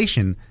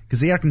inspiration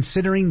because they are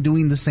considering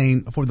doing the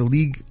same for the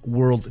League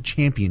World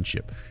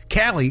Championship.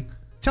 Callie,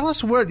 tell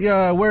us where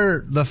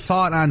the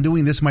thought on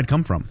doing this might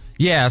come from.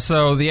 Yeah,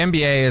 so the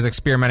NBA is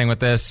experimenting with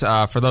this.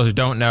 For those who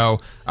don't know,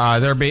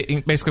 they're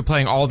basically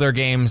playing all their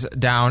games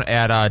down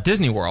at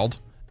Disney World,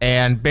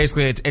 and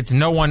basically it's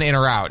no one in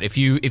or out. If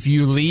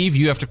you leave,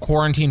 you have to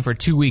quarantine for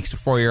 2 weeks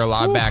before you're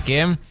allowed back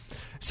in.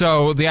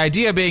 So the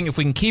idea being, if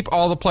we can keep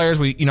all the players,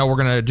 we're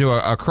going to do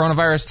a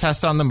coronavirus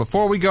test on them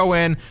before we go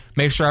in,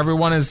 make sure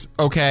everyone is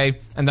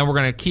okay, and then we're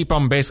going to keep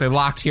them basically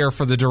locked here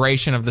for the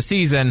duration of the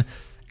season.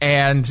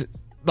 And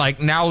like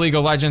now, League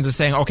of Legends is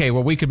saying, okay,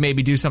 well, we could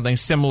maybe do something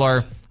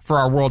similar for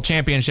our World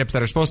Championships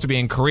that are supposed to be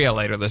in Korea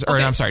later this, or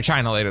I'm sorry,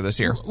 China later this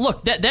year.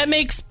 Look, that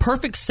makes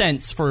perfect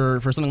sense for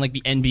something like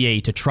the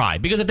NBA to try,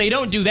 because if they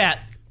don't do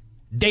that,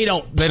 they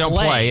don't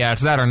play. Yeah,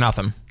 it's that or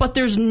nothing. But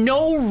there's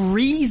no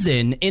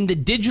reason in the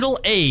digital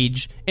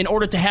age, in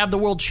order to have the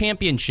World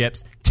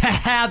Championships, to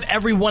have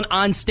everyone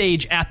on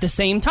stage at the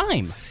same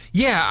time.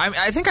 Yeah,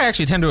 I think I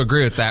actually tend to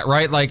agree with that,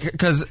 right? Like,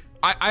 because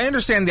I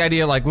understand the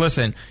idea, like,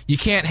 listen, you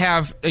can't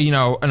have,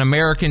 an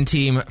American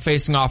team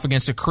facing off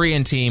against a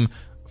Korean team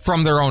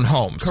from their own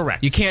homes.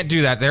 Correct. You can't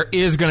do that. There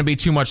is going to be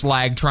too much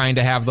lag trying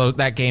to have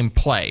that game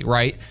play,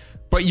 right?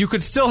 But you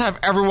could still have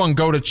everyone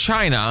go to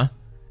China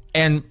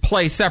and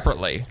play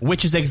separately.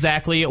 Which is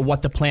exactly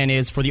what the plan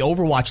is for the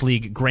Overwatch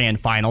League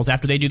Grand Finals.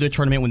 After they do the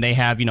tournament, when they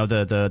have,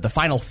 the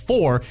Final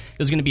Four,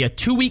 there's going to be a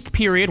 2-week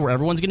period where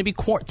everyone's going to be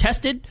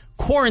tested,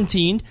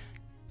 quarantined,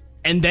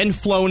 and then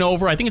flown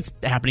over. I think it's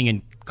happening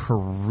in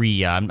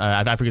Korea.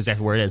 I forget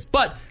exactly where it is.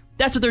 But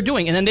that's what they're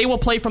doing. And then they will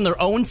play from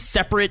their own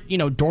separate,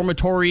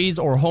 dormitories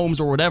or homes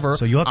or whatever.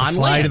 So you'll have to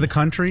fly land to the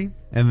country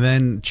and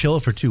then chill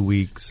for 2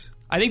 weeks.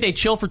 I think they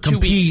chill for 2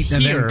 weeks here,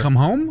 and then come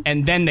home?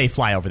 And then they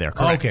fly over there,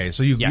 correct. Okay,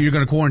 so you're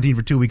going to quarantine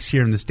for 2 weeks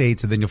here in the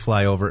States, and then you'll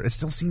fly over. It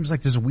still seems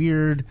like this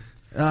weird...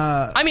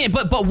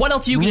 but what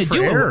else are you going to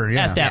do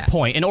at that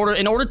point in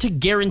order to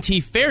guarantee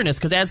fairness?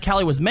 Because as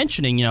Callie was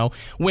mentioning,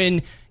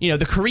 when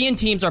the Korean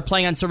teams are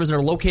playing on servers that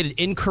are located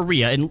in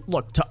Korea, and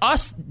look, to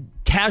us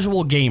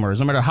casual gamers,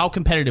 no matter how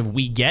competitive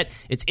we get,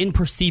 it's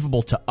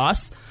imperceivable to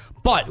us.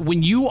 But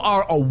when you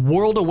are a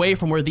world away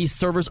from where these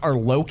servers are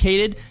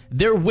located,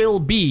 there will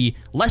be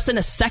less than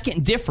a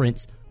second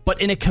difference. But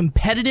in a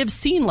competitive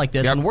scene like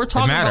this, and we're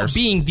talking about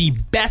being the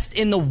best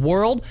in the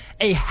world,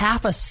 a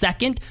half a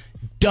second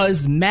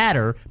does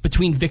matter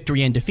between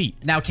victory and defeat.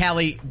 Now,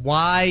 Callie,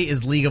 why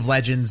is League of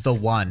Legends the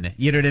one?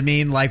 You know what I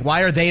mean? Like,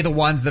 why are they the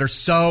ones that are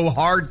so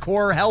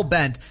hardcore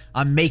hell-bent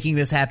on making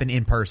this happen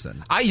in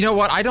person? You know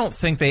what? I don't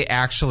think they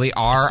actually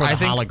are. It's for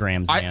the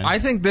holograms, man. I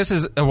think this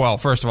is, well,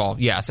 first of all,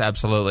 yes,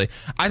 absolutely.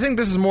 I think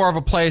this is more of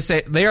a place,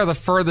 they are the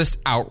furthest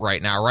out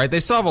right now, right?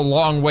 They still have a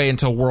long way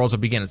until Worlds will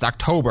begin. It's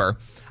October.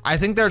 I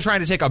think they're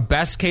trying to take a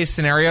best-case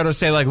scenario to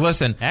say, like,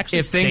 listen, actually,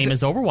 if things... same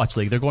as Overwatch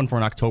League. They're going for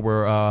an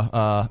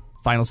October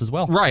finals as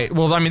well. Right.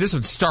 Well, I mean, this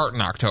would start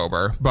in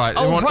October, but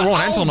it won't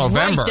end until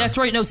November. Right. That's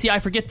right. No, see, I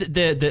forget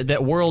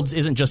that Worlds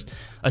isn't just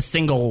a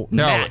single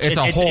match. It's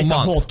a whole month. It's a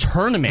whole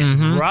tournament.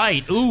 Mm-hmm.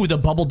 Right. Ooh, the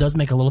bubble does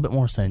make a little bit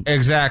more sense.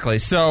 Exactly.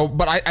 So,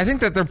 but I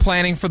think that they're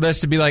planning for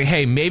this to be like,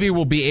 hey, maybe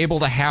we'll be able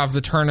to have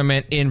the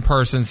tournament in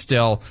person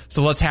still,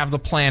 so let's have the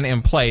plan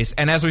in place.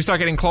 And as we start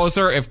getting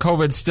closer, if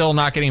COVID's still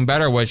not getting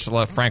better, which,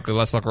 frankly,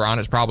 let's look around,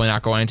 it's probably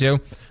not going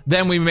to,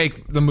 then we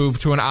make the move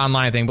to an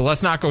online thing. But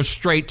let's not go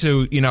straight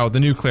to, the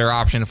nuclear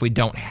option if we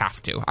don't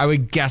have to. I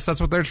would guess that's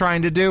what they're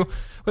trying to do.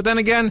 But then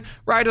again,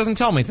 Riot doesn't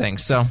tell me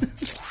things, so.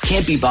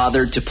 Can't be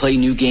bothered to play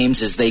new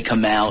games as they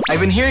come out. I've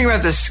been hearing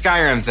about this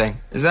Skyrim thing.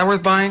 Is that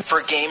worth buying?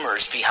 For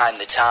gamers behind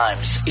the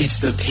times,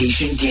 it's the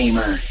Patient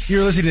Gamer.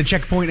 You're listening to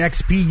Checkpoint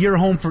XP, your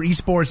home for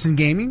esports and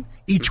gaming.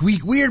 Each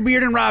week, Weird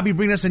Beard and Robbie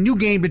bring us a new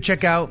game to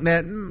check out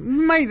that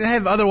might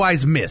have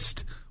otherwise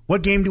missed.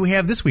 What game do we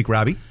have this week,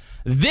 Robbie?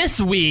 This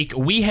week,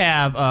 we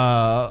have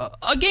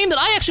a game that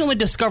I actually only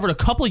discovered a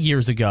couple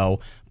years ago,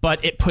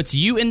 but it puts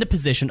you in the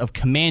position of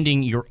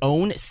commanding your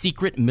own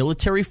secret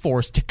military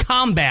force to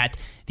combat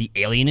the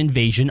alien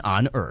invasion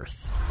on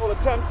Earth. All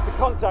attempts to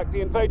contact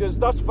the invaders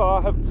thus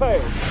far have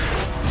failed.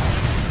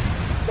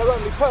 Their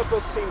only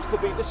purpose seems to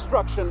be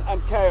destruction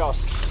and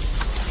chaos.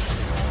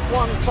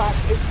 One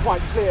fact is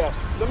quite clear.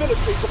 The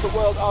militaries of the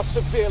world are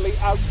severely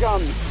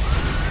outgunned.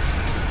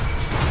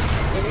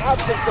 In the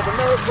absence of a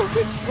miracle,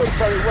 this could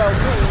very well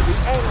mean the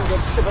end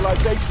of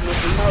civilization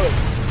as we know it.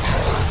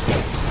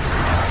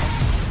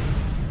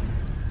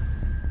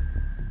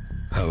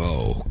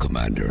 Hello,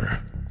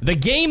 Commander. The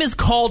game is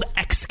called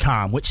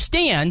XCOM, which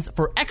stands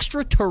for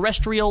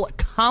Extraterrestrial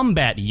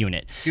Combat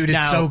Unit. Dude,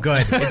 it's so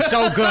good. It's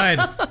so good.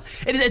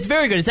 It's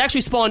very good. It's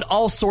actually spawned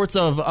all sorts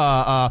of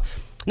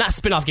not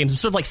spin-off games, but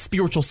sort of like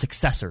spiritual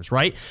successors,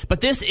 right?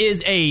 But this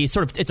is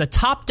it's a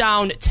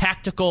top-down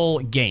tactical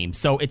game.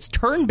 So it's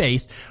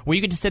turn-based, where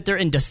you get to sit there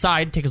and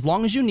take as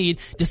long as you need,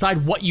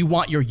 decide what you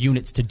want your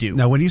units to do.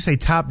 Now, when you say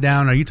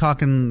top-down, are you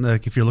talking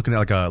like if you're looking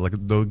at like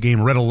the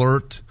game Red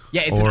Alert?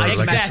 Yeah, it's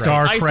exactly.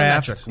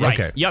 StarCraft. Right.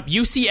 Okay. Yep.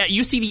 You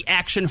see the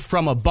action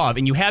from above,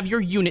 and you have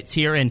your units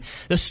here, and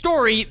the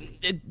story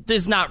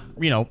is not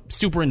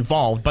super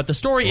involved, but the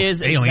story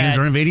is aliens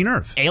are invading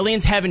Earth.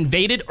 Aliens have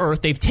invaded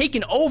Earth. They've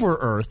taken over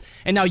Earth,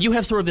 and now you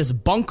have sort of this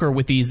bunker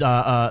with these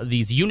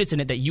units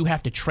in it that you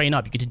have to train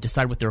up. You get to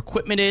decide what their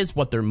equipment is,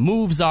 what their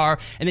moves are,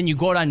 and then you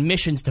go out on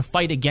missions to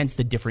fight against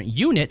the different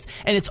units.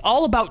 And it's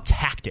all about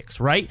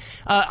tactics, right?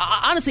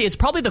 Honestly, it's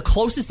probably the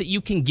closest that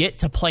you can get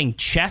to playing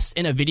chess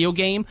in a video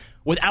game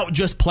without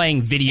just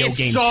playing video game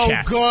chess.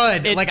 It's so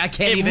good. I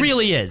can't even. It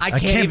really is. I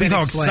can't believe how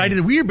explain. excited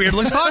Weirdbeard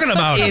looks talking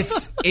about it.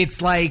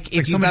 It's like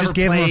if someone you've just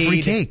ever gave him played a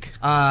free cake.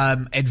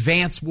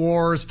 Advance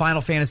Wars, Final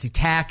Fantasy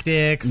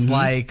Tactics,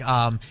 but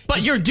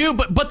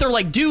they're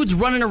like dudes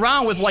running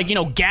around with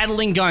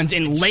Gatling guns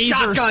and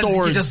laser shotguns.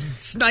 swords. You just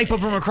snipe them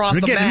from across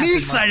the map. You're getting me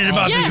excited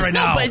about this right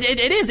now. But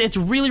it is. It's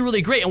really,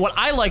 really great. And what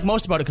I like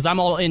most about it, because I'm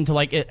all into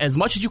as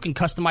much as you can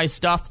customize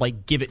stuff,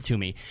 give it to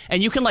me.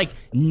 And you can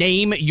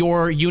name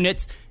your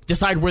units,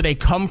 decide where they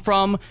come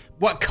from,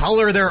 what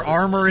color their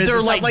armor is.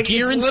 They're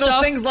gear and little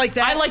stuff. Things like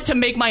that. I like to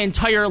make my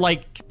entire my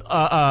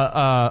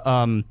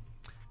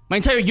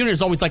entire unit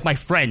is always my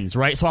friends,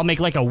 right? So I'll make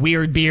a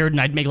Weirdbeard,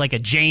 and I'd make a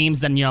James.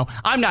 Then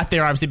I'm not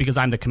there obviously because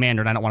I'm the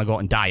commander and I don't want to go out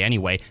and die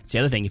anyway. It's the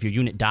other thing. If your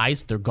unit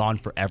dies, they're gone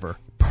forever.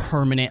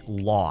 Permanent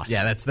loss.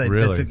 Yeah, that's the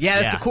really?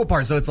 that's the cool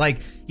part. So it's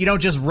you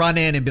don't just run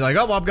in and be like,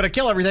 oh, well, I'm going to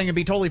kill everything and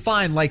be totally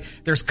fine.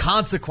 There's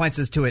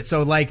consequences to it.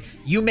 So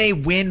you may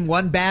win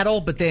one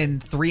battle, but then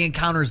 3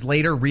 encounters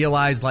later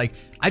realize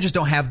I just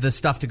don't have the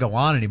stuff to go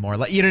on anymore.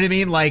 You know what I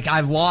mean?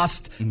 I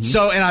lost and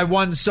I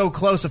won so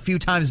close a few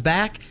times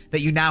back that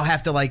you now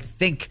have to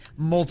think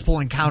multiple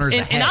encounters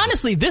ahead. And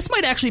honestly, this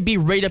might actually be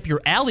right up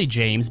your alley,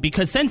 James,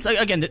 because since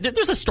again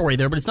there's a story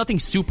there, but it's nothing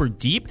super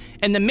deep,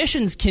 and the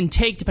missions can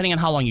take, depending on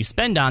how long you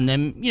spend on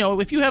them,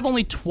 if you have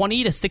only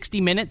 20 to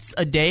 60 minutes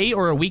a day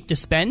or a week to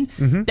spend,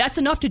 that's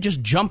enough to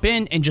just jump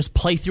in and just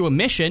play through a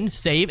mission,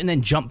 save, and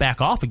then jump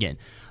back off again.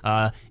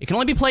 It can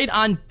only be played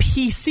on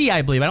PC,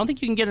 I believe. I don't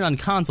think you can get it on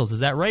consoles. Is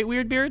that right,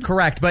 Weirdbeard?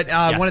 Correct. But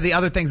yes. One of the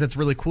other things that's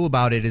really cool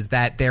about it is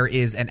that there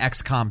is an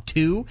XCOM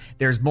 2.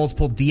 There's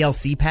multiple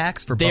DLC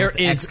packs for both XCOM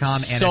and XCOM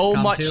 2. There is so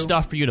much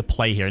stuff for you to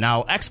play here.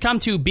 Now, XCOM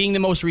 2, being the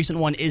most recent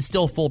one, is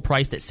still full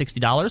priced at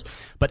 $60.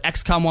 But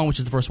XCOM 1, which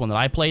is the first one that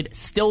I played,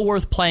 still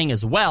worth playing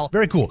as well.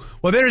 Very cool.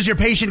 Well, there's your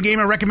patient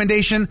gamer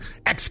recommendation,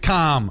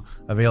 XCOM.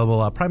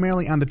 Available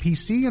primarily on the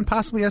PC, and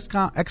possibly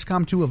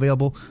XCOM 2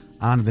 available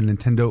on the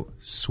Nintendo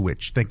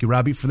Switch. Thank you,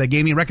 Robbie, for that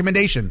gaming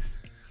recommendation.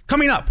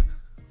 Coming up,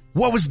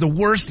 what was the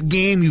worst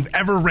game you've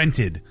ever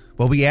rented?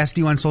 Well, we asked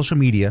you on social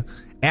media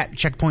at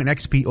Checkpoint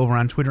XP over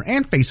on Twitter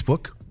and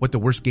Facebook what the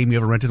worst game you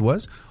ever rented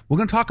was. We're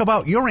going to talk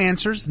about your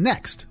answers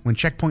next when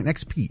Checkpoint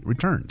XP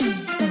returns.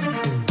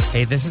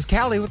 Hey, this is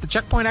Callie with the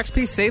Checkpoint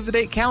XP Save the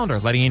Date calendar,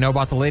 letting you know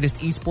about the latest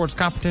esports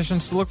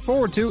competitions to look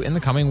forward to in the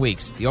coming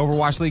weeks. The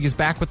Overwatch League is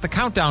back with the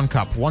Countdown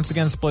Cup, once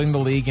again splitting the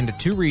league into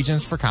 2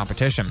 regions for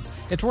competition.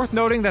 It's worth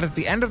noting that at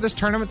the end of this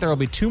tournament, there will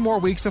be 2 more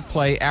weeks of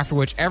play, after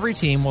which every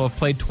team will have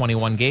played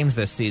 21 games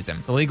this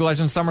season. The League of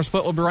Legends Summer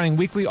Split will be running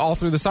weekly all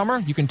through the summer.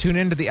 You can tune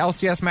in to the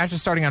LCS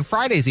matches starting on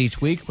Fridays each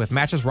week, with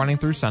matches running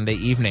through Sunday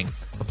evening.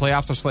 The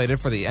playoffs are slated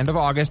for the end of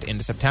August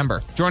into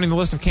September. Joining the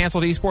list of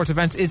canceled esports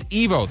events is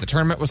EVO. The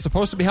tournament was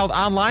supposed to be held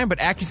online,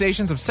 but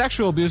accusations of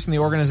sexual abuse in the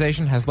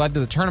organization has led to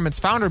the tournament's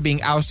founder being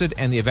ousted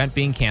and the event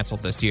being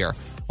canceled this year.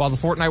 While the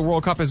Fortnite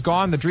World Cup is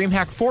gone, the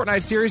DreamHack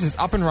Fortnite series is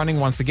up and running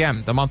once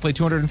again. The monthly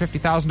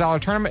 $250,000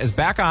 tournament is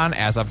back on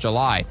as of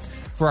July.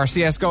 For our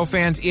CSGO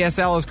fans,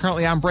 ESL is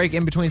currently on break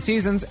in between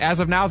seasons. As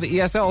of now, the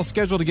ESL is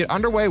scheduled to get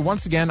underway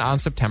once again on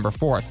September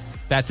 4th.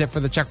 That's it for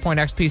the Checkpoint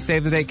XP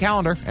Save the Date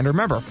calendar. And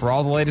remember, for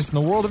all the latest in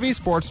the world of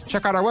esports,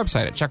 check out our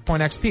website at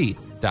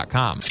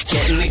checkpointxp.com.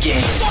 Get in the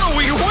game. What are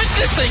we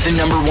witnessing?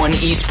 The #1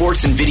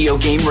 esports and video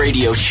game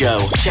radio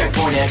show,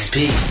 Checkpoint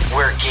XP,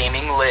 where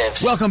gaming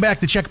lives. Welcome back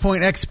to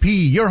Checkpoint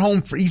XP, your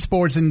home for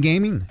esports and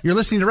gaming. You're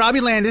listening to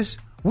Robbie Landis,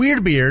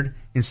 Weirdbeard,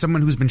 and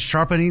someone who's been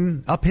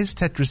sharpening up his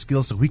Tetris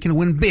skills so we can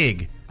win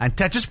big on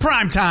Tetris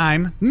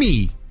Primetime,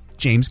 me,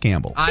 James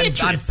Campbell.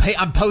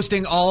 I'm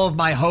posting all of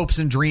my hopes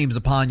and dreams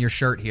upon your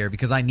shirt here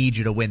because I need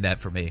you to win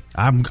that for me.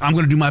 I'm going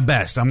to do my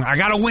best. I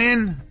got to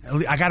win.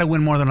 I got to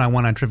win more than I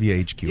won on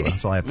Trivia HQ.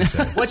 That's all I have to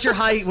say. What's your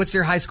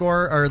high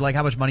score, or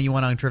how much money you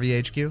won on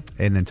Trivia HQ?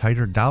 An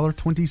entire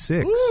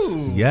 $1.26.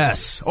 Ooh.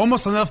 Yes,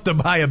 almost enough to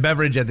buy a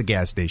beverage at the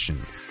gas station.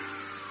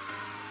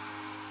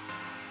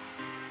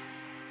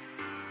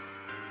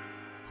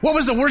 What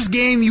was the worst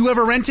game you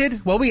ever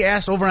rented? Well, we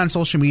asked over on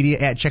social media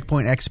at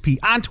Checkpoint XP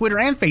on Twitter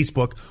and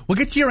Facebook. We'll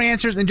get to your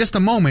answers in just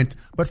a moment.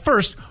 But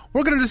first,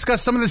 we're going to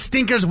discuss some of the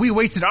stinkers we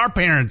wasted our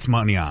parents'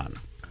 money on.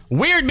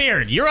 Weird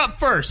Beard, you're up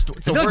first.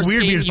 What's the I feel worst like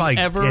Weird game Beard's you probably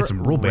ever had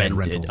some real bad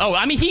rented? rentals. Oh,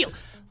 I mean,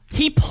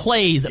 he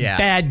plays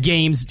bad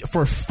games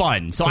for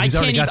fun, so I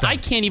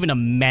can't even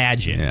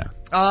imagine. Yeah.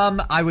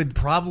 I would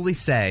probably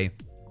say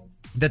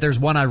that there's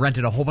one I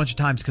rented a whole bunch of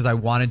times because I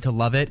wanted to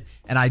love it,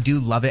 and I do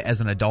love it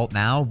as an adult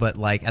now, but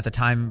like at the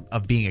time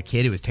of being a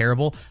kid, it was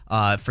terrible.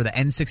 For the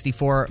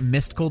N64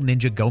 Mystical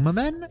Ninja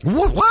Gomamen.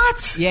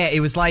 What? Yeah, it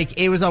was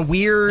a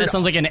weird... That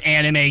sounds like an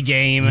anime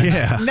game.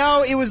 Yeah.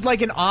 No, it was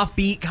like an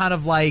offbeat kind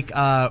of like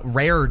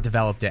Rare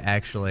developed it,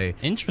 actually.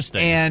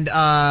 Interesting. And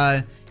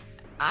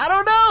I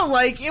don't know,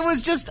 like it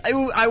was just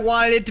I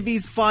wanted it to be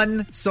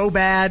fun so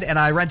bad, and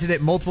I rented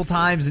it multiple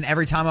times, and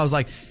every time I was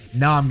like,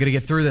 no, I'm gonna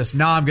get through this,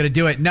 no, I'm gonna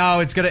do it, no,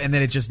 it's gonna, and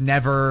then it just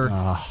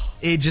never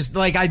it just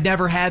like I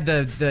never had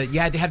the you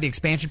had to have the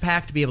expansion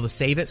pack to be able to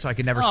save it, so I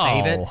could never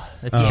save it.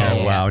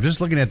 Wow,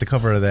 just looking at the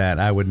cover of that,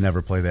 I would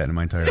never play that in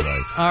my entire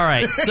life. All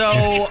right,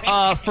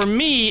 so for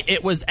me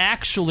it was a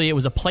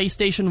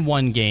PlayStation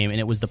 1 game,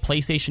 and it was the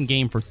PlayStation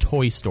game for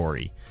Toy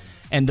Story.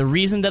 And the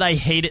reason that I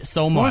hate it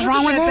so much... What's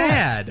wrong with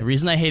that? The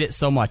reason I hate it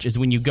so much is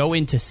when you go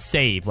into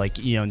save, like,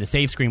 in the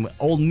save screen with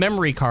old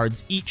memory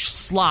cards, each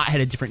slot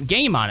had a different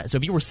game on it. So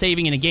if you were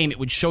saving in a game, it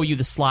would show you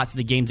the slots of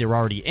the games they were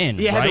already in.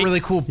 Yeah, it had the really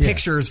cool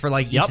pictures for,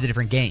 like, each of the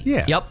different games.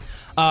 Yeah. Yep.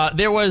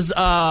 There was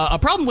a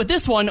problem with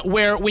this one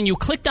where when you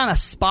clicked on a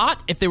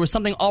spot, if there was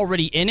something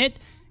already in it,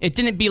 it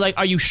didn't be like,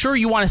 are you sure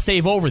you want to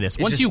save over this?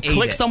 Once you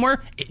click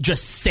somewhere, it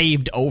just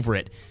saved over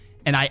it.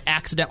 And I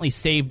accidentally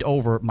saved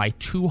over my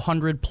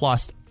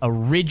 200-plus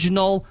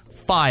original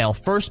file,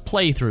 first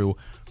playthrough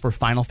for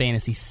Final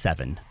Fantasy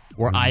VII,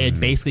 where I had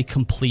basically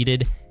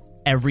completed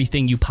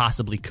everything you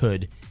possibly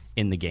could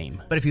in the game.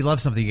 But if you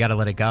love something, you got to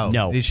let it go.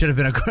 No. It should have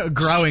been a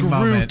growing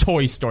moment.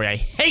 Toy Story. I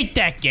hate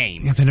that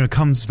game. If it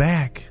comes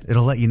back,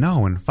 it'll let you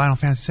know. And Final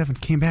Fantasy VII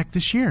came back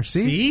this year.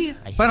 See?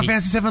 Final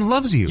Fantasy VII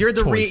loves you. You're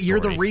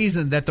the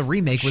reason that the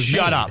remake was made.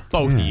 Shut up,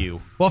 both of you.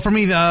 Well, for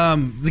me,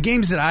 the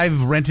games that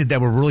I've rented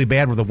that were really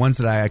bad were the ones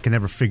that I can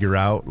never figure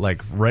out,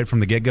 like right from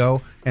the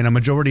get-go. And a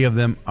majority of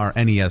them are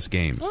NES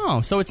games.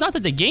 Oh, so it's not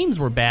that the games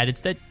were bad,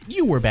 it's that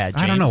you were bad,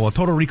 James. I don't know. Well,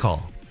 Total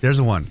Recall. There's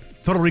a one.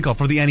 Total Recall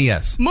for the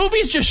NES.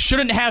 Movies just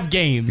shouldn't have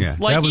games. Yeah,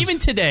 like, even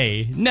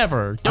today.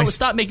 Never.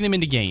 Stop making them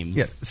into games.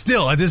 Yeah.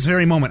 Still, at this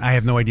very moment, I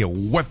have no idea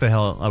what the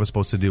hell I was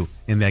supposed to do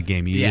in that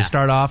game. You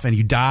start off and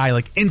you die,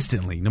 like,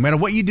 instantly. No matter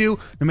what you do,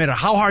 no matter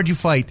how hard you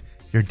fight,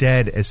 you're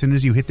dead. As soon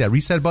as you hit that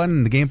reset button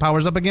and the game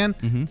powers up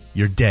again,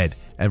 you're dead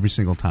every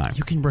single time.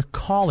 You can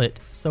recall it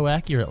so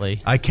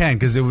accurately. I can,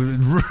 because it would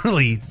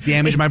really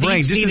damage my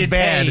brain.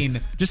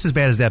 Just as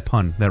bad as that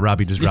pun that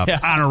Robbie just dropped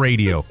on a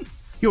radio.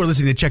 You are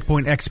listening to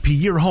Checkpoint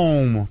XP, your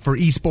home for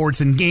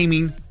esports and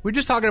gaming. We're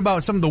just talking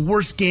about some of the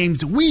worst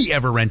games we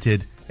ever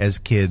rented as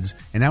kids.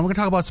 And now we're going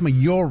to talk about some of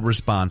your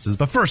responses.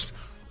 But first,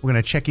 we're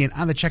going to check in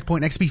on the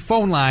Checkpoint XP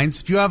phone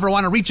lines. If you ever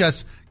want to reach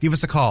us, give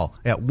us a call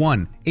at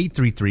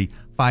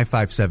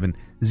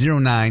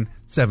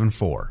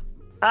 1-833-557-0974.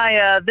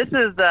 Hi, this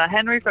is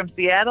Henry from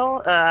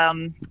Seattle.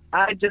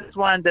 I just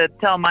wanted to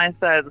tell my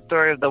side of the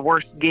story of the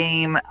worst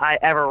game I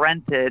ever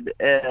rented.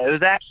 It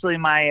was actually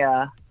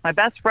my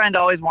best friend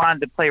always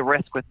wanted to play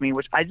Risk with me,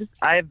 which I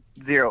have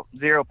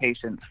zero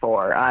patience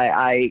for.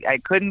 I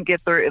couldn't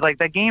get through. Like,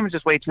 that game is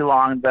just way too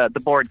long, the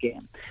board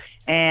game.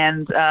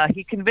 And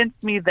he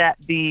convinced me that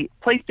the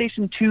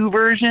PlayStation 2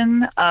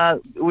 version,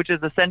 which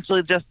is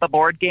essentially just the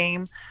board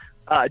game,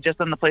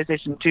 just on the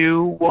PlayStation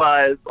 2,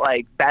 was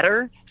like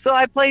better. So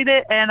I played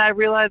it, and I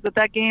realized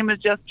that game is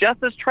just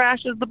as trash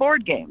as the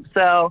board game.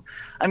 So,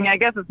 I mean, I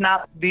guess it's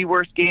not the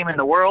worst game in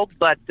the world,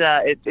 but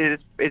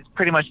it's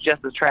pretty much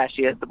just as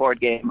trashy as the board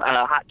game.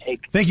 Hot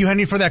take. Thank you,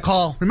 Henry, for that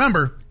call.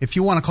 Remember, if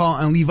you want to call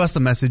and leave us a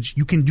message,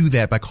 you can do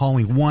that by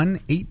calling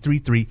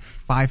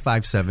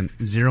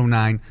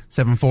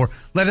 1-833-557-0974.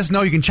 Let us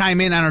know. You can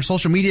chime in on our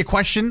social media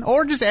question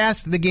or just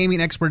ask the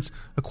gaming experts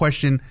a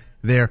question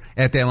there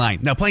at that line.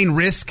 Now, playing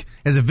Risk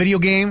as a video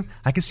game,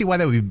 I can see why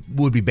that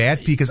would be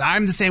bad, because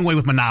I'm the same way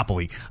with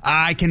Monopoly.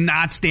 I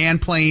cannot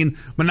stand playing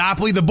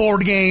Monopoly, the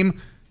board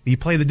game. You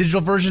play the digital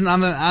version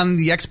on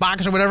the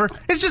Xbox or whatever.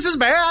 It's just as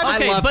bad.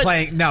 Okay, I love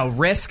playing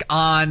Risk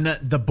on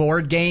the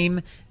board game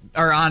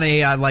or on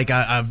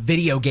a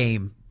video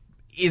game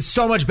is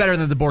so much better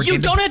than the board game. You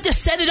don't have to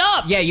set it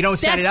up. Yeah, you don't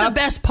set it up. That's the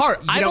best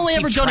part. I've only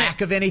ever done track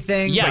of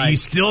anything. Yeah, but you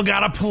still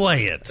gotta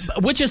play it,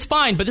 which is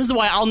fine. But this is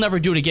why I'll never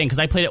do it again, because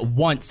I played it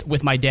once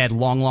with my dad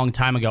long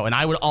time ago, and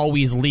I would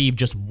always leave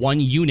just one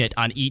unit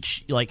on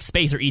each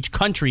space or each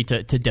country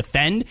to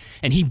defend,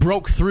 and he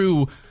broke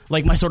through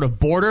my sort of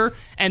border,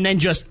 and then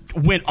just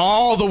went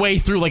all the way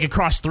through,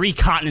 across 3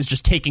 continents,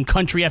 just taking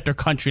country after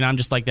country, and I'm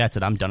just like, that's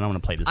it, I'm done, I don't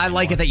want to play this anymore. I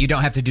like it that you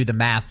don't have to do the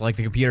math, the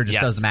computer just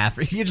does the math.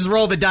 You just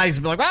roll the dice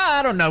and be like, well,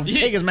 I don't know,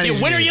 take as many as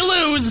you win or you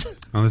lose.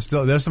 Well,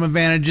 there's some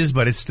advantages,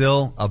 but it's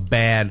still a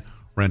bad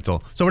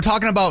rental. So we're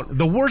talking about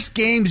the worst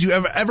games you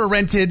ever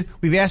rented.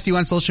 We've asked you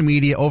on social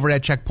media over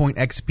at Checkpoint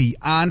XP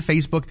on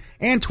Facebook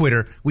and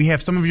Twitter. We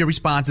have some of your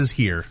responses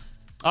here.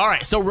 All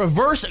right, so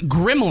Reverse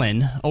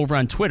Gremlin over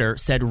on Twitter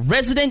said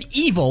Resident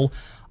Evil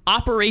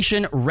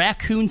Operation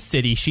Raccoon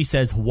City. She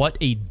says, what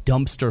a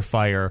dumpster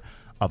fire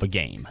of a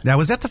game. Now,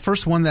 was that the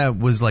first one that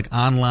was like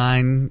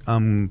online?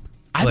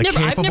 I've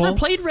never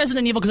played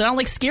Resident Evil because I don't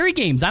like scary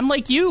games. I'm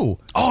like you.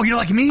 Oh, you're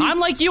like me? I'm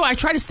like you. I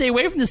try to stay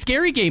away from the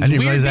scary games. I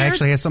didn't realize I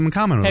actually had something in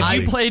common with you.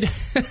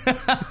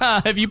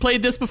 Have you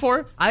played this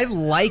before? I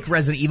like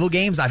Resident Evil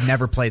games. I've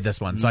never played this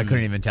one, so I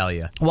couldn't even tell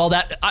you. Well,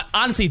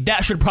 honestly,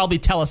 that should probably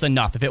tell us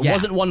enough. If it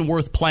wasn't one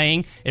worth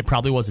playing, it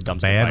probably was a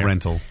dumpster fire. Bad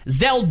rental.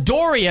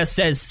 Zeldoria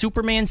says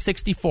Superman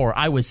 64.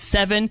 I was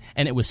 7,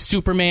 and it was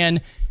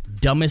Superman.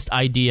 Dumbest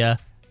idea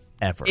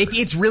ever.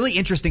 It's really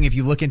interesting if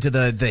you look into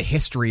the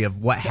history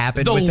of what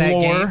happened with that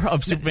game. The lore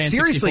of Superman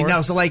 64. Seriously,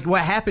 no. So, like,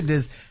 what happened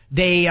is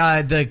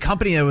the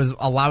company that was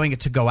allowing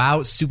it to go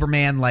out,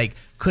 Superman, like,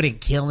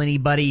 couldn't kill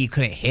anybody. He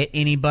couldn't hit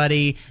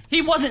anybody.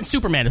 He wasn't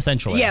Superman,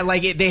 essentially. Yeah,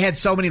 like, they had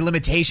so many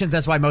limitations.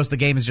 That's why most of the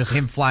game is just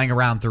him flying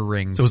around through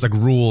rings. So it was like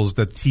rules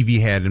that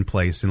TV had in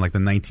place in, like, the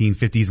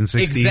 1950s and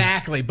 60s.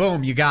 Exactly.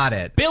 Boom, you got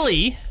it.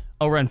 Billy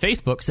over on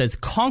Facebook says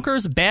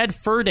Conker's Bad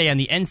Fur Day on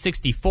the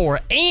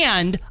N64,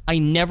 and I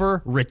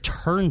never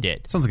returned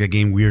it. Sounds like a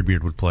game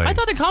Weirdbeard would play. I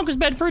thought that Conker's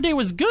Bad Fur Day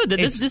was good.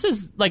 This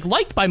is like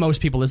liked by most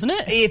people, isn't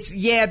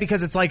it?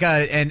 Because it's like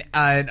an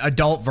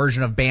adult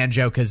version of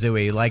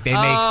Banjo-Kazooie. Like they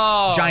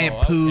make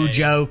giant poo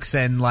jokes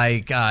and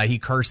like he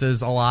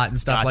curses a lot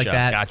and stuff like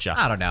that. Gotcha.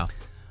 I don't know.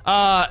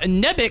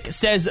 Nebik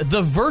says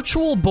the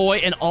Virtual Boy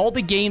and all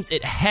the games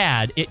it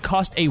had, it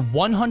cost a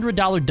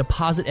 $100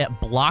 deposit at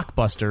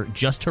Blockbuster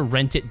just to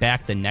rent it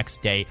back the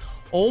next day.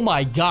 Oh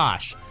my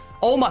gosh.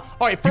 Oh my!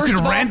 All right, first you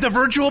of all, rent the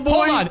Virtual Boy?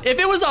 Hold on. If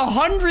it was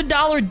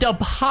 $100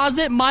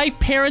 deposit, my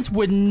parents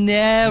would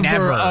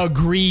never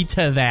agree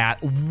to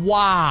that.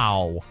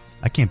 Wow.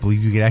 I can't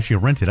believe you could actually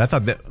rent it. I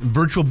thought that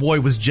Virtual Boy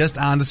was just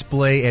on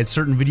display at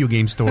certain video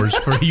game stores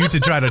for you to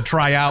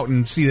try out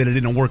and see that it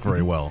didn't work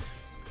very well.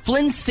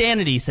 Flynn's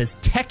Sanity says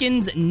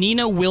Tekken's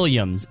Nina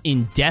Williams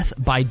in Death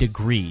by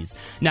Degrees.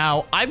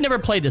 Now, I've never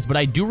played this, but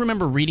I do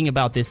remember reading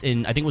about this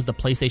in, I think it was the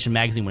PlayStation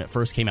Magazine when it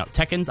first came out.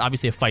 Tekken's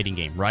obviously a fighting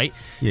game, right?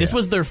 Yeah. This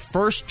was their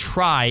first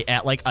try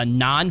at like a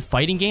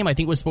non-fighting game. I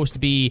think it was supposed to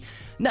be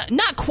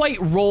not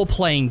quite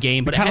role-playing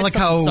game, but it had like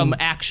some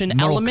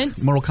action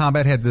elements. Mortal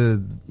Kombat had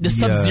the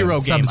Sub-Zero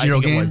game,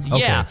 Sub-Zero game? It was.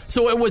 Okay. Yeah,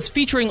 so it was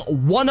featuring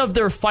one of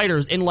their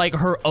fighters in like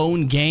her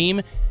own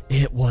game.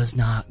 It was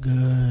not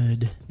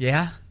good.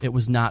 Yeah? It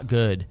was not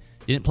good.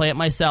 Didn't play it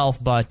myself,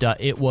 but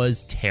it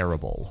was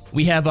terrible.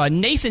 We have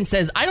Nathan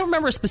says, I don't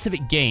remember a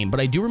specific game,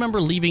 but I do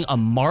remember leaving a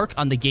mark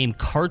on the game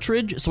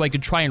cartridge so I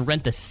could try and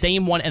rent the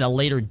same one at a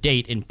later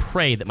date and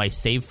pray that my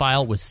save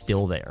file was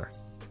still there.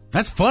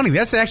 That's funny.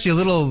 That's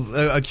actually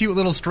a cute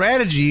little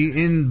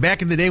strategy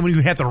back in the day when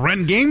you had to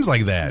rent games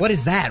like that. What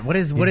is that? What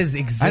is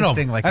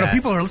existing like that? I know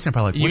people are listening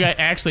probably like, you guys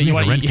actually you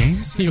want to rent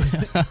games? You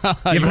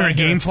ever heard of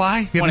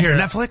GameFly? You ever heard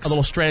of Netflix? A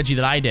little strategy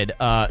that I did.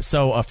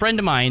 So a friend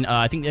of mine,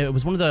 I think it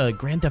was one of the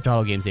Grand Theft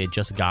Auto games they had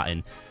just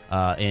gotten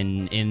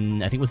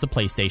in I think it was the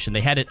PlayStation. They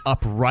had it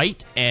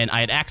upright, and I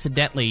had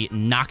accidentally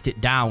knocked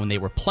it down when they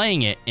were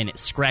playing it, and it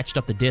scratched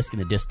up the disc,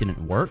 and the disc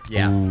didn't work.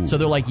 Yeah. Ooh. So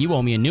they're like, you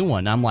owe me a new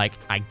one. And I'm like,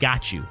 I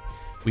got you.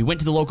 We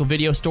went to the local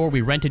video store. We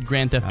rented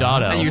Grand Theft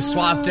Auto. And you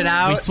swapped it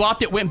out? We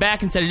swapped it, went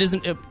back and said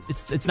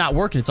it's not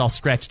working. It's all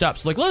scratched up.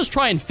 So like, let us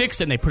try and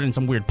fix it. And they put it in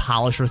some weird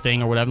polisher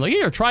thing or whatever. I'm like,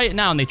 here, try it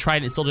now. And they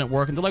tried it. It still didn't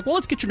work. And they're like, well,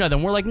 let's get you another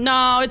one. We're like,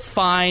 no, it's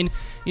fine.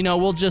 You know,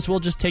 we'll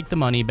just take the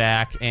money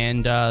back.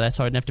 And that's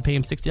how I didn't have to pay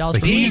him $60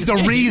 for He's the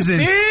reason.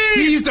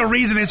 He's the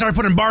reason they started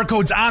putting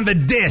barcodes on the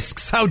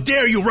discs. How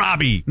dare you,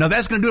 Robbie? Now,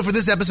 that's going to do it for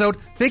this episode.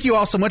 Thank you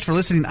all so much for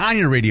listening on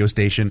your radio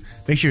station.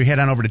 Make sure you head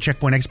on over to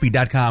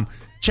checkpointxp.com.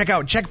 Check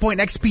out Checkpoint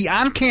XP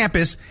on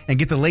campus and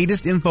get the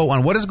latest info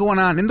on what is going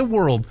on in the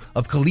world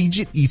of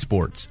collegiate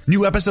esports.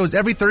 New episodes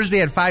every Thursday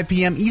at 5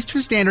 p.m.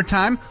 Eastern Standard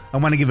Time. I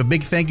want to give a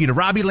big thank you to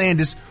Robbie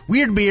Landis,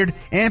 Weirdbeard,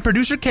 and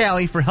producer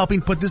Callie for helping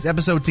put this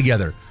episode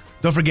together.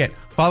 Don't forget,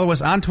 follow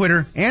us on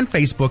Twitter and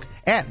Facebook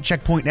at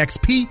Checkpoint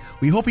XP.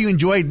 We hope you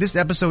enjoyed this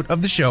episode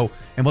of the show,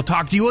 and we'll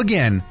talk to you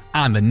again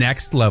on the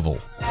next level.